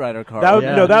the Knight Rider car. That would,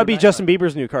 Yeah. No, that would be Justin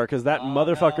Bieber's new car, because that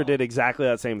motherfucker did exactly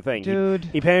that same thing. Dude.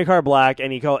 He painted a car black,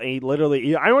 and he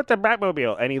literally, I want the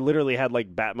Batmobile, and he literally had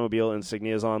like Batmobile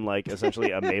insignias on, like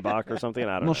essentially a Maybach or something.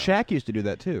 I don't know. Well, Shaq used to do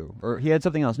that too, or he had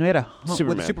something else. No, he had a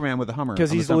Superman with a Hummer.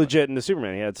 Because on the he's stomach. legit into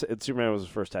Superman. He had Superman was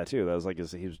his first tattoo. That was like he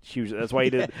was huge. That's why he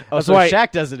did. Oh, That's so why if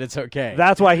Shaq does it, it's okay.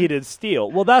 That's why he did Steel.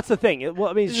 Well, that's the thing.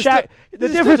 I mean, Just Shaq. the- The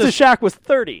just- difference is just- Shaq was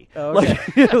 30.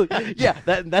 Okay. Yeah,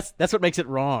 that's what makes it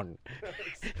wrong.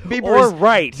 Bieber Or is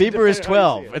right. Bieber is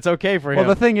 12. It's okay for Well, him.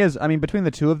 the thing is, I mean, between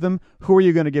the two of them, who are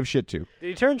you going to give shit to? Did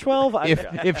he turn 12?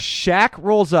 If Shaq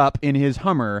rolls up in his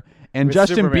Hummer and With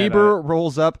Justin Superman Bieber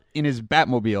rolls up in his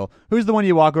Batmobile, who's the one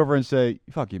you walk over and say,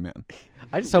 "Fuck you, man"?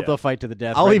 I just hope they'll fight to the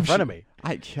death I'll right leave in front of me.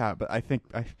 But I think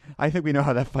we know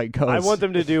how that fight goes. I want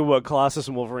them to do what Colossus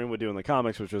and Wolverine would do in the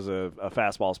comics, which was a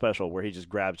fastball special where he just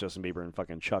grabs Justin Bieber and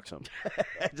fucking chucks him.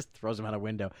 Just throws him out a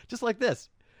window, just like this.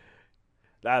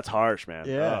 That's harsh, man.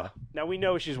 Yeah. Ugh. Now we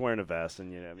know she's wearing a vest,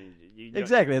 and I mean,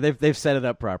 Exactly. They've set it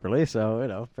up properly,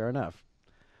 so fair enough.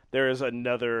 There is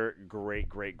another great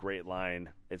line.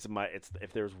 It's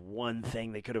if there's one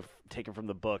thing they could have taken from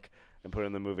the book and put it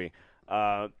in the movie.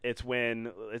 It's a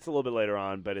little bit later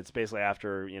on, but it's basically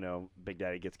after Big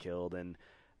Daddy gets killed and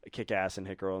Kick-Ass and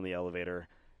Hit Girl in the elevator,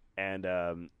 and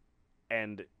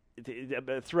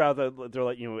throughout they're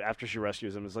like after she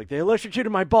rescues him, it's like they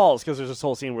electrocuted my balls, because there's this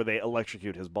whole scene where they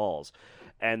electrocute his balls,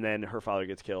 and then her father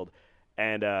gets killed,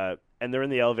 and they're in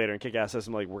the elevator and Kick-Ass says,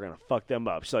 like, we're gonna fuck them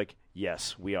up. She's like,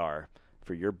 yes, we are,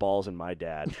 for your balls and my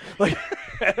dad. Like,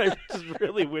 I just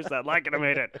really wish that line could have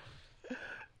made it.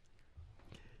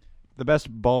 The best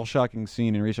ball-shocking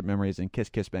scene in recent memory is in Kiss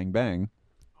Kiss Bang Bang,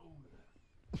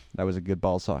 That was a good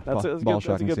ball shock. That's a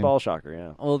shocking good scene. ball shocker.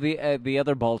 Yeah. Well, the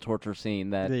other ball torture scene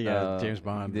that The, James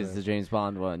Bond, is the James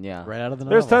Bond one. Yeah. Right out of the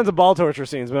There's novel. tons of ball torture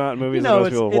scenes, but not in movies that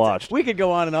most people have watched. We could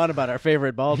go on and on about our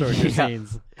favorite ball torture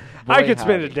scenes. I Boy, could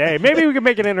spend a howdy. day. Maybe we could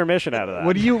make an intermission out of that.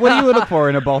 What do you look for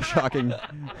in a ball shocking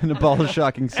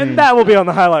scene? And that will be on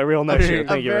the highlight reel next year. A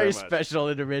Thank you very very much. special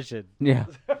intermission. Yeah.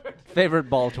 Favorite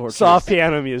ball torture. Soft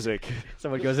piano music.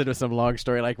 Someone goes into some long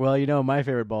story like, well, my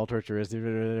favorite ball torture is...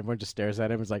 Everyone just stares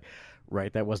at him. It's like,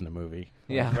 right, that wasn't a movie.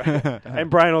 Yeah. And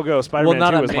Brian will go, Spider-Man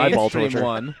Well, not 2 a was my ball mainstream torture.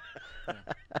 one.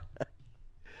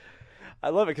 I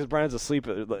love it because Brian's asleep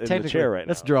in the Technically, chair right now.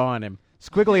 let's draw on him.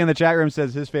 Squiggly in the chat room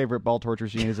says his favorite ball torture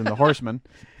scene is in The Horseman.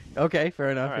 Okay, fair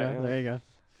enough. All right, yeah, yeah. there you go.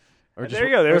 Or There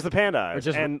you go. There's the panda Or eyes.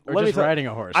 just, and or let me just tell- riding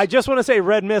a horse. I just want to say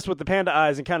Red Mist with the panda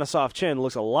eyes and kind of soft chin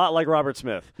looks a lot like Robert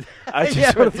Smith. I just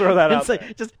Yeah, want to throw that out it's like,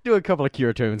 there. just do a couple of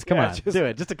Cure tunes. Come Yeah, on, just- do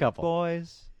it. Just a couple.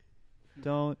 Boys,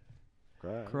 don't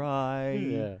cry.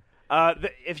 Yeah.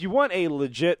 If you want a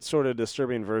legit sort of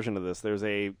disturbing version of this, there's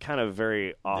a kind of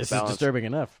very off This is balance. disturbing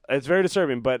enough. It's very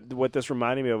disturbing, but what this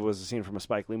reminded me of was a scene from a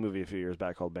Spike Lee movie a few years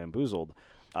back called Bamboozled.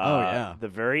 Yeah. The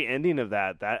very ending of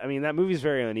that movie's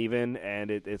very uneven, and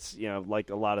it's like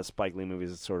a lot of Spike Lee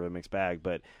movies, it's sort of a mixed bag.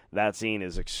 But that scene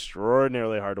is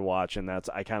extraordinarily hard to watch, and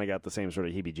I kind of got the same sort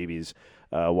of heebie-jeebies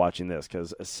watching this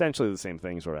because essentially the same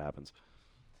thing sort of happens.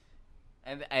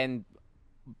 And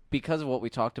because of what we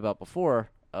talked about before,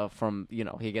 from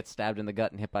he gets stabbed in the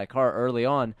gut and hit by a car early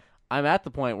on, I'm at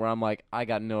the point where I'm like, I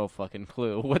got no fucking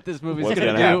clue what this movie's What's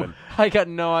gonna gonna do. happen? I got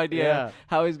no idea Yeah.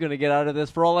 how he's gonna get out of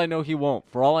this. For all I know, he won't.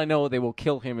 For all I know, they will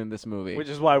kill him in this movie. Which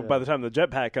is why by the time the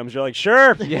jetpack comes, you're like,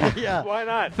 sure, yeah. Yeah. why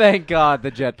not? Thank God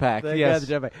the jetpack. Thank yes.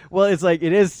 God the jetpack. Well, it's like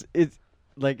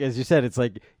as you said, it's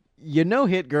like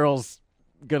Hit Girl's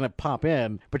gonna pop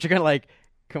in, but you're gonna like,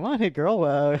 come on, Hit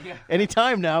Girl. Any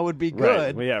time now would be Right.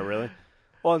 good. Well, yeah, really.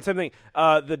 Well, and same thing.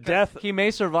 The death. He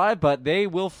may survive, but they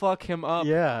will fuck him up.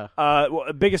 Yeah.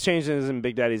 Biggest change is in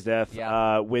Big Daddy's death,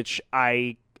 Yeah. which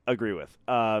I agree with,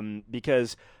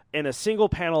 because in a single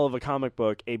panel of a comic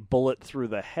book, a bullet through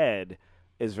the head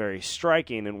is very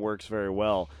striking and works very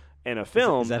well. In a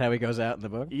film, Is that how he goes out in the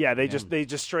book? yeah, they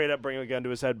just straight up bring a gun to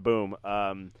his head, boom,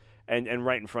 and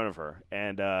right in front of her,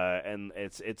 and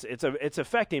it's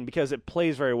affecting because it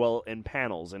plays very well in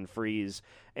panels and freeze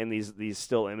and these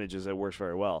still images. It works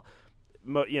very well.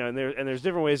 And there's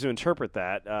different ways to interpret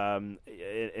that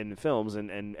in films,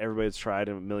 and everybody's tried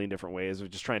in a million different ways of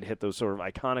just trying to hit those sort of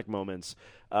iconic moments.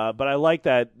 But I like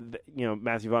that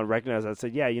Matthew Vaughn recognized that and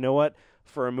said, yeah, you know what?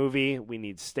 For a movie, we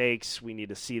need stakes. We need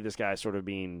to see this guy sort of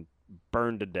being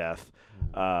burned to death.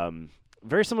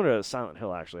 Very similar to Silent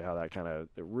Hill, actually, how that kind of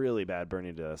really bad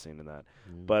burning to death scene in that.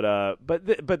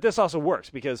 But this also works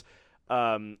because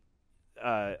I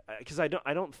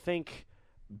don't think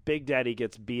Big Daddy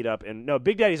gets beat up, and no,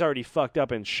 Big Daddy's already fucked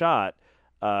up and shot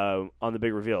on the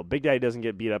big reveal. Big Daddy doesn't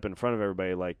get beat up in front of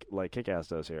everybody like Kick-Ass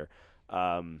does here.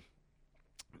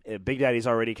 Big Daddy's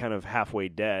already kind of halfway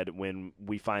dead when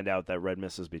we find out that Red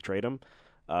Mist has betrayed him.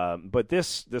 But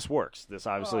this works. This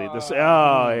obviously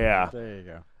yeah. There you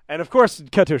go. And of course,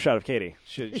 cut to a shot of Katie.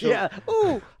 Yeah.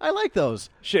 Ooh, I like those.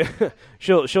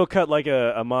 She'll cut like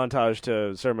a montage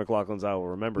to Sarah McLachlan's "I Will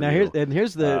Remember Now You."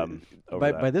 here's the over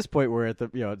by that. this point we're at the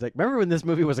it's like, remember when this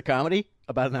movie was a comedy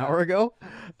about an hour ago?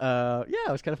 Yeah,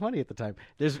 it was kind of funny at the time.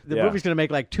 The Yeah. movie's going to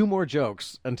make like 2 more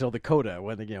jokes until the coda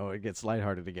when it gets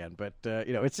lighthearted again. But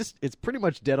it's pretty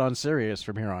much dead on serious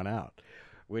from here on out,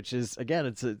 which is again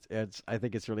it's I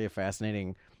think it's really a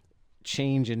fascinating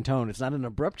change in tone. It's not an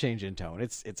abrupt change in tone.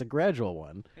 It's a gradual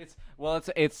one.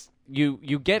 It's you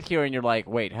get here and you're like,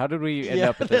 wait, how did we end Yeah,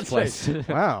 up at this that's place?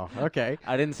 Wow. Okay.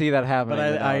 I didn't see that happening.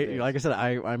 But I nowadays. like I said,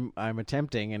 I'm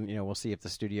attempting, and we'll see if the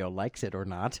studio likes it or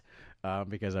not,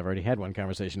 because I've already had one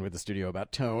conversation with the studio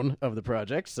about tone of the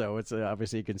project, so it's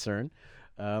obviously a concern.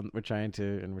 We're trying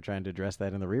to address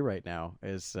that in the rewrite now.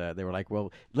 Is they were like,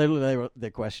 well, literally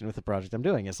the question with the project I'm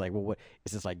doing is like, well, what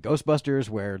is this, like Ghostbusters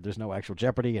where there's no actual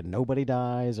jeopardy and nobody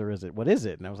dies, or is it what is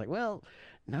it? And I was like, well,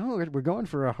 no, we're going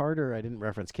for a harder. I didn't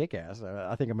reference Kick-Ass.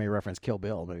 I think I may reference Kill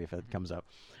Bill maybe if it comes up.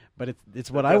 But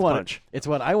it's what I Death want. Punch. It's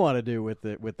what I want to do with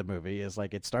the movie. Is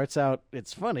like it starts out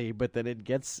it's funny, but then it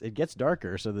gets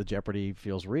darker, so the jeopardy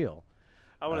feels real.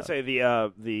 I want to say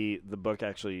the book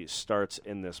actually starts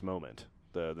in this moment.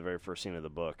 The very first scene of the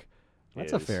book.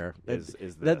 That's is, a fair. Is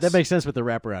that this. makes sense with the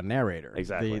wraparound narrator.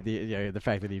 Exactly. The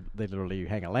fact that they literally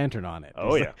hang a lantern on it.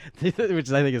 Oh, yeah. Which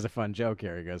I think is a fun joke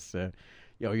here. He goes,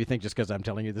 you think just because I'm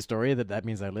telling you the story that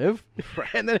means I live,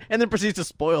 and then proceeds to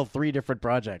spoil 3 different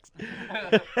projects.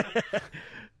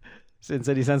 Sin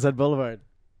City, Sunset Boulevard,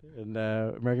 and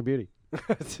American Beauty.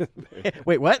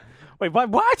 Wait, what? Wait,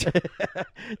 what?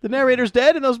 The narrator's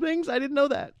dead in those things? I didn't know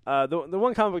that. The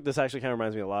one comic book this actually kind of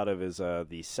reminds me a lot of is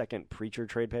the second Preacher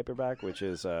trade paperback, which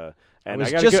is and I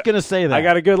was got just going to say that. I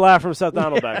got a good laugh from Seth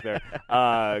Donald back there.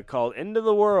 Called Into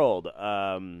the World,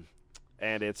 and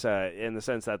it's in the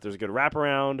sense that there's a good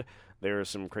wraparound. There's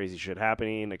some crazy shit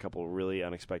happening, a couple really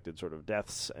unexpected sort of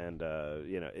deaths, and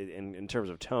in terms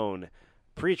of tone,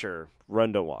 Preacher,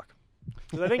 run, don't walk.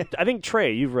 'Cause I think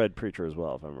Trey, you've read Preacher as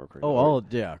well, if I remember correctly. Oh,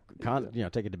 yeah.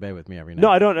 Take a debate with me every night. No,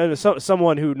 I don't.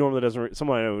 Someone who normally doesn't.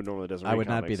 Someone I know who normally doesn't. I read would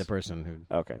not be comics. the person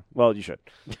who. Okay, well, you should.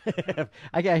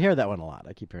 I hear that one a lot.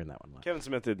 I keep hearing that one a lot. Kevin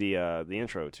Smith did the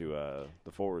intro to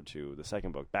the forward to the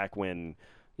second book back when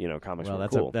comics Well, were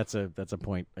that's cool. that's a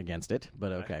point against it,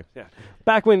 but okay. Yeah,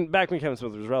 back when Kevin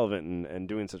Smith was relevant and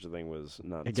doing such a thing was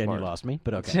not Again, smart. you lost me,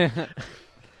 but okay.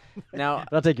 Now,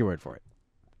 But I'll take your word for it.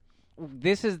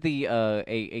 this is the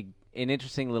an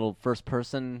interesting little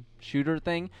first-person shooter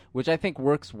thing, which I think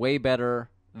works way better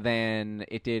than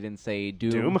it did in, say,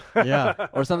 Doom. Yeah.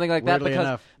 Or something like that,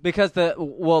 Weirdly because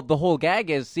enough. the whole gag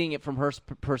is seeing it from her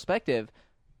perspective.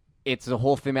 It's a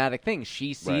whole thematic thing.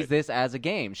 She sees Right. this as a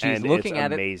game. She's And looking it's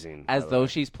at amazing, it as by the though way.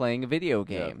 she's playing a video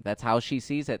game. Yeah. That's how she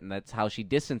sees it, and that's how she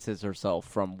distances herself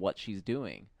from what she's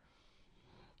doing.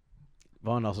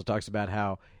 Vaughn also talks about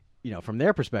how, from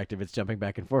their perspective, it's jumping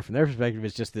back and forth. From their perspective,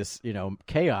 it's just this,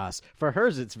 chaos. For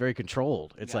hers, it's very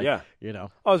controlled. It's like, Yeah.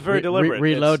 Oh, it's very deliberate.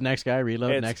 Reload, It's- next guy,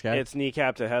 reload, next guy. It's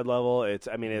kneecap to head level. It's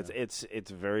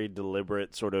very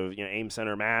deliberate, sort of aim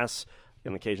center mass,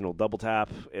 an occasional double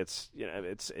tap. It's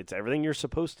it's everything you're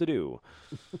supposed to do.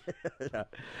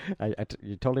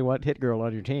 You totally want Hit Girl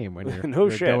on your team when you're, No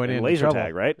you're shit. going And in laser trouble.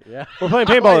 tag, right? Yeah. We're playing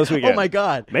paintball this weekend. Oh my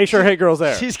God! Make sure Hit Girl's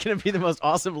there. She's going to be the most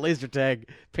awesome laser tag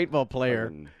paintball player.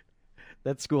 Fucking-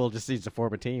 That school just needs to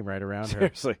form a team right around her.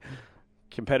 Seriously,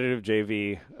 competitive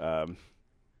JV.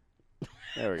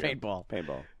 There we go.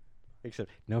 Paintball. Except,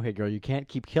 no, Hit Girl, you can't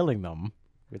keep killing them.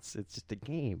 It's just a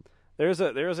game. There is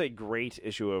a great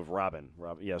issue of Robin.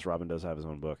 Yes, Robin does have his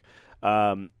own book,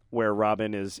 where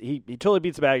Robin is he totally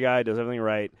beats the bad guy, does everything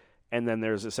right, and then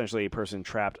there's essentially a person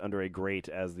trapped under a grate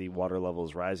as the water level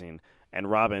is rising, and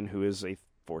Robin, who is a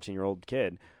 14-year-old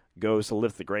kid, goes to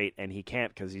lift the grate, and he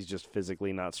can't because he's just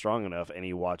physically not strong enough, and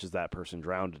he watches that person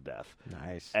drown to death.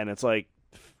 Nice. And it's like,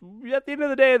 at the end of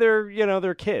the day,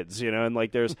 they're kids, and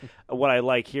like there's what I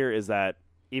like here is that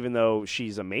even though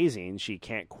she's amazing, she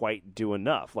can't quite do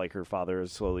enough. Like her father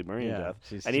is slowly burning to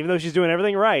death, and even though she's doing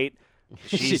everything right,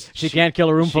 she can't kill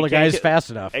a room full of guys fast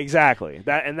enough. Exactly.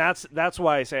 That's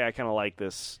why I say I kind of like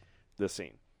this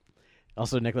scene.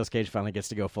 Also, Nicolas Cage finally gets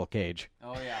to go full Cage.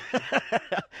 Oh yeah.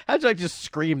 How'd you like just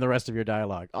scream the rest of your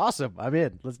dialogue? Awesome, I'm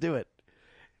in. Let's do it.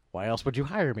 Why else would you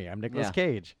hire me? I'm Nicolas Yeah.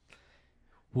 Cage.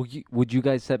 Would you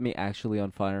guys set me actually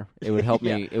on fire? It would help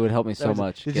me. It would help me so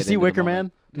much. Did you get see into the Wicker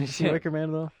moment. Man? Did you see Wicker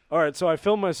Man though? All right, so I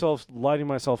filmed myself lighting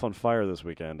myself on fire this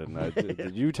weekend, and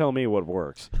did you tell me what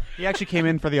works? He actually came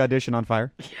in for the audition on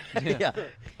fire. Yeah.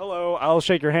 Hello, I'll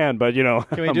shake your hand, but Can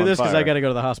we I'm do on this? Because fire. I got to go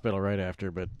to the hospital right after.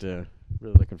 But really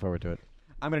looking forward to it.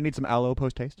 I'm going to need some aloe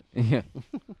post-haste. Yeah.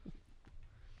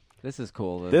 This is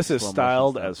cool. This is slow motion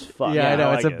styled stuff. as fuck. Yeah, I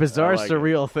know. It's like a it. bizarre, I like it.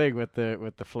 surreal thing with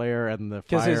the flare and the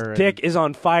Because fire. his and- dick is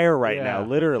on fire right Yeah, now,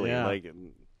 literally. yeah.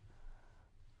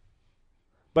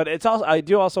 But it's also. I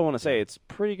do also want to say it's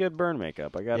pretty good burn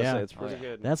makeup. I gotta Yeah. say it's pretty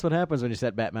good. That's what happens when you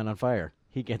set Batman on fire.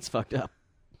 He gets fucked up.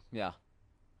 Yeah.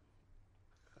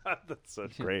 That's so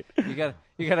great. You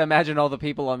gotta imagine all the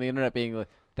people on the internet being like,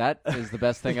 "That is the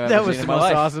best thing I've That ever was seen the in my most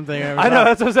life." awesome thing I ever I know. saw.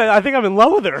 That's what I'm saying. I think I'm in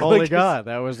love with her. Holy Like, God,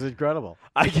 that was incredible.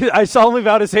 I solemnly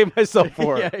vow to save myself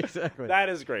for her. Yeah, exactly. That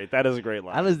is great. That is a great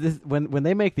line. I was when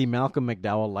they make the Malcolm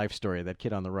McDowell life story, that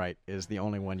kid on the right is the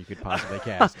only one you could possibly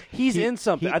cast. He's He- in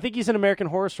something. he- I think he's in American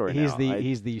Horror Story He's now.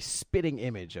 he's the spitting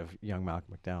image of young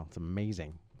Malcolm McDowell. It's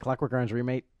amazing. Clockwork Orange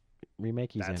remake.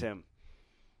 He's That's in. him.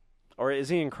 Or is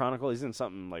he in Chronicle? He's in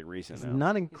something like recent He's now.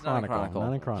 not in He's not in Chronicle.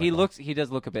 Not in Chronicle. He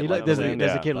does look a bit He like there's him. a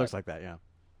Yeah, kid but- looks like that. Yeah.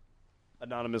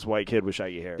 Anonymous white kid with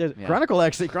shaggy hair. There's- Yeah.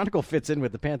 Chronicle fits in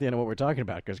with the pantheon of what we're talking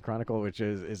about because Chronicle, which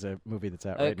is a movie that's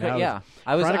out right now. yeah.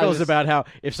 I Chronicle was is about how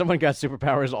if someone got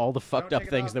superpowers, all the fucked up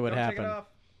things that would happen.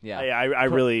 yeah. I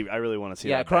really want to see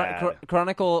Yeah, that. bad.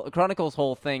 Chronicle's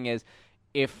whole thing is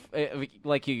if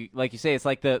like you say, it's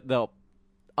like the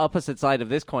opposite side of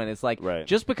this coin. It's like Right.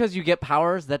 just because you get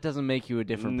powers, that doesn't make you a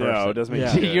different person. No, it doesn't make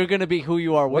Yeah. you good. You're gonna be who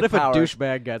you are What with if powers, a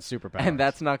douchebag got superpowers? and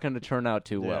that's not going to turn out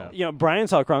too well. You know, Brian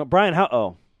saw Chronicle. Brian, how?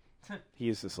 Oh, he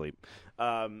used to sleep.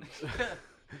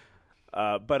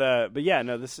 But yeah,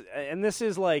 no. This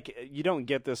is like you don't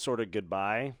get this sort of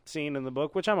goodbye scene in the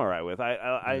book, which I'm all right with.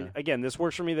 I again, this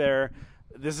works for me there.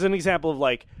 This is an example of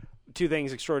like two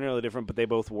things extraordinarily different, but they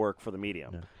both work for the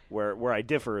medium. Yeah. Where I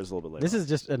differ is a little bit later. This is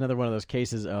just another one of those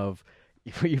cases of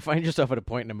you find yourself at a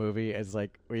point in a movie, it's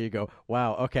like where you go,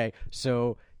 wow, okay,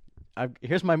 so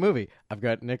here's my movie. I've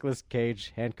got Nicolas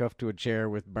Cage handcuffed to a chair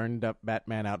with burned up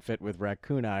Batman outfit with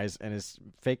raccoon eyes, and his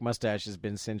fake mustache has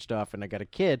been cinched off, and I got a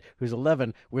kid who's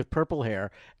 11 with purple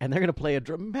hair, and they're going to play a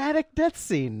dramatic death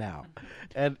scene now.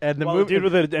 And the movie, dude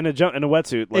with in a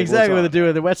wetsuit, like exactly, with what's the dude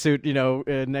with the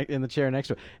wetsuit, in the chair next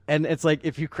to it. And it's like,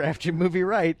 if you craft your movie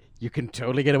right, you can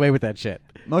totally get away with that shit.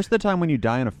 Most of the time when you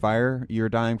die in a fire, you're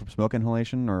dying from smoke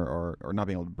inhalation or not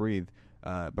being able to breathe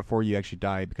before you actually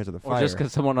die because of the fire. Or just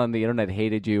because someone on the internet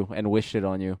hated you and wished it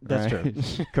on you. That's true.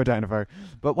 Go die in a fire.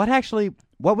 But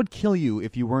what would kill you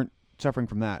if you weren't suffering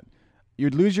from that?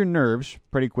 You'd lose your nerves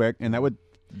pretty quick, and that would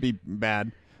be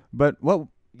bad. But what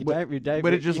You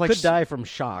could die from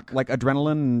shock. like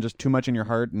adrenaline and just too much in your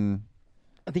heart and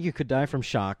I think you could die from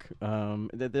shock. I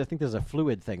think there's a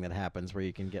fluid thing that happens where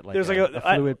you can get There's a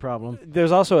fluid problem.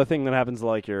 There's also a thing that happens to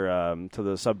like your to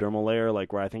the subdermal layer,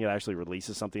 like where I think it actually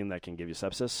releases something that can give you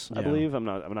sepsis. I Yeah. believe I'm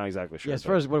not exactly sure. Yeah, as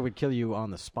far as what would kill you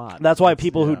on the spot. That's why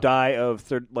people who yeah. die of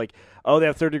they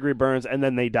have third-degree burns and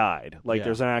then they died. Like Yeah.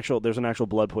 there's an actual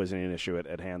blood poisoning issue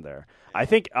at hand there. I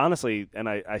think honestly, and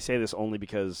I say this only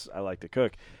because I like to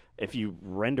cook. If you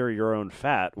render your own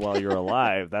fat while you're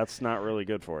alive, that's not really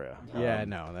good for you. Yeah,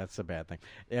 no, that's a bad thing.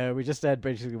 Yeah, we just had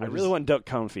basically. I really want duck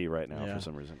confit right now Yeah. for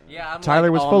some reason. Yeah, I'm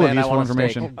Tyler like, was oh, full of man, I useful want a steak.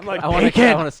 information. I'm like, I want bacon!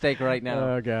 I want a steak right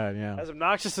now. Oh god, yeah, As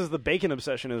obnoxious as the bacon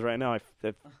obsession is right now,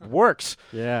 it works.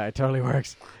 yeah, it totally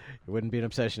works. It wouldn't be an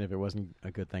obsession if it wasn't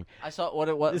a good thing. I saw what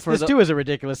it was. This too is a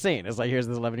ridiculous scene. It's like here's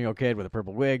this 11-year-old kid with a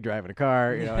purple wig driving a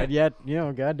car, and yet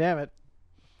god damn it.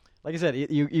 Like I said,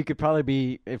 you could probably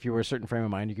be, if you were a certain frame of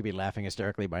mind, you could be laughing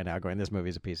hysterically by now, going, "This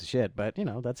movie's a piece of shit." But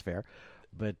that's fair.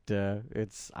 But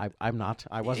I'm not.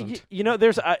 I wasn't.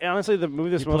 There's honestly the movie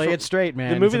that's You play it straight,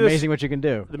 man. The movie it's amazing what you can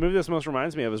do. The movie this most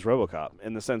reminds me of is RoboCop,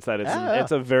 in the sense that Yeah.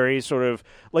 it's a very sort of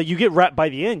like you get wrapped by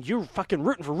the end, you're fucking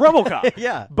rooting for RoboCop.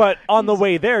 Yeah. But on the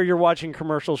way there, you're watching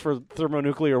commercials for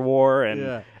thermonuclear war, and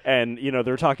Yeah. and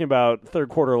they're talking about third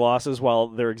quarter losses while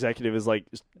their executive is like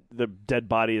the dead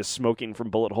body is smoking from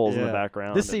bullet holes in the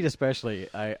background. This scene especially,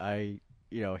 I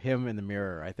him in the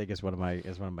mirror, I think is one of my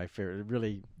favorite. It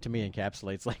really, to me,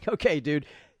 encapsulates like, okay, dude,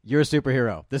 you're a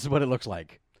superhero. This is what it looks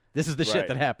like. This is the shit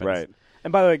that happens. Right.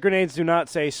 And by the way, grenades do not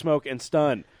say smoke and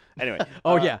stun. Anyway.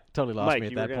 Oh yeah, totally lost Mike, me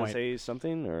at you that were gonna point. say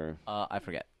something or I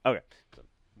forget. okay.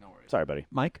 No worries. Sorry, buddy.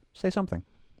 Mike, say something.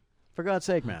 For God's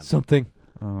sake, man. Something.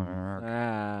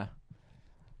 Uh,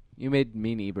 You made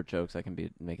mean Ebert jokes. I can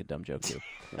make a dumb joke too.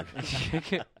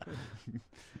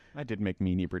 I did make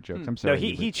mean Ebert jokes. I'm No, sorry.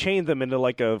 he Ebert. chained them into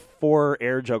like a 4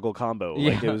 air juggle combo.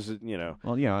 Like it Yeah. was,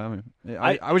 Well, yeah. I mean,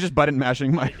 I was just button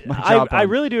mashing my I job.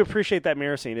 really do appreciate that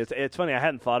mirror scene. It's funny. I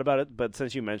hadn't thought about it, but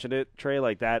since you mentioned it, Trey,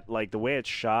 like that, like the way it's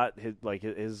shot,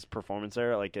 his performance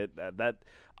there, like that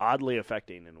oddly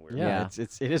affecting and weird. Yeah,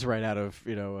 it is right out of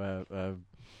Tyler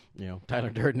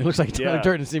Durden. It looks like Tyler Yeah.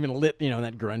 Durden's even lit,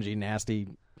 that grungy, nasty,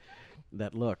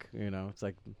 that look. It's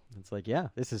like yeah,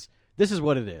 this is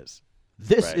what it is.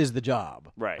 This Right. is the job.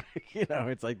 Right.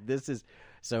 It's like this is.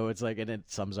 So it's like, and it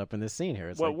sums up in this scene here.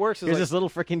 It's What like, works is here's like- this little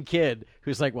freaking kid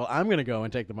who's like, well, I'm gonna go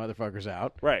and take the motherfuckers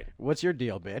out. Right. What's your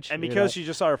deal, bitch? And because she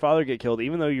just saw her father get killed,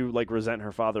 even though you like resent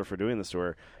her father for doing this to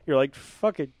her, you're like,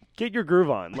 fuck it, get your groove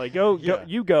on. Like go, Yeah.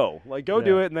 go, like go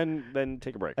do Yeah. it, and then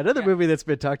take a break. Another movie that's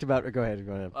been talked about. Go ahead.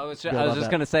 I was Go about just that.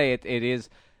 going to say it is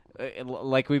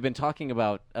like we've been talking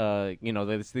about.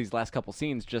 These last couple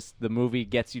scenes. Just the movie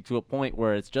gets you to a point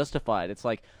where it's justified. It's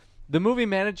like the movie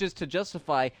manages to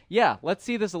justify. Yeah, let's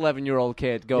see this 11-year-old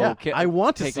kid go. Yeah, I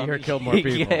want to take see on- her kill more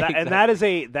people. Yeah, And that is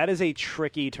a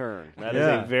tricky turn. That is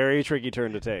Yeah. a very tricky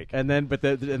turn to take. And then,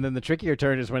 the trickier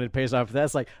turn is when it pays off.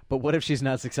 That's like, but what if she's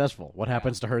not successful? What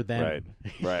happens to her then?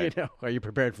 Right. Are you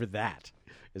prepared for that?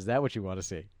 Is that what you want to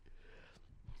see?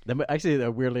 Actually,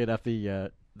 weirdly enough, a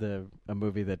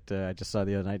movie that I just saw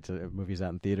the other night, movies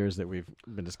out in theaters that we've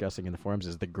been discussing in the forums,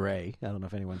 is The Gray. I don't know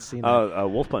if anyone's seen that.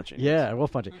 Wolf punching. Yeah,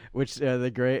 Wolf Punching. Which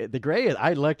The Gray.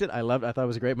 I liked it. I thought it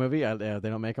was a great movie. They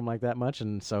don't make them like that much,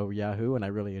 and so Yahoo, and I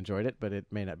really enjoyed it. But it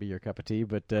may not be your cup of tea.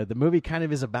 But the movie kind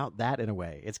of is about that in a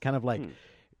way. It's kind of like,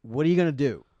 what are you gonna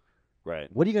do? Right.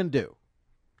 What are you gonna do?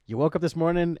 You woke up this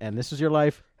morning, and this is your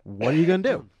life. What are you gonna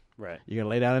do? Right. You gonna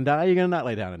lay down and die? You're gonna not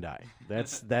lay down and die.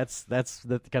 That's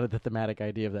the kind of the thematic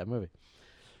idea of that movie.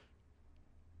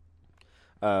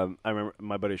 I remember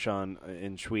my buddy Sean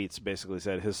in tweets basically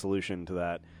said his solution to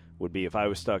that would be if I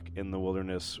was stuck in the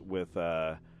wilderness with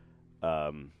Liam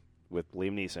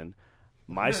Neeson,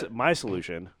 my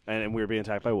solution, and we were being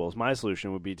attacked by wolves. My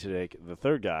solution would be to take the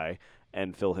third guy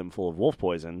and fill him full of wolf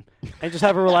poison and just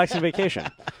have a relaxing vacation.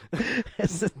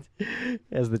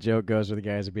 As the joke goes, where the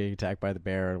guys are being attacked by the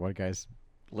bear, and one guy's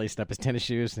laced up his tennis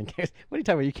shoes, and goes, "What are you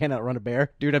talking about? You can't outrun a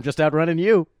bear, dude. I'm just outrunning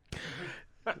you."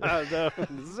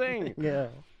 Zing. Yeah.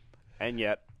 And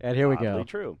yet, And here we oddly go.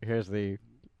 True. Here's the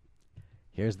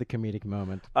comedic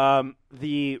moment.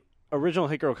 The original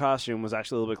Hit Girl costume was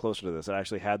actually a little bit closer to this. It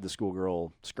actually had the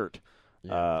schoolgirl skirt.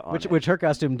 On it. Which her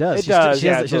costume does. It does, She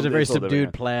has it's a very it's a little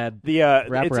subdued different. plaid. The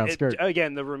wraparound skirt.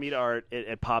 Again, the Romita art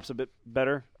it pops a bit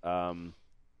better.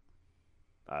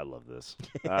 I love this.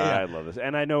 I love this,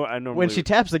 and I know. When she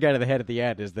taps the guy to the head at the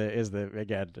end is the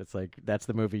again. It's like that's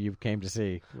the movie you came to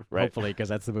see. Right. Hopefully, because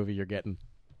that's the movie you're getting.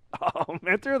 Oh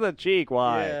man, through the cheek.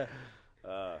 Why?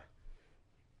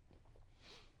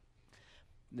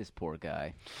 This poor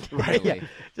guy. Right. Really. Yeah.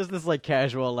 Just this like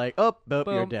casual like you're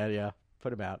Boom. dead. Yeah.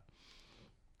 Put him out.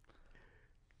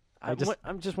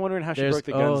 I'm just wondering how she there's- broke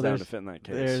the guns down there's- to fit in that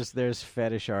case. There's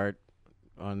fetish art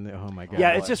on the. Oh my god.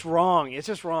 Yeah, it's just wrong. It's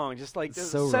just wrong. Just like It's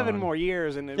so 7 wrong. more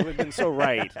years, and it would have been so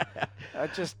right.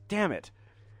 Just damn it.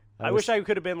 I wish I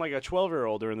could have been like a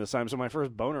 12-year-old during this time, so my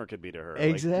first boner could be to her.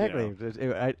 Exactly. Like, you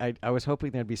know. I was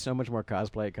hoping there'd be so much more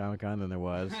cosplay at Comic-Con than there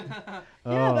was.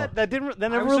 Yeah, that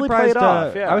never I was really surprised, played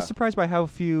off. Yeah. I was surprised by how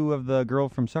few of the girl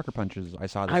from Sucker Punches I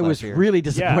saw this I last was year. really Yeah,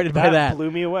 disappointed by that.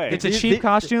 blew me away. It's a The- cheap the-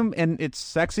 costume and it's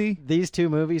sexy. These two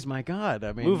movies, my God.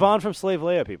 I mean, Move on from Slave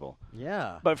Leia, people.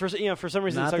 Yeah. But for some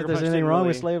reason, Not Sucker that there's Punch anything didn't wrong really...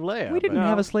 with Slave Leia. We didn't but-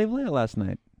 have a Slave Leia last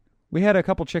night. We had a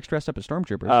couple chicks dressed up as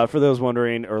stormtroopers. For those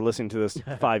wondering or listening to this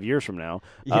 5 years from now,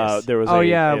 Yes. there was oh a,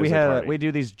 yeah, it was we a had party. we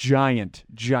do these giant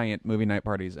movie night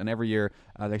parties, and every year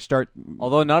they start.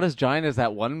 Although not as giant as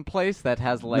that one place that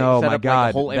has like no, set my up God,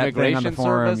 like a whole that thing immigration on the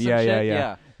forum. service. Yeah, and yeah, shit.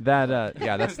 yeah.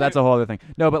 That that's a whole other thing.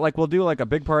 No, but like we'll do like a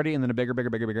big party and then a bigger,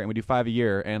 and we do 5 a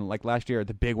year. And like last year,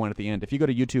 the big one at the end. If you go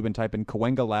to YouTube and type in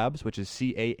Cahuenga Labs, which is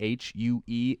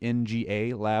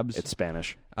CAHUENGA Labs, It's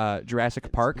Spanish.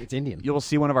 Jurassic Park. It's Indian. You'll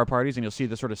see one of our parties and you'll see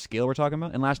the sort of scale we're talking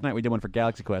about. And last night we did one for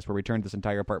Galaxy Quest where we turned this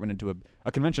entire apartment into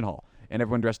a convention hall and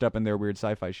everyone dressed up in their weird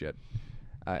sci-fi shit.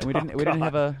 And we didn't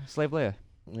have a Slave Leia.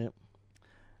 Yep.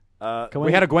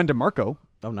 We had a Gwen DeMarco.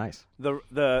 Oh, nice.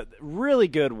 The really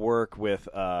good work with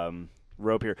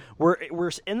Rope here.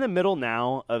 We're in the middle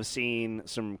now of seeing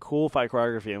some cool fight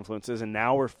choreography influences, and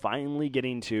now we're finally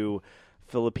getting to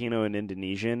Filipino and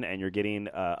Indonesian, and you're getting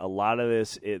a lot of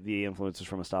the influences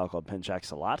from a style called Pencak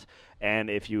Silat. And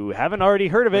if you haven't already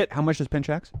heard of it, How much does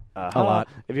Penchax? A lot.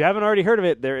 If you haven't already heard of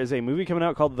it, there is a movie coming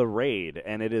out called The Raid,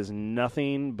 and it is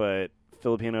nothing but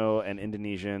Filipino and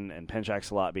Indonesian and Pencak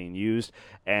Silat being used,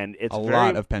 and it's A very,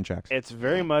 lot of Penchax. It's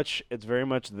very much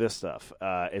this stuff.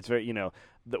 It's very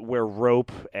where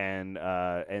rope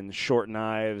and short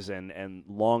knives and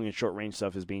long and short range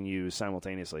stuff is being used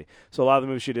simultaneously. So a lot of the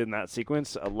moves she did in that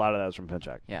sequence, a lot of that was from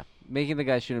Penchak. Yeah, making the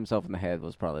guy shoot himself in the head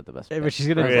was probably the best. But bet. she's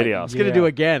gonna Pretty she's awesome. gonna Yeah. do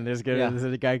again.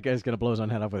 The guy's gonna blow his own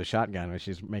head off with a shotgun when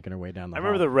she's making her way down the I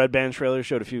remember hall. the Red Band trailer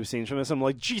showed a few scenes from this. I'm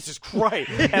like, Jesus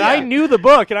Christ! And I knew the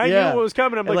book, and I knew what was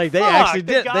coming. I'm And, like, they fuck, actually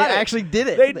did. got They it. actually did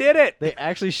it. They did it. They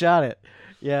actually shot it.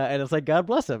 Yeah, and it's like God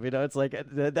bless him. You know, it's like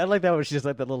I like that when she's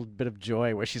like that little bit of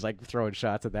joy where she's like throwing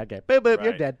shots at that guy. Boop boop,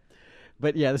 you're Right. dead.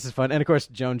 But yeah, this is fun. And of course,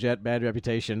 Joan Jett, Bad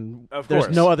Reputation. Of There's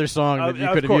course. no other song that you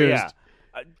Of could have course, used.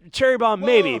 yeah. Cherry Bomb,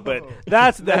 maybe, but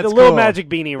that's the little cool. magic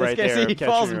beanie This right guy, there. see, he catching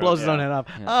falls your and blows own, his own yeah. head off.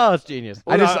 Oh, it's genius.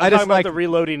 Well, I just I'm talking about like the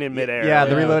reloading in midair. Yeah,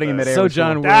 the reloading in midair. So was cool.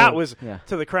 John Woo. That was Yeah.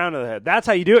 to the crown of the head. That's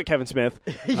how you do it, Kevin Smith.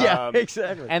 Yeah, Um,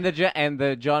 exactly. And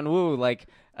the John Woo, like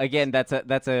again, that's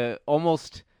a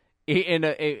almost in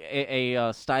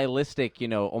a stylistic,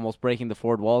 almost breaking the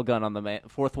fourth wall gun on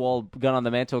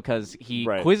the mantle because he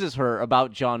Right. quizzes her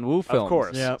about John Woo films. Of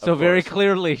course. Yeah. So Of very course.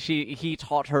 clearly, he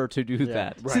taught her to do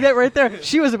that. See that right there?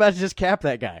 She was about to just cap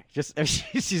that guy.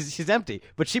 She's empty,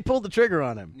 but she pulled the trigger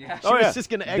on him. Yeah. She Oh, was yeah. just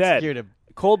going to Dead. execute him.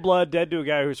 Cold blood, dead to a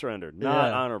guy who surrendered. Not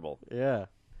Yeah. honorable, Yeah,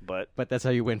 but but that's how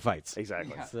you win fights.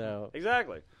 exactly. So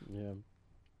Exactly. yeah.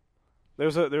 There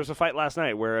was a fight last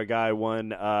night where a guy won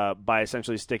by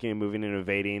essentially sticking and moving and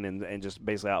evading and just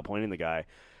basically outpointing the guy.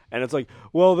 And it's like,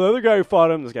 well, the other guy who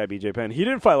fought him, this guy BJ Penn, he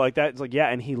didn't fight like that. It's like, yeah,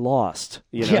 and he lost.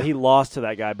 Yeah. He lost to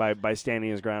that guy by standing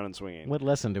his ground and swinging. What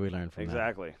lesson do we learn from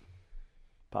Exactly.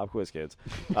 Pop quiz, kids.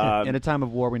 In a time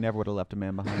of war, we never would have left a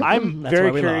man behind. I'm That's very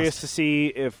why we curious lost. to see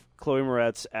if Chloe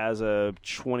Moretz, as a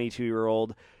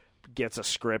 22-year-old, gets a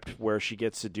script where she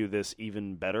gets to do this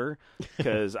even better.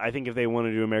 Because I think if they want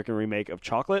to do an American remake of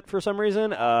Chocolate for some reason,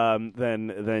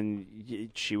 then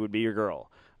she would be your girl.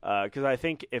 Because I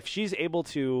think if she's able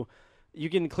to, you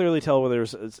can clearly tell where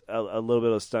there's a little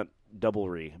bit of stunt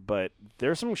doublery, but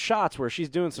there's some shots where she's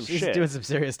doing some She's shit. doing some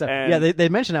serious stuff. And- Yeah, they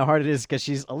mention how hard it is because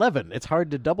she's 11. It's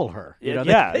hard to double her. You know,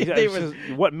 yeah, they it's just,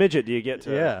 what midget do you get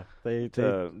to? yeah.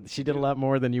 She did a lot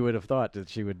more than you would have thought that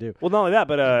she would do. Well, not only that,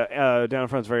 but Down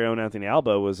Front's very own Anthony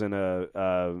Alba was in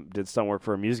did stunt work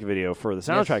for a music video for the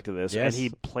soundtrack to this, Yes. and he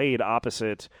played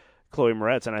opposite Chloe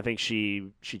Moretz, and I think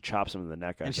she chops him in the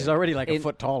neck. And she's already like a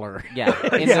foot taller. Yeah,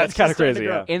 yeah, it's kind of crazy.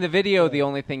 grow. Yeah. In the video, the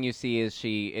only thing you see is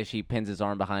she pins his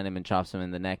arm behind him and chops him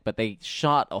in the neck. But they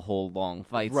shot a whole long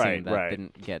fight scene that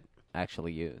didn't get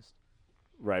actually used.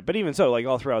 Right, but even so, like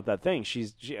all throughout that thing,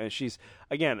 she's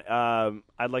again.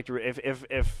 I'd like to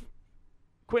if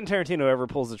Quentin Tarantino ever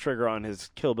pulls the trigger on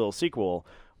his Kill Bill sequel,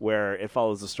 where it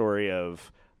follows the story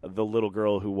of the little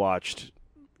girl who watched,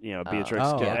 Beatrix,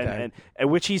 and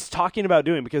which he's talking about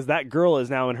doing because that girl is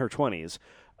now in her 20s.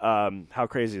 How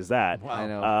crazy is that? Wow. I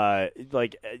know.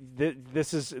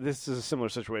 This is a similar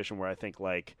situation where I think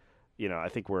I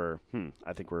think we're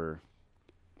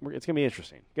it's gonna be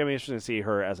interesting. It's gonna be interesting to see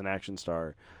her as an action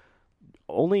star.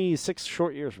 Only 6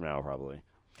 short years from now, probably.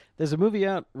 There's a movie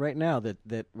out right now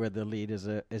that where the lead is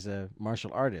a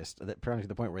martial artist that apparently to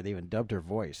the point where they even dubbed her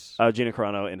voice. Gina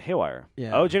Carano in Haywire.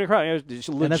 Yeah. Oh, Gina Carano, she's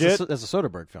legit. And that's a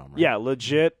Soderbergh film, right? Yeah,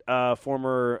 legit.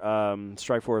 Former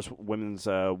Strikeforce Women's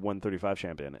 135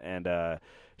 champion, and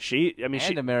she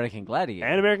American Gladiator.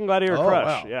 and American Gladiator Oh,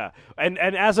 Crush. wow. Yeah, and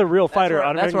as a real fighter where-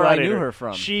 on that's American where I knew Gladiator, her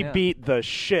from. she Yeah. beat the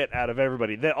shit out of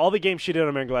everybody. All the games she did on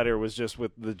American Gladiator was just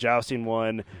with the jousting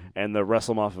one and the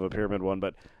wrestle 'em off of a pyramid one.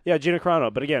 But yeah, Gina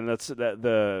Carano. But again, that's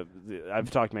the I've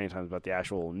talked many times about the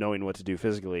actual knowing what to do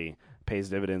physically pays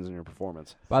dividends in your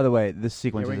performance. By the way, this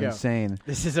sequence Here is we go. insane.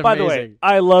 This is amazing. By the way,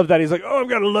 I love that he's like, "Oh, I'm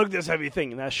gonna lug this heavy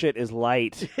thing," and that shit is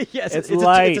light. yes, It's it's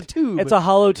light. it's a tube. It's a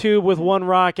hollow tube with one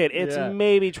rocket. It's Yeah.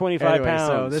 maybe 25 Anyway, pounds.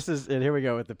 so this is and here we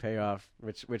go with the payoff,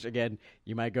 which again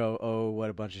you might go, oh, what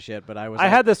a bunch of shit. But I I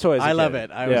had this toy as a I love kid.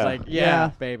 it. I was Yeah. like, yeah,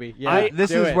 Yeah. baby, yeah.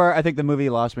 This do is it. where I think the movie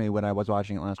lost me when I was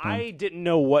watching it last time. I didn't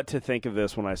know what to think of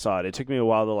this when I saw it. It took me a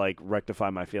while to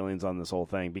rectify my feelings on this whole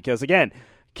thing because again,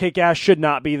 Kick-Ass should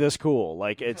not be this cool.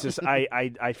 Like it's just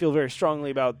I feel very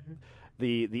strongly about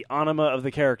the anima of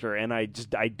the character, and I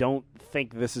don't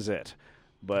think this is it.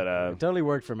 But It totally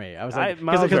worked for me. I was like,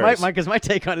 Miles because my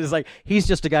take on it is like he's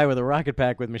just a guy with a rocket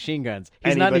pack with machine guns.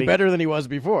 He's not any Anybody- better than he was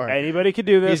before. anybody could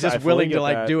do this. He's I just fully willing get to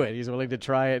that. do it. He's willing to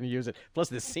try it and use it. Plus,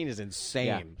 this scene is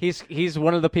insane. Yeah. He's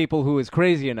one of the people who is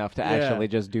crazy enough to Yeah. actually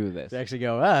just do this. To actually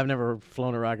go, I've never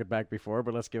flown a rocket back before,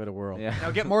 but let's give it a whirl. Yeah. Now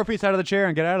get Morpheus out of the chair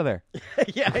and get out of there.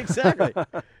 yeah, exactly.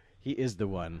 He is the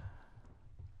one.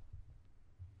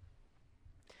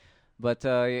 But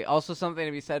also something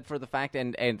to be said for the fact,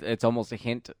 and it's almost a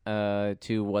hint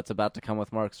to what's about to come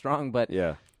with Mark Strong. But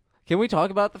Yeah. can we talk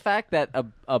about the fact that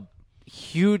a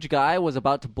huge guy was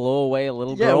about to blow away a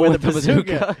little Yeah, girl with with a a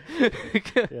bazooka?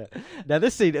 Yeah. Now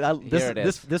this scene, Here it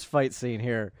is. this fight scene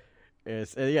here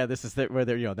is this is where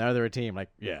they're now they're a team. Like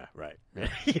right.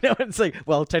 It's like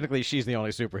well technically she's the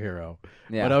only superhero.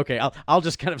 Yeah. But okay, I'll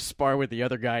just kind of spar with the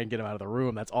other guy and get him out of the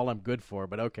room. That's all I'm good for.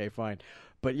 But okay, fine.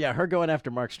 But yeah, her going after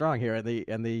Mark Strong here and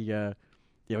the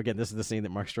again, this is the scene that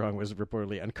Mark Strong was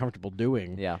reportedly uncomfortable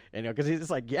doing. Yeah. And because he's just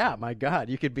like, yeah, my God,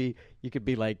 you could be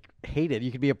like hated,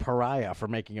 you could be a pariah for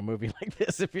making a movie like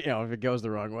this if if it goes the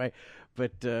wrong way.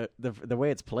 But the way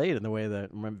it's played and the way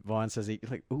that Vaughn says he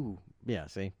like, ooh, yeah,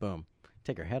 see, boom,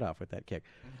 take her head off with that kick.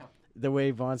 The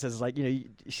way Vaughn says, like,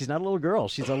 she's not a little girl.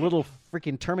 She's a little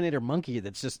freaking Terminator monkey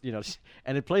that's just,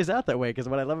 and it plays out that way because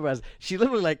what I love about it is she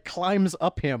literally, like, climbs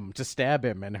up him to stab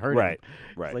him and hurt him. Right.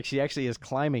 It's like she actually is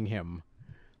climbing him.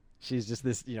 She's just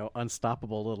this,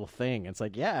 unstoppable little thing. It's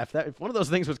like, yeah, if one of those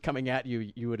things was coming at you,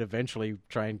 you would eventually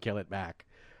try and kill it back.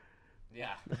 Yeah,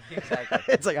 exactly.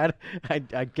 It's like,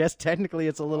 I guess technically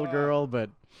it's a little girl, but...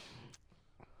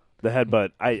 The headbutt.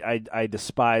 I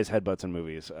despise headbutts in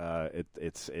movies.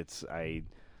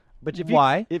 But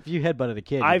Why? If you headbutted a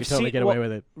kid, you I've could totally seen- get away well,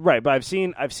 with it. Right, but I've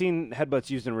seen headbutts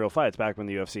used in real fights back when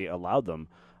the UFC allowed them.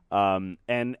 And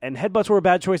headbutts were a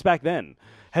bad choice back then.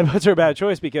 Headbutts are a bad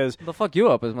choice because They'll fuck you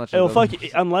up as much it'll as fuck you,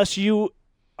 unless you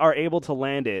are able to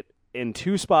land it in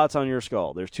 2 spots on your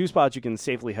skull. There's 2 spots you can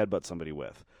safely headbutt somebody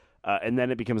with, and then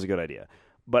it becomes a good idea.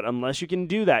 But unless you can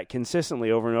do that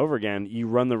consistently over and over again, you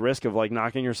run the risk of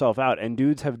knocking yourself out. And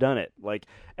dudes have done it.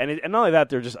 And not only that,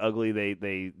 they're just ugly.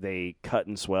 They cut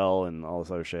and swell and all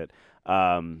this other shit.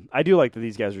 I do like that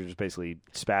these guys are just basically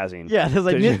spazzing. Yeah, there's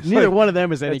like They're just neither one of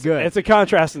them is any it's, good. It's a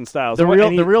contrast in styles. the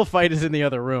And he- real fight is in the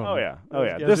other room. Oh yeah.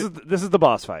 Those guys This is the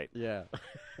boss fight. Yeah.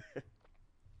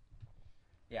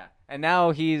 Yeah, and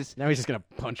now he's Now he's just gonna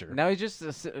punch her. Now he just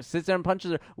sits there and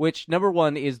punches her, which, number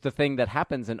one, is the thing that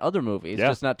happens in other movies, Yeah.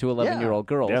 just not to 11-year-old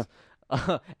girls. Yeah.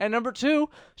 And number 2,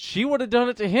 she would have done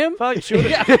it to him. Fuck, she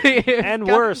would've- and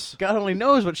worse. God only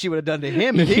knows what she would have done to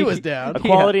him if he was down.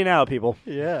 Equality now, people.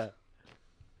 Yeah.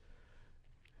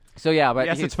 So yeah, but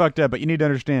Yes, he- it's fucked up, but you need to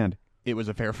understand, it was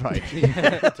a fair fight. Totally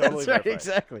That's right, fair.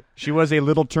 exactly. She was a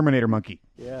little Terminator monkey.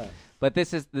 Yeah. But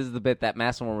this is the bit that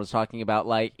Massimo was talking about.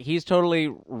 Like, he's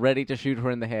totally ready to shoot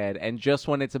her in the head, and just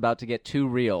when it's about to get too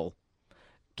real,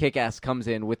 Kick-Ass comes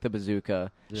in with the bazooka,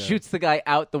 shoots the guy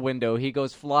out the window. He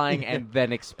goes flying and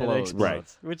then explodes. Right.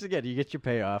 Which again, you get your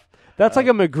payoff. That's like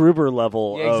a MacGruber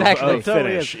level Yeah, exactly. of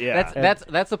Totally finish. is. Yeah.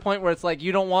 That's the point where it's like,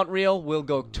 you don't want real, we'll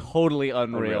go totally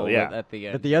unreal Unreal, yeah. at the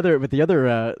end. But the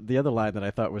other line that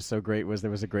I thought was so great was there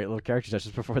was a great little character touch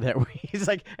just before that where he's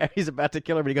like he's about to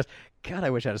kill her, but he goes, "God, I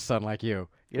wish I had a son like you."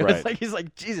 You know, Right. it's like he's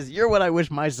like, "Jesus, you're what I wish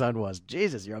my son was.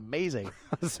 Jesus, you're amazing."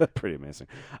 That's pretty amazing.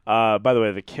 By the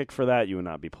way, the kick for that, you would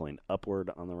not be pulling upward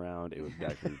on the round. It would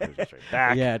actually push you straight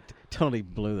back. Yeah, it totally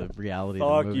blew the reality of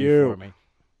Fuck the movie you. for me.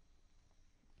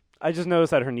 I just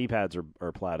noticed that her knee pads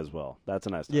are plaid as well. That's a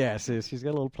nice touch. Yeah, she's got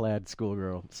a little plaid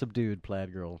schoolgirl, subdued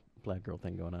plaid girl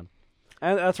thing going on.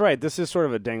 And that's right. This is sort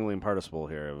of a dangling participle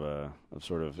here of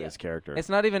sort of his character. It's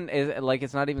not even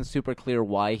it's not even super clear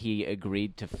why he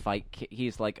agreed to fight.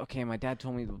 He's like, okay, my dad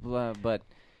told me blah, but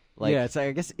like, yeah, it's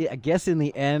like, I guess in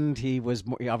the end he was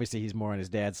more, obviously he's more on his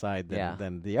dad's side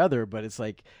than the other, but it's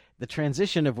like the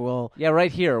transition of yeah,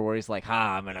 right here where he's like,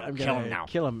 I'm gonna I'm kill gonna him now.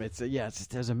 Kill him. It's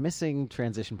there's a missing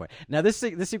transition point. Now this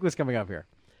sequence coming up here.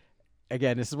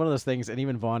 Again, this is one of those things, and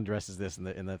even Vaughn addresses this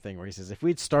in the thing where he says, if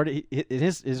we'd started, in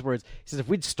his words, he says, if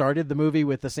we'd started the movie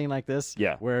with a scene like this,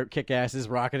 Yeah. where Kick-Ass is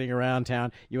rocketing around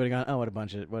town, you would have gone, oh,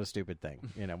 what a stupid thing,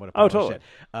 what a Oh, pile of totally.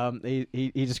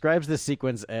 shit. He describes this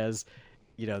sequence as,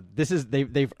 this is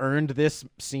they've earned this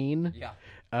scene. Yeah.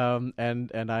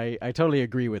 And I totally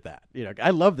agree with that. I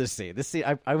love this scene. This scene,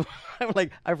 I'm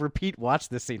like, I've repeat watched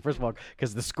this scene. First of all,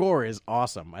 because the score is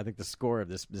awesome. I think the score of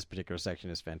this particular section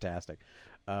is fantastic.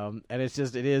 And it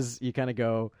is, you kind of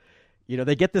go,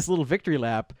 they get this little victory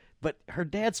lap, but her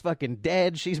dad's fucking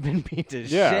dead. She's been beat to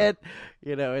shit.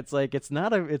 It's like, it's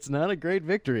not a great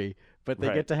victory, but they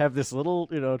Right. get to have this little,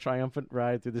 triumphant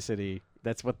ride through the city.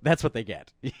 That's what they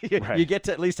get. Right. You get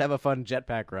to at least have a fun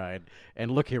jetpack ride and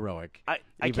look heroic. I even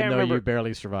can't though remember. you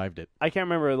barely survived it. I can't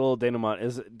remember a little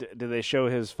denouement. Do they show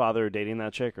his father dating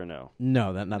that chick or no?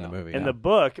 No, not in the movie. In no. the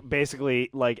book,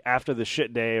 basically, like after the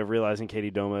shit day of realizing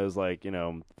Katie Doma is like,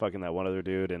 fucking that one other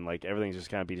dude, and like everything's just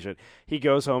kind of beat to shit. He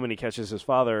goes home and he catches his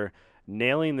father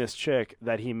nailing this chick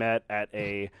that he met at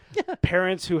a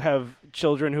parents who have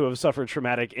children who have suffered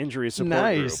traumatic injury support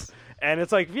Nice. group. And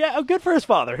it's like, yeah, good for his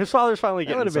father. His father's finally That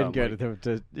getting would have been some,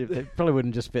 good. like- It probably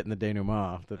wouldn't just fit in the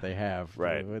denouement that they have.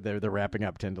 Right. They're wrapping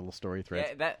up 10 little story threads.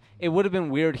 Yeah, that it would have been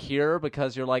weird here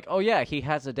because you're like, oh yeah, he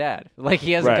has a dad. Like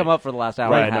he hasn't Right. come up for the last hour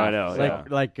Right, and a half. no, I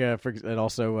know. So- And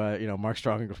also, Mark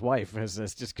Strong's wife has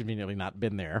just conveniently not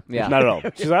been there. Yeah. Not at all.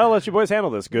 She's like, I'll let you boys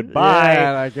handle this. Goodbye.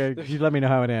 Yeah, you let me know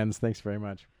how it ends. Thanks very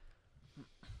much.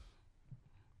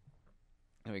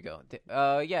 There we go.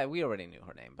 Yeah, we already knew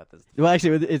her name, but this. Well,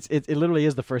 actually, it literally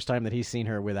is the first time that he's seen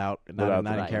her without Without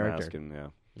not the in character. mask and, yeah.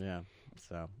 Yeah,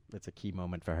 so it's a key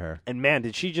moment for her. And man,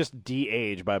 did she just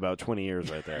de-age by about 20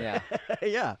 years right there. Yeah,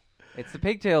 Yeah, it's the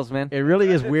pigtails, man. it really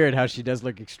is weird how she does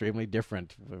look extremely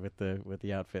different with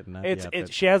the outfit and not the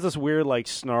outfit. She has this weird like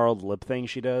snarled lip thing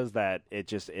she does that and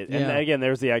Yeah. again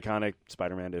there's the iconic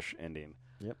Spider-Man-ish ending.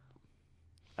 Yep.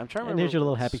 I'm trying to And remember there's your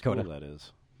little what happy school coda. that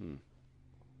is.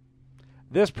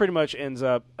 This pretty much ends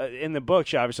up in the book.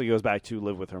 She obviously goes back to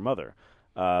live with her mother,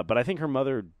 but I think her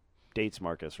mother dates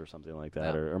Marcus or something like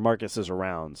that, Yeah. or Marcus is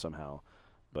around somehow.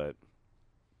 But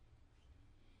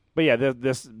yeah,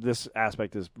 this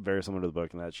aspect is very similar to the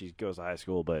book in that she goes to high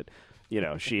school, but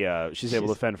she's able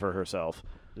to fend for herself.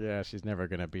 Yeah, she's never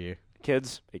gonna be.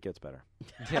 Kids, it gets better,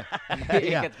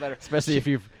 It gets better. Especially if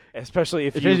you've especially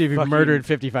if especially if you've fucking- murdered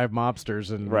 55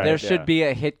 mobsters and Right. There Yeah. should be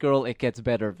a Hit Girl, It Gets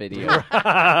Better video.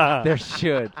 There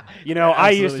should. You know, I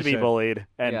used Absolutely to be should. bullied,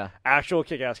 and Yeah. actual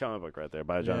kick-ass comic book right there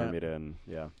by John Yeah. Romita, and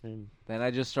yeah, Then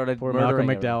I just started Poor murdering Malcolm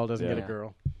everyone. McDowell doesn't Yeah. get a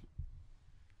girl.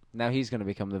 Now he's going to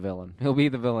become the villain. He'll be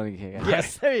the villain in Kick-Ass.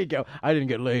 Yes, there you go. I didn't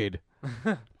get laid.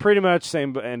 pretty much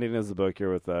same ending as the book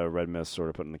here with Red Mist sort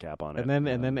of putting the cap on it, And then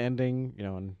ending,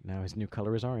 and now his new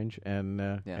color is orange, and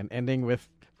Yeah. and ending with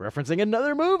referencing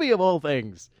another movie of all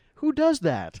things. Who does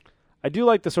that? I do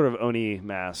like the sort of Oni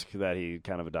mask that he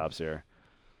kind of adopts here.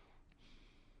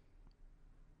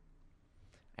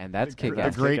 And that's The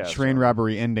Kick-Ass. great Kick-Ass, train right?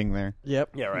 robbery ending there.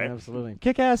 Yep. Yeah, right. Absolutely.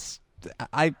 Kick-Ass,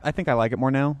 I think I like it more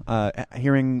now.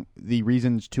 Hearing the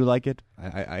reasons to like it,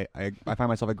 I find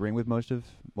myself agreeing with most of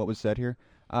what was said here.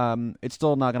 It's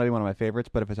still not going to be one of my favorites,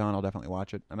 but if it's on, I'll definitely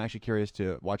watch it. I'm actually curious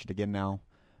to watch it again now,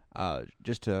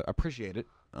 just to appreciate it.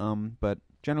 But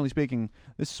generally speaking,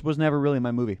 this was never really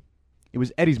my movie. It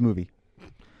was Eddie's movie.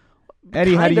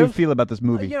 Eddie, how do you feel about this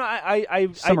movie?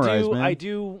 Summarize, man.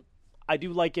 I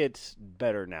do like it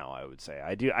better now. I would say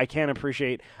I do. I can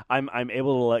appreciate. I'm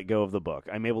able to let go of the book.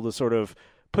 I'm able to sort of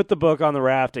put the book on the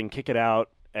raft and kick it out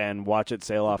and watch it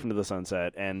sail off into the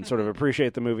sunset and sort of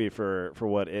appreciate the movie for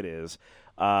what it is,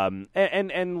 and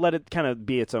let it kind of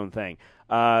be its own thing.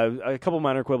 A couple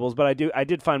minor quibbles, but I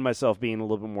did find myself being a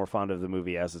little bit more fond of the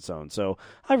movie as its own. So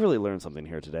I really learned something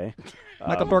here today.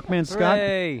 Michael Dorkman Scott.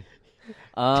 Hooray.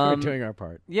 We're doing our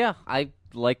part. Yeah, I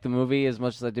like the movie as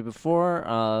much as I did before.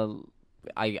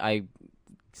 I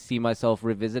see myself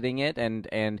revisiting it,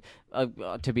 and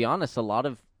to be honest,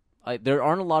 there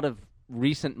aren't a lot of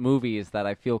recent movies that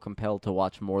I feel compelled to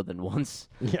watch more than once.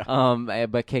 Yeah.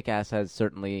 But Kick-Ass has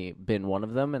certainly been one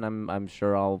of them, and I'm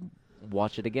sure I'll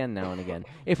watch it again now and again,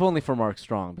 if only for Mark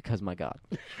Strong, because my God.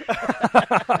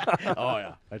 Oh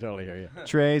yeah, I totally hear you.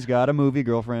 Trey's got a movie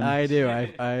girlfriend. I do.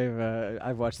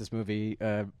 I've watched this movie.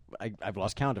 I've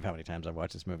lost count of how many times I've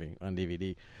watched this movie on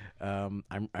DVD.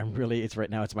 I'm really. It's right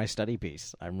now. It's my study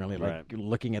piece. I'm really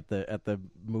looking at the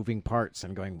moving parts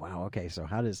and going, wow. Okay, so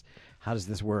how does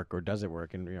this work, or does it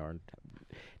work? And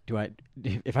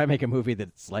if I make a movie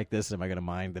that's like this, am I going to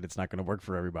mind that it's not going to work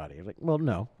for everybody? Like, well,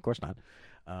 no, of course not.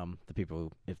 The people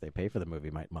who, if they pay for the movie,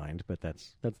 might mind, but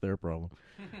that's their problem.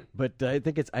 But I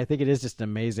think it is just an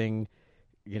amazing,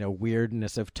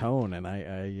 weirdness of tone, and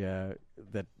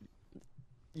that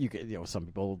you could, some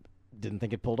people didn't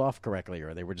think it pulled off correctly,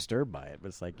 or they were disturbed by it. But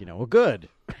it's like, well, good.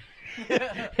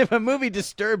 If a movie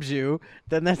disturbs you,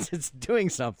 then it's doing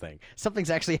something. Something's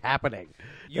actually happening.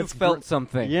 You felt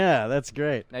something. Yeah, that's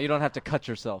great. Now you don't have to cut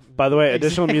yourself. By the way,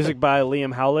 additional music by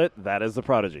Liam Howlett. That is The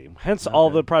Prodigy. Hence all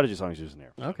the Prodigy songs used in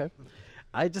here. Okay.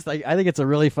 I think it's a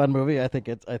really fun movie. I think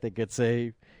it's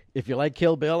a, if you like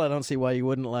Kill Bill, I don't see why you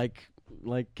wouldn't like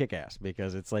Kick-Ass,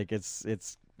 because it's like it's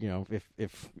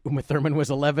if Uma Thurman was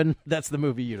 11, that's the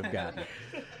movie you'd have gotten.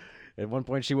 At one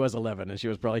point, she was 11, and she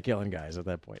was probably killing guys at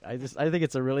that point. I think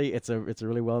it's a really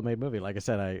well made movie. Like I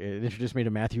said, it introduced me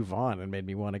to Matthew Vaughn and made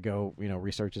me want to go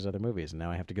research his other movies. And now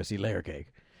I have to go see Layer Cake.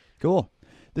 Cool.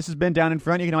 This has been Down in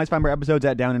Front. You can always find more episodes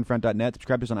at downinfront.net.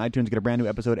 Subscribe to us on iTunes. Get a brand new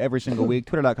episode every single week.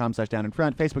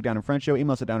 Twitter.com/downinfront. Facebook Down in Front Show.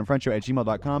 Email us at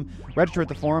downinfrontshow@gmail.com. Register at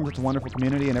the forums. It's a wonderful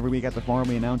community. And every week at the forum,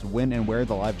 we announce when and where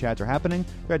the live chats are happening.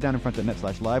 Go at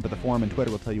downinfront.net/live. But the forum and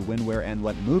Twitter will tell you when, where, and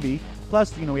what movie.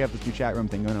 Plus, we have this new chat room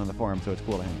thing going on the forum, so it's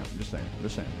cool to hang out. I'm just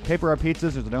saying. Pay for our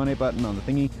pizzas. There's a donate button on the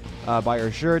thingy. Buy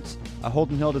our shirts.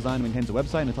 Holton Hill Design maintains the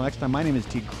website. And until next time, my name is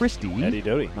T. Christie. Eddie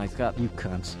Doty. Nice Scott. You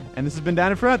cunts. And this has been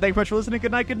Down in Front. Thank you very much for listening.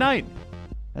 Good night. Good night.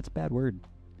 That's a bad word.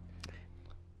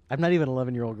 I'm not even an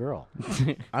 11-year-old girl.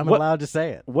 I'm allowed to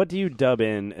say it. What do you dub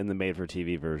in the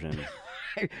made-for-TV version?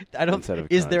 I don't. Instead of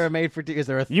Is cunts? there a made for? Is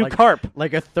there a You carp.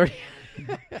 like a 30?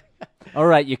 All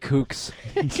right, you kooks.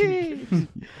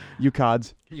 You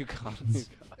cods. You cods.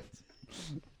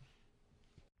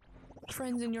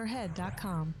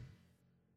 Trendsinyourhead.com.